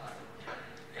present time.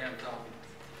 And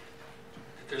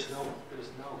there's no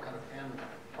kind of end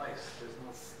place. There's no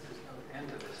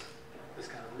end to this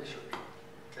kind of research.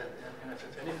 And if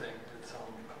anything, it's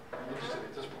I'm interested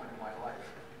at this point in my life.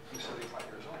 I'm 75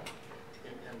 years old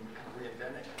in kind of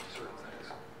reinventing certain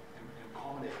things and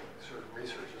culminating certain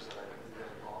researches that I've been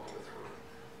involved with for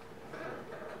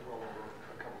well over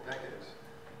a couple decades.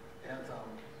 And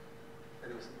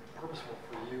it was purposeful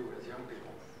for you as young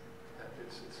people that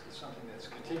it's something that's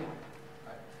continuing,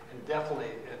 right? And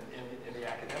definitely in the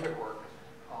academic work,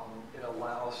 it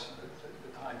allows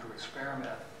the time to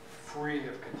experiment free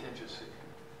of contingency,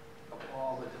 of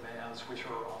all the demands which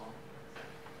are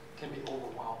can be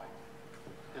overwhelming.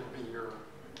 It'll be your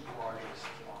largest,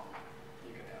 you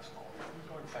can ask all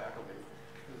the faculty,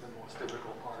 the most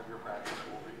difficult part of your practice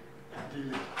will be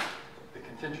dealing the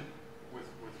contingent with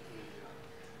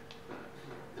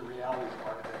the realities of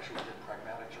architecture in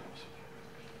pragmatic terms.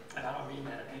 And I don't mean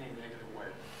that in any negative way.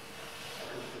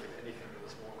 I don't think of anything that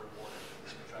was more rewarding in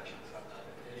this profession, so I'm not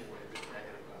in any way being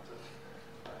negative about this.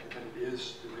 But it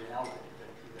is the reality that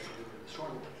you're in the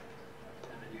struggle with.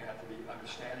 And then you have to be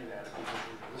understanding that and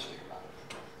being realistic about it,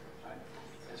 right?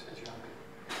 As young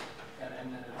people.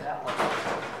 And then at that level,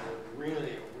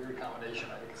 really a weird combination,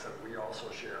 I think, is that we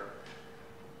also share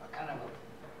a kind of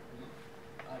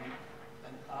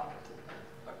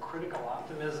a critical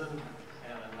optimism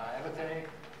and a naivete,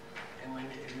 and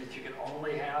that you can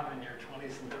only have in your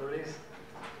 20s and 30s.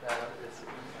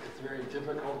 It's very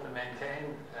difficult to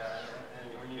maintain, and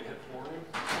when you hit 40,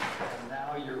 and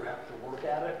now you have to work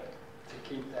at it to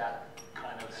keep that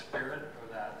kind of spirit or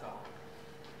that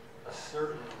a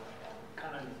certain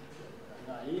kind of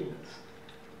naiveness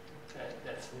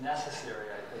that's necessary,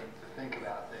 I think, to think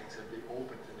about things and be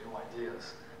open to new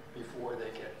ideas before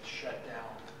they get shut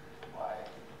down by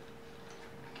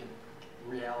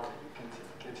reality,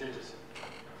 contingency,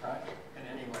 right? And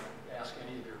anyway, ask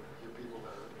any of your people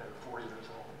that are 40 years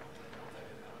old, that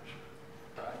knowledge,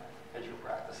 right? As you're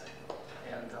practicing.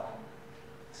 And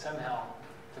somehow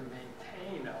to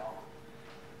maintain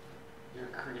your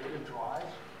creative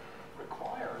drive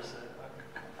requires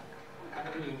a kind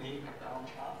of a unique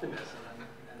optimism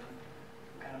and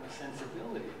kind of a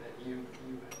sensibility that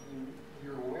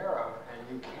you're aware of and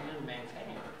you can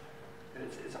maintain. That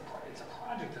it's a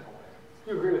project in a way.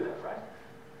 You agree with that, right?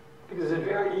 Because it's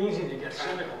very easy to get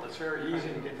cynical. It's very easy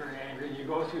to get very angry. You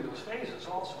go through those phases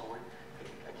also.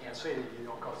 I can't say that you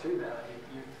don't go through that.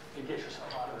 You get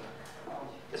yourself out of it.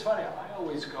 It's funny. I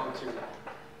always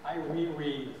I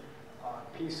reread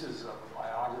pieces of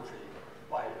biography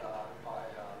by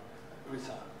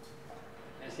Weitzman,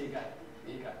 as he got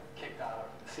kicked out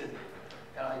of Sydney,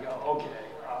 and I go, okay,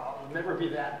 I'll never be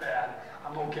that bad.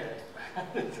 I'm okay,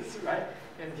 right?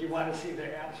 And if you want to see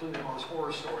the absolutely most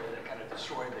horror story that kind of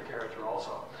destroyed the character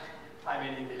also, I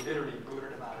mean, they literally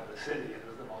booted him out of the city, and it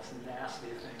was the most nasty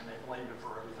thing, and they blamed him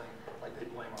for everything, like they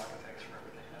blame architects for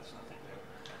everything. That's nothing new.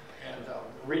 And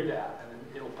read that, and then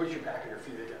it'll put you back on your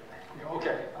feet again. You go,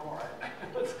 okay, I'm all right.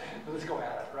 let's go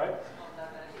at it, right?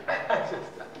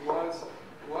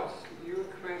 Was your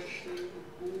question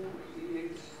who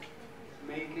is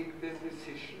making the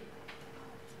decision?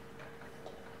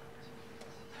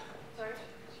 Sorry?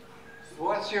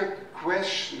 Was your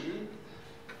question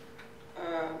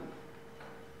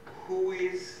who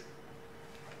is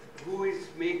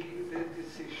making the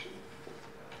decision?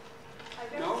 I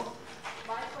guess No?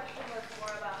 my question was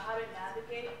more about how to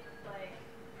navigate like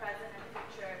present and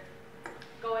future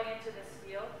going into this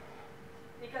field.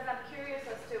 Because I'm curious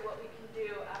as to what we can do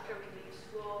after we leave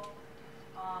school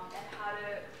and how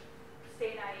to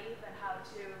stay naive and how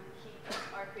to keep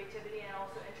our creativity and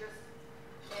also interest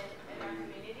in our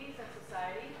communities and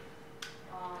society.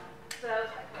 So that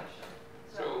was my question.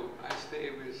 So I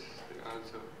stay with the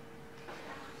answer.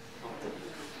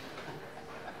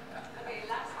 Okay,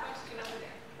 last question over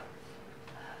there.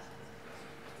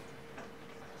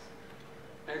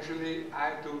 Actually,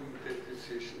 I'm doing the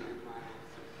decision in my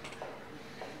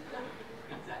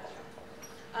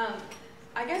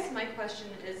I guess my question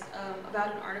is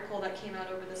about an article that came out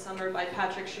over the summer by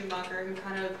Patrick Schumacher, who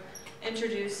kind of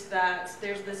introduced that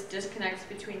there's this disconnect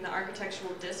between the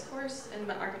architectural discourse and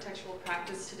the architectural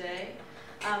practice today.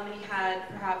 And he had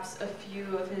perhaps a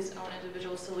few of his own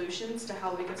individual solutions to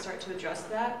how we can start to address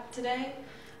that today.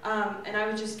 And I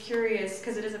was just curious,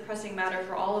 because it is a pressing matter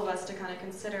for all of us to kind of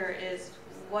consider, is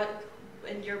what,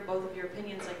 in both of your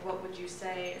opinions, like what would you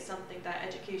say is something that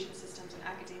education systems and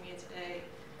academia today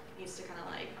needs to kind of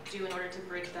like do in order to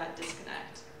bridge that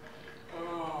disconnect?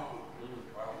 Oh,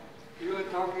 wow. You were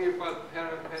talking about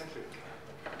Patrick.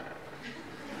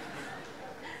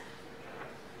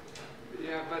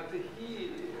 Yeah, but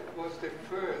he was the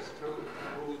first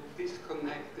who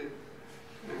disconnected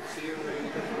the theory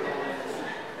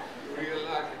from real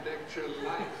architectural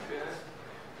life,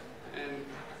 yeah? And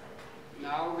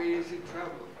now he is in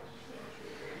trouble.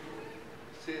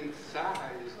 Since Zaha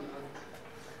is not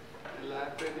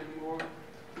alive anymore,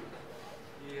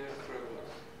 he has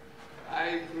troubles. I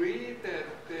agree that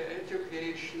the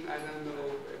education, I don't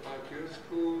know about your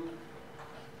school,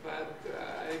 but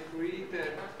I agree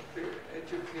that the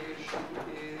education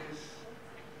is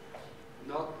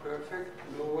not perfect.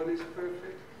 No one is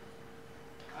perfect.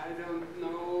 I don't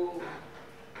know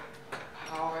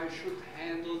how I should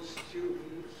handle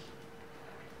students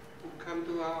who come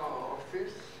to our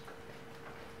office,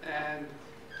 and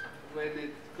when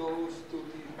it goes to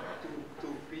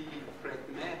be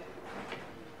pragmatic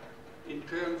in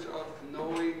terms of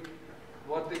knowing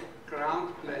what the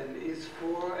ground plan is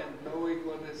for and knowing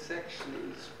what a section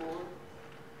is for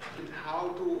and how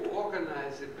to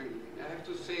organize a building. I have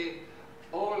to say,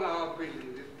 all our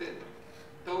buildings that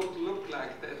don't look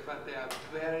like that, but they are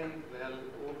very well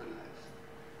organized.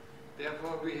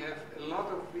 Therefore, we have a lot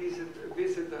of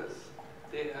visitors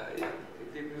there in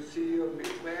the museum,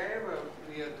 wherever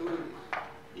we are doing it.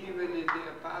 Even in the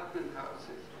apartment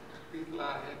houses, people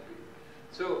are happy.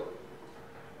 So,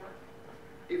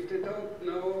 if they don't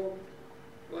know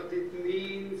what it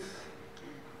means,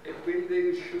 a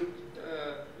building should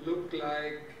look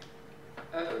like,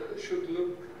 should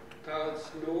look towards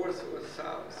north or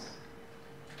south,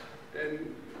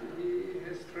 then he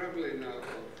has trouble in our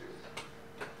office.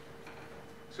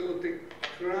 So the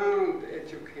ground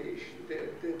education,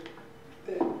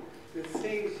 the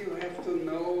things you have to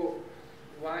know,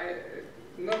 why,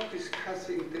 not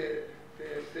discussing the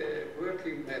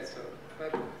working method,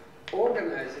 but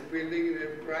organize a building in the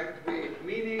right way,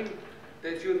 meaning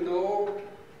that you know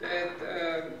that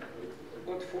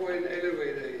what for an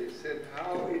elevator is and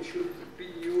how it should be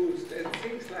used and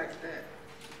things like that.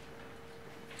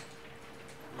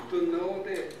 To know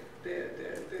the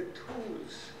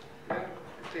tools, yeah?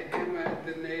 The hammer and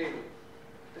the nail.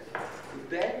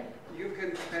 Then you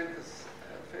can fantasize.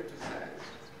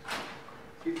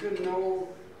 If you know,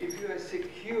 if you are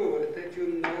secure that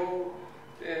you know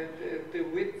the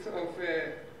width of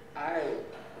an aisle,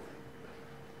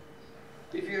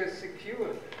 if you are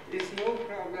secure, it's no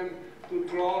problem to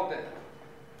draw that.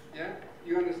 Yeah,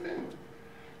 you understand?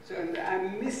 So, and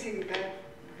I'm missing that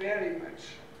very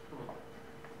much.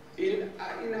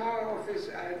 In our office,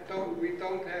 we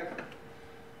don't have.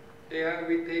 Yeah,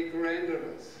 we take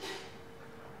renderers.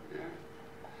 Yeah,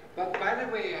 but by the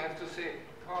way, I have to say,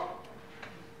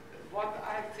 what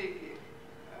I think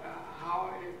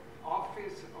how an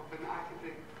office of an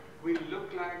architect will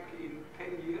look like in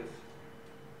 10 years.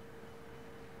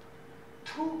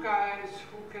 2 guys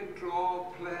who can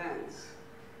draw plans,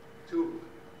 2,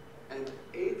 and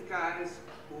 8 guys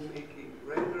who are making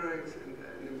renderings and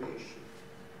animation.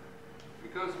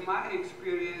 Because my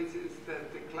experience is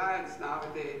that the clients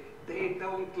nowadays, they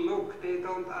don't look, they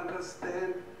don't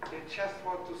understand, they just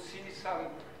want to see some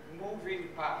moving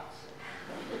parts.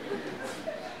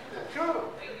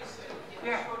 True.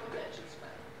 Yeah.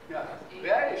 Yeah,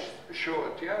 very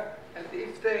short, yeah. And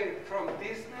if they, from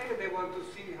Disney, they want to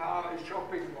see how a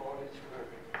shopping mall is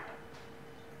working.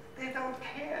 They don't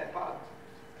care about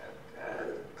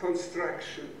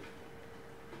construction.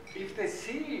 If they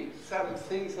see some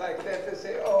things like that, they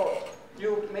say, oh,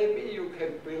 maybe you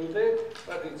can build it,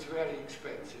 but it's very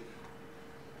expensive.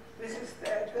 This is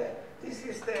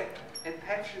the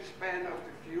attention span of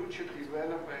the future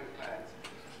developer and clients.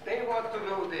 They want to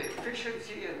know the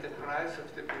efficiency and the price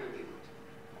of the building.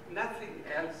 Nothing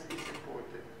else is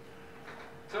important.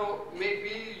 So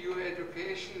maybe your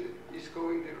education is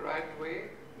going the right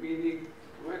way, meaning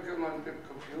working on the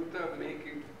computer,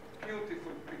 making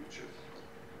beautiful pictures.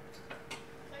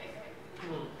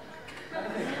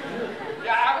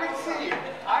 Yeah, I will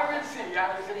see.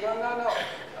 No.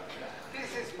 This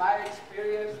is my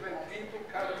experience when people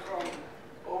come from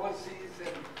overseas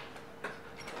and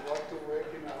want to work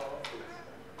in our office.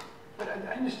 But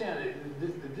I understand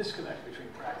the disconnect between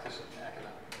practice and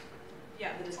academic.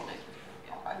 Yeah, the disconnect.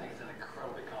 I think it's an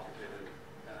incredibly complicated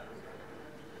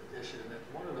issue. And that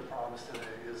one of the problems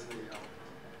today is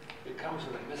it comes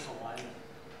with a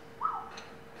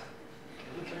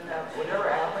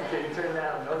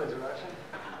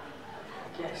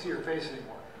can't see your face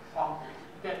anymore.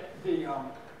 That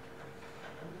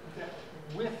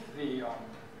with the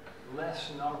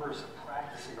less numbers of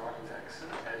practicing architects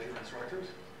as your instructors,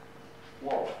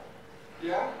 whoa,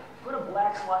 Yeah? put a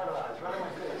black slide on eyes right on my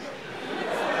face.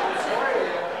 I'm sorry,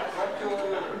 but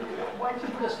Why'd you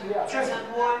put us, yeah. just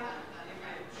one.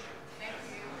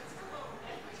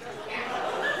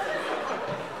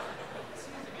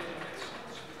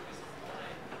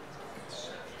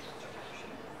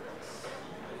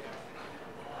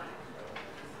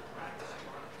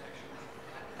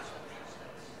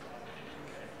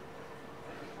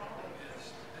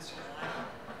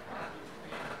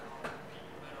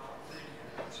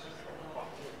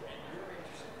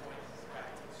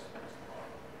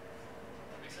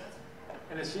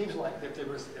 And it seems like if there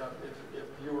was, if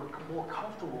you were more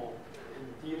comfortable in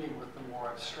dealing with the more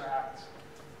abstract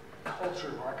culture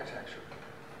of architecture,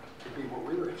 it'd be what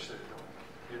we were interested in doing.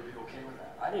 You'd be okay with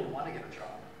that. I didn't want to get a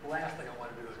job. The last thing I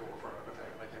wanted to do was go work for an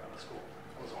architect when I came out of school.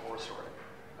 That was a horror story.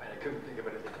 I couldn't think of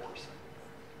it any worse.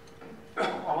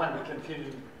 I wanted to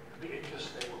continue the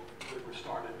interests that were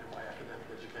started in my academic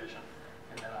education.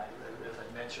 And then as I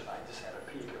mentioned, I just had a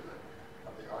peek of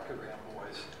the archigram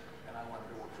boys, and I wanted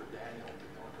to work for Daniel,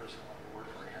 the only person I wanted to work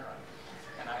for Heron.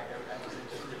 And I was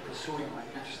interested in pursuing my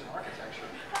interest in architecture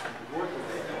and to work with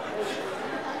Daniel.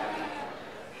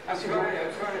 I'm sorry.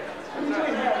 What are you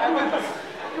doing here?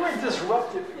 You were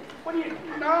disrupted. What are you?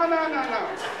 No.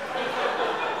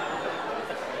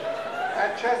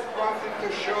 I just wanted to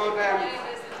show them.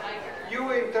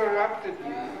 You interrupted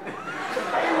me.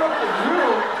 I interrupted you.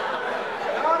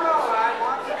 No, I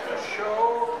wanted to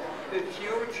show the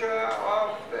future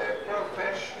of the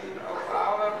profession, of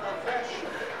our profession.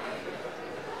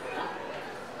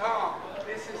 Oh,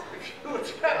 this is the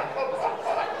future of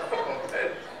our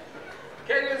profession.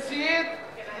 Can you see it?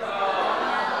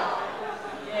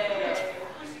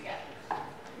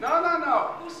 No.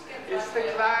 It's the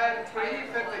client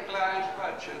brief and the client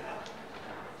budget.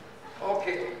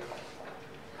 Okay.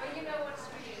 But you know what's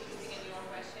really interesting in your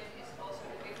question is also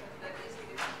the difference that is the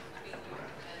difference between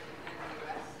Europe and the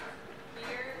US.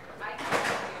 Here, I came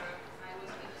to Europe, I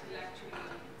was intellectually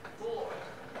bored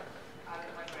out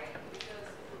of my brain because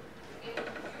in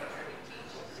Europe we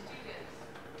teach students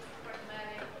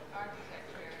pragmatic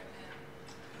architecture and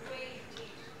the way you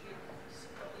teach,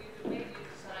 the way you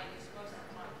design is most of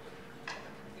the time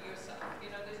for yourself. You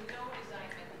know, there's no design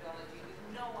methodology, there's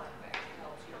no one who actually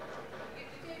helps you.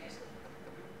 They just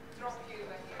drop you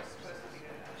when you're supposed to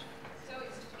figure it out. So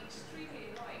it's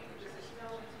extremely annoying because there's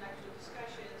no intellectual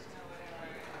discussions, no whatever.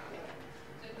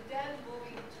 So then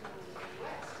moving to the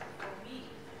US, for me,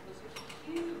 was a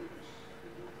huge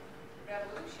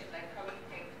revolution, like how you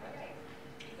came to LA.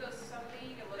 Because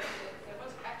suddenly there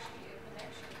was actually a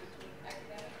connection between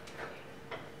academic thinking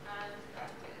and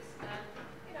practice. And,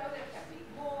 you know, there can be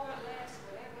more, less,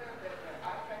 whatever, but there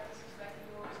are practices like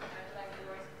yours and like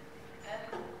yours. And,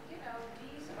 you know,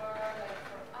 these are like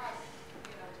for us,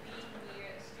 you know, being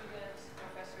near students,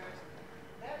 professors,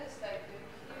 that is like the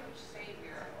huge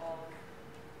savior of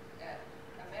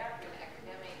American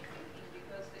academic thinking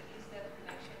because there is that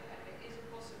connection and there is a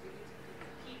possibility to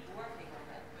keep working on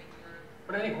that when you're.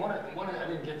 But I think I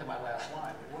didn't get to my last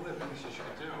line. One of the things that you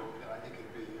could do that I think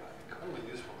would be incredibly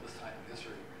useful this time in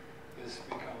history is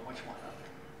become much more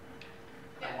active.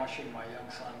 I'm watching my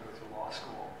young son go through law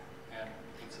school, and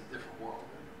it's a different world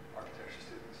than architecture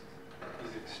students.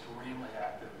 He's extremely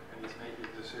active, and he's making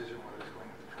a decision whether he's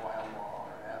going to trial law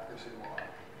or advocacy law.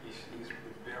 He's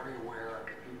very aware of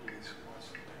the people he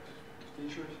wants to be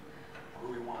teachers,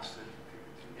 who he wants to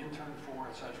intern for,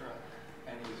 etc.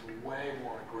 And he's way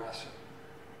more aggressive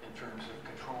in terms of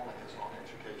controlling his own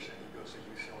education. He goes to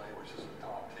UCLA, which is a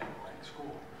top 10 ranked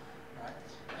school, right?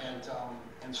 And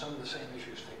some of the same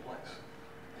issues take place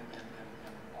in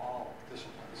all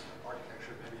disciplines.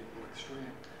 Architecture maybe to the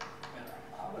extreme. And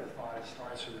I would have thought it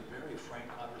starts with a very frank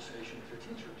conversation with your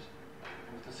teachers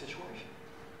and with the situation.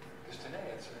 Because today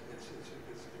it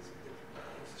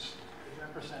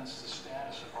represents the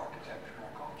status of architecture in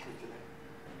our culture today,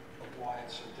 of why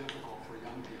it's so difficult for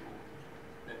young people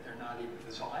that they're not even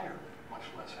desired, much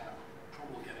less have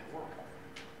trouble getting work,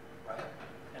 right?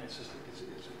 And it's just it's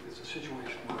a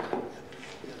situation where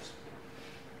it's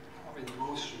probably the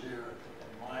most severe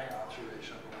in my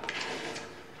observation of the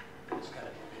world. It's kind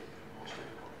of unique and most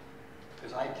difficult.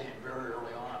 Because I came very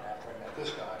early on after I met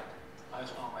this guy. I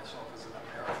saw myself as an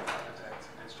American architect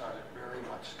and started very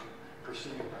much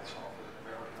perceiving myself as an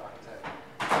American architect.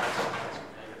 That's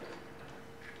negative.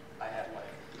 I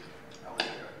was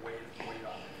there weight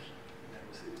on me. And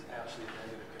it was absolutely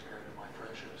negative compared to my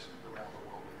friendships around the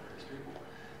world with various people.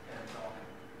 And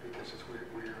because Massachusetts,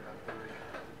 we're in a very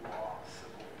kind of raw,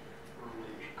 simple,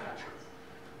 early culture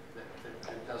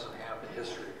that doesn't have the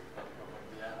history of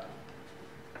Vienna,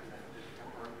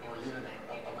 or even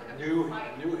of a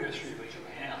new history of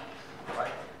Japan,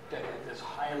 right? That is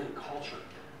highly cultured,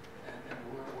 and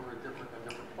we're a different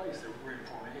place. We're in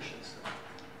formation still,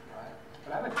 right?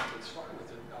 But I would think it started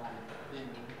with being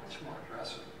much more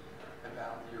aggressive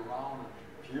about your own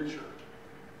future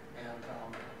and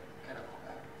kind of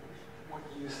what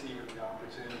you see as the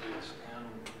opportunities and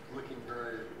looking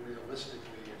very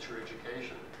realistically at your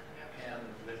education and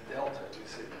the delta you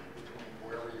see between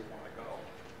wherever you want to go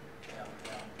and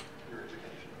your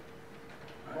education.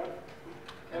 Right?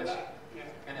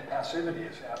 And the passivity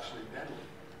is absolutely deadly.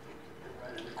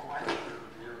 Right? It requires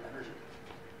your energy.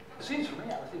 It seems for me,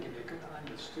 I would think it'd be a good time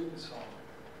to students.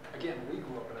 Again, we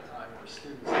grew up in a time where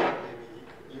students had maybe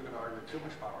you could argue too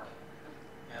much power,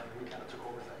 and we kind of took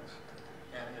over things.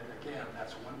 And again,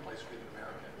 that's one place being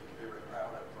American you can be very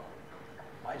proud of.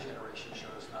 My generation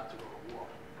chose not to go to war.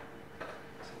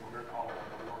 So when we're calling on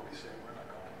the war, we say we're not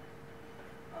going.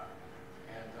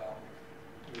 And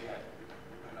we had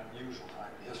an unusual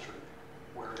time in history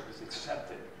where it was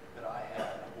accepted that I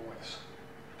had a voice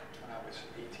when I was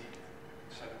 18,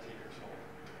 17 years old.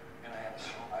 And I had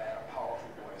a powerful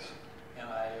voice,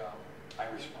 and I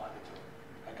responded to it.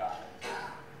 I got it,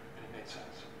 and it made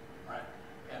sense, right?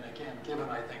 And again, given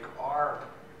I think our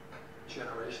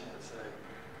generation, let's say,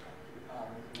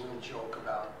 we'll joke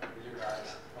about you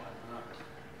guys going,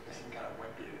 this is kind of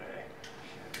wimpy today.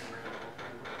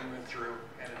 We went through,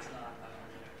 and it's not a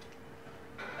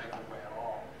negative way at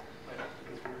all, but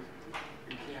because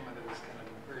we came into this kind of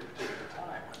very particular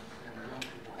time when young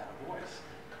people had a voice,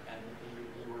 and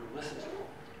you were listened to,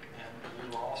 and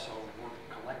you also worked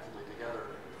collectively together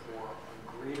for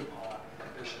agreed upon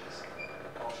ambitions,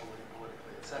 culturally,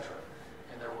 politically, etc.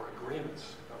 And there were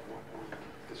agreements of where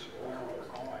we were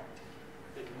going.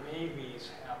 It maybe is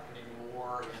happening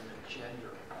more in the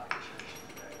gender conversation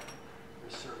today.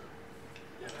 There's certain,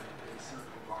 certain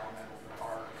environmental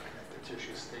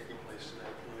issues taking place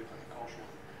today, politically,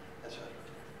 culturally, etc.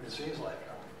 It seems like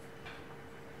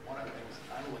one of the things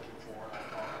I'm looking for, and I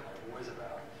talk to my boys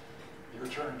about, your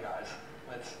turn, guys.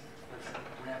 Let's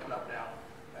ramp it up now.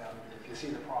 If you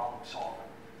see the problem, solve it.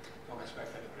 Don't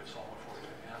expect anybody to solve it for you.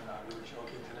 And we were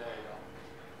joking today,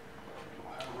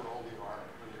 however old you are,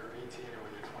 whether you're 18 or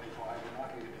whether you're 25, you're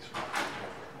not going to get any smarter.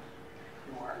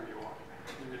 You are who you are.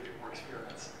 You're going to get more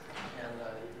experience. And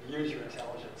use your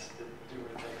intelligence to do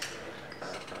what it takes to make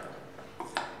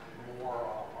things more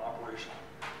operational.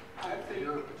 I think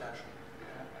your potential.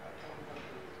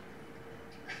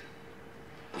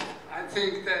 I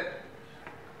think that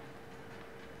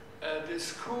the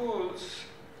schools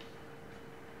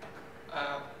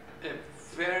are a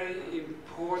very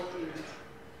important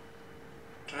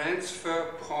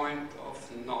transfer point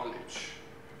of knowledge.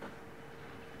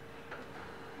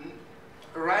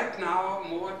 Right now,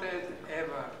 more than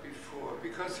ever before,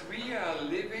 because we are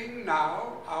living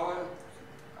now,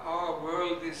 our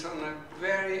world is on a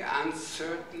very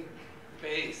uncertain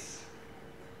base.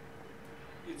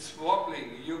 It's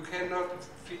wobbling. You cannot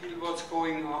feel what's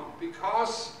going on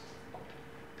because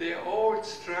the old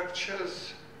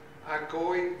structures are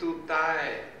going to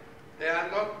die. They are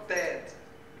not dead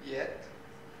yet,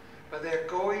 but they're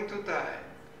going to die.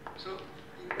 So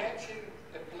imagine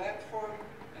a platform,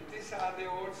 and these are the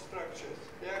old structures.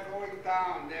 They are going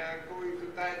down, they are going to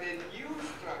die. The new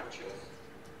structures,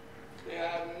 they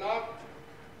are not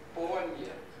born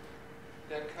yet.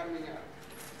 They're coming up.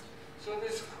 So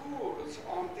the schools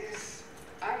on this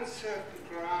uncertain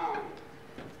ground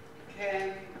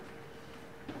can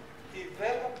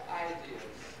develop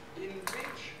ideas in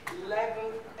which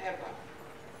level ever,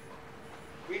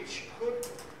 which could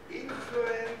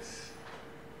influence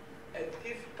and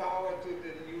give power to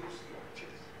the new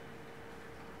structures.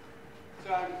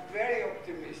 So I'm very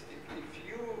optimistic. If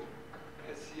you,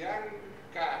 as young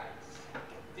guys,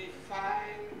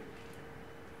 define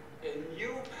a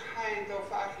new kind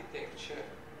of architecture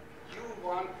you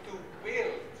want to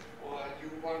build or you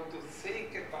want to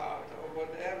think about or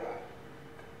whatever,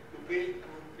 to build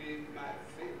would be my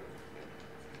favorite.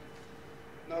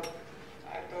 Not,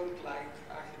 I don't like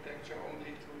architecture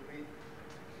only to read.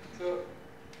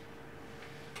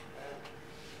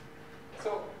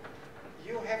 So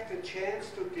you have the chance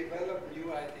to develop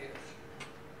new ideas,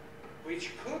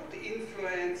 which could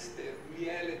influence the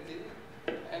reality,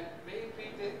 and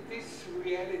maybe this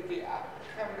reality,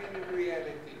 upcoming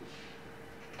reality,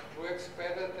 works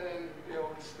better than the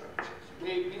old structures.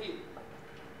 Maybe.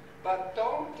 But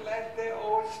don't let the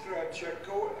old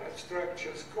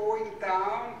structures going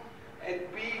down and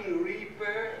being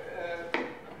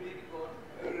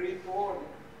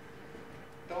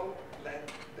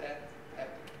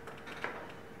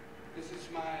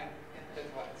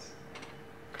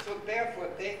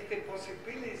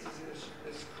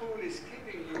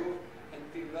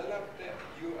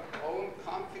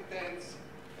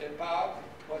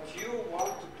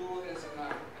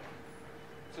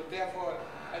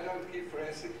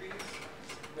recipes,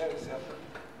 very seldom.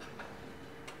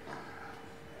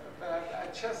 But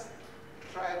I just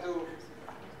try to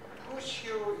push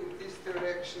you in this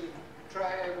direction,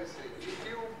 try everything. If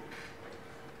you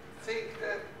think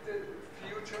that the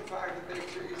future of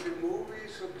architecture is a movie,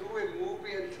 so do a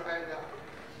movie and try it out.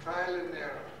 Trial and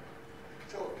error.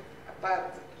 So,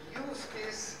 but use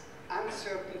this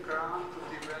uncertain ground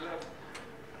to develop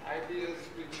ideas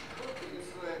which could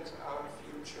influence our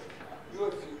future,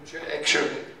 your future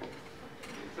actually.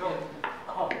 So,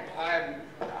 I'm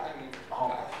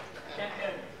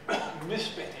and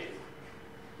misbehave.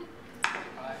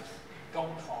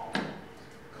 Don't follow.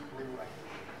 Rewrite.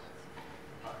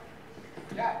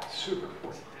 yeah. Super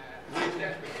important.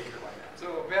 Misbehavior like that.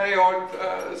 So very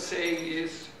old saying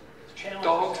is, Challenge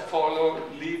don't yourself. follow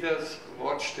leaders,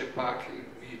 watch the parking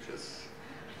meters.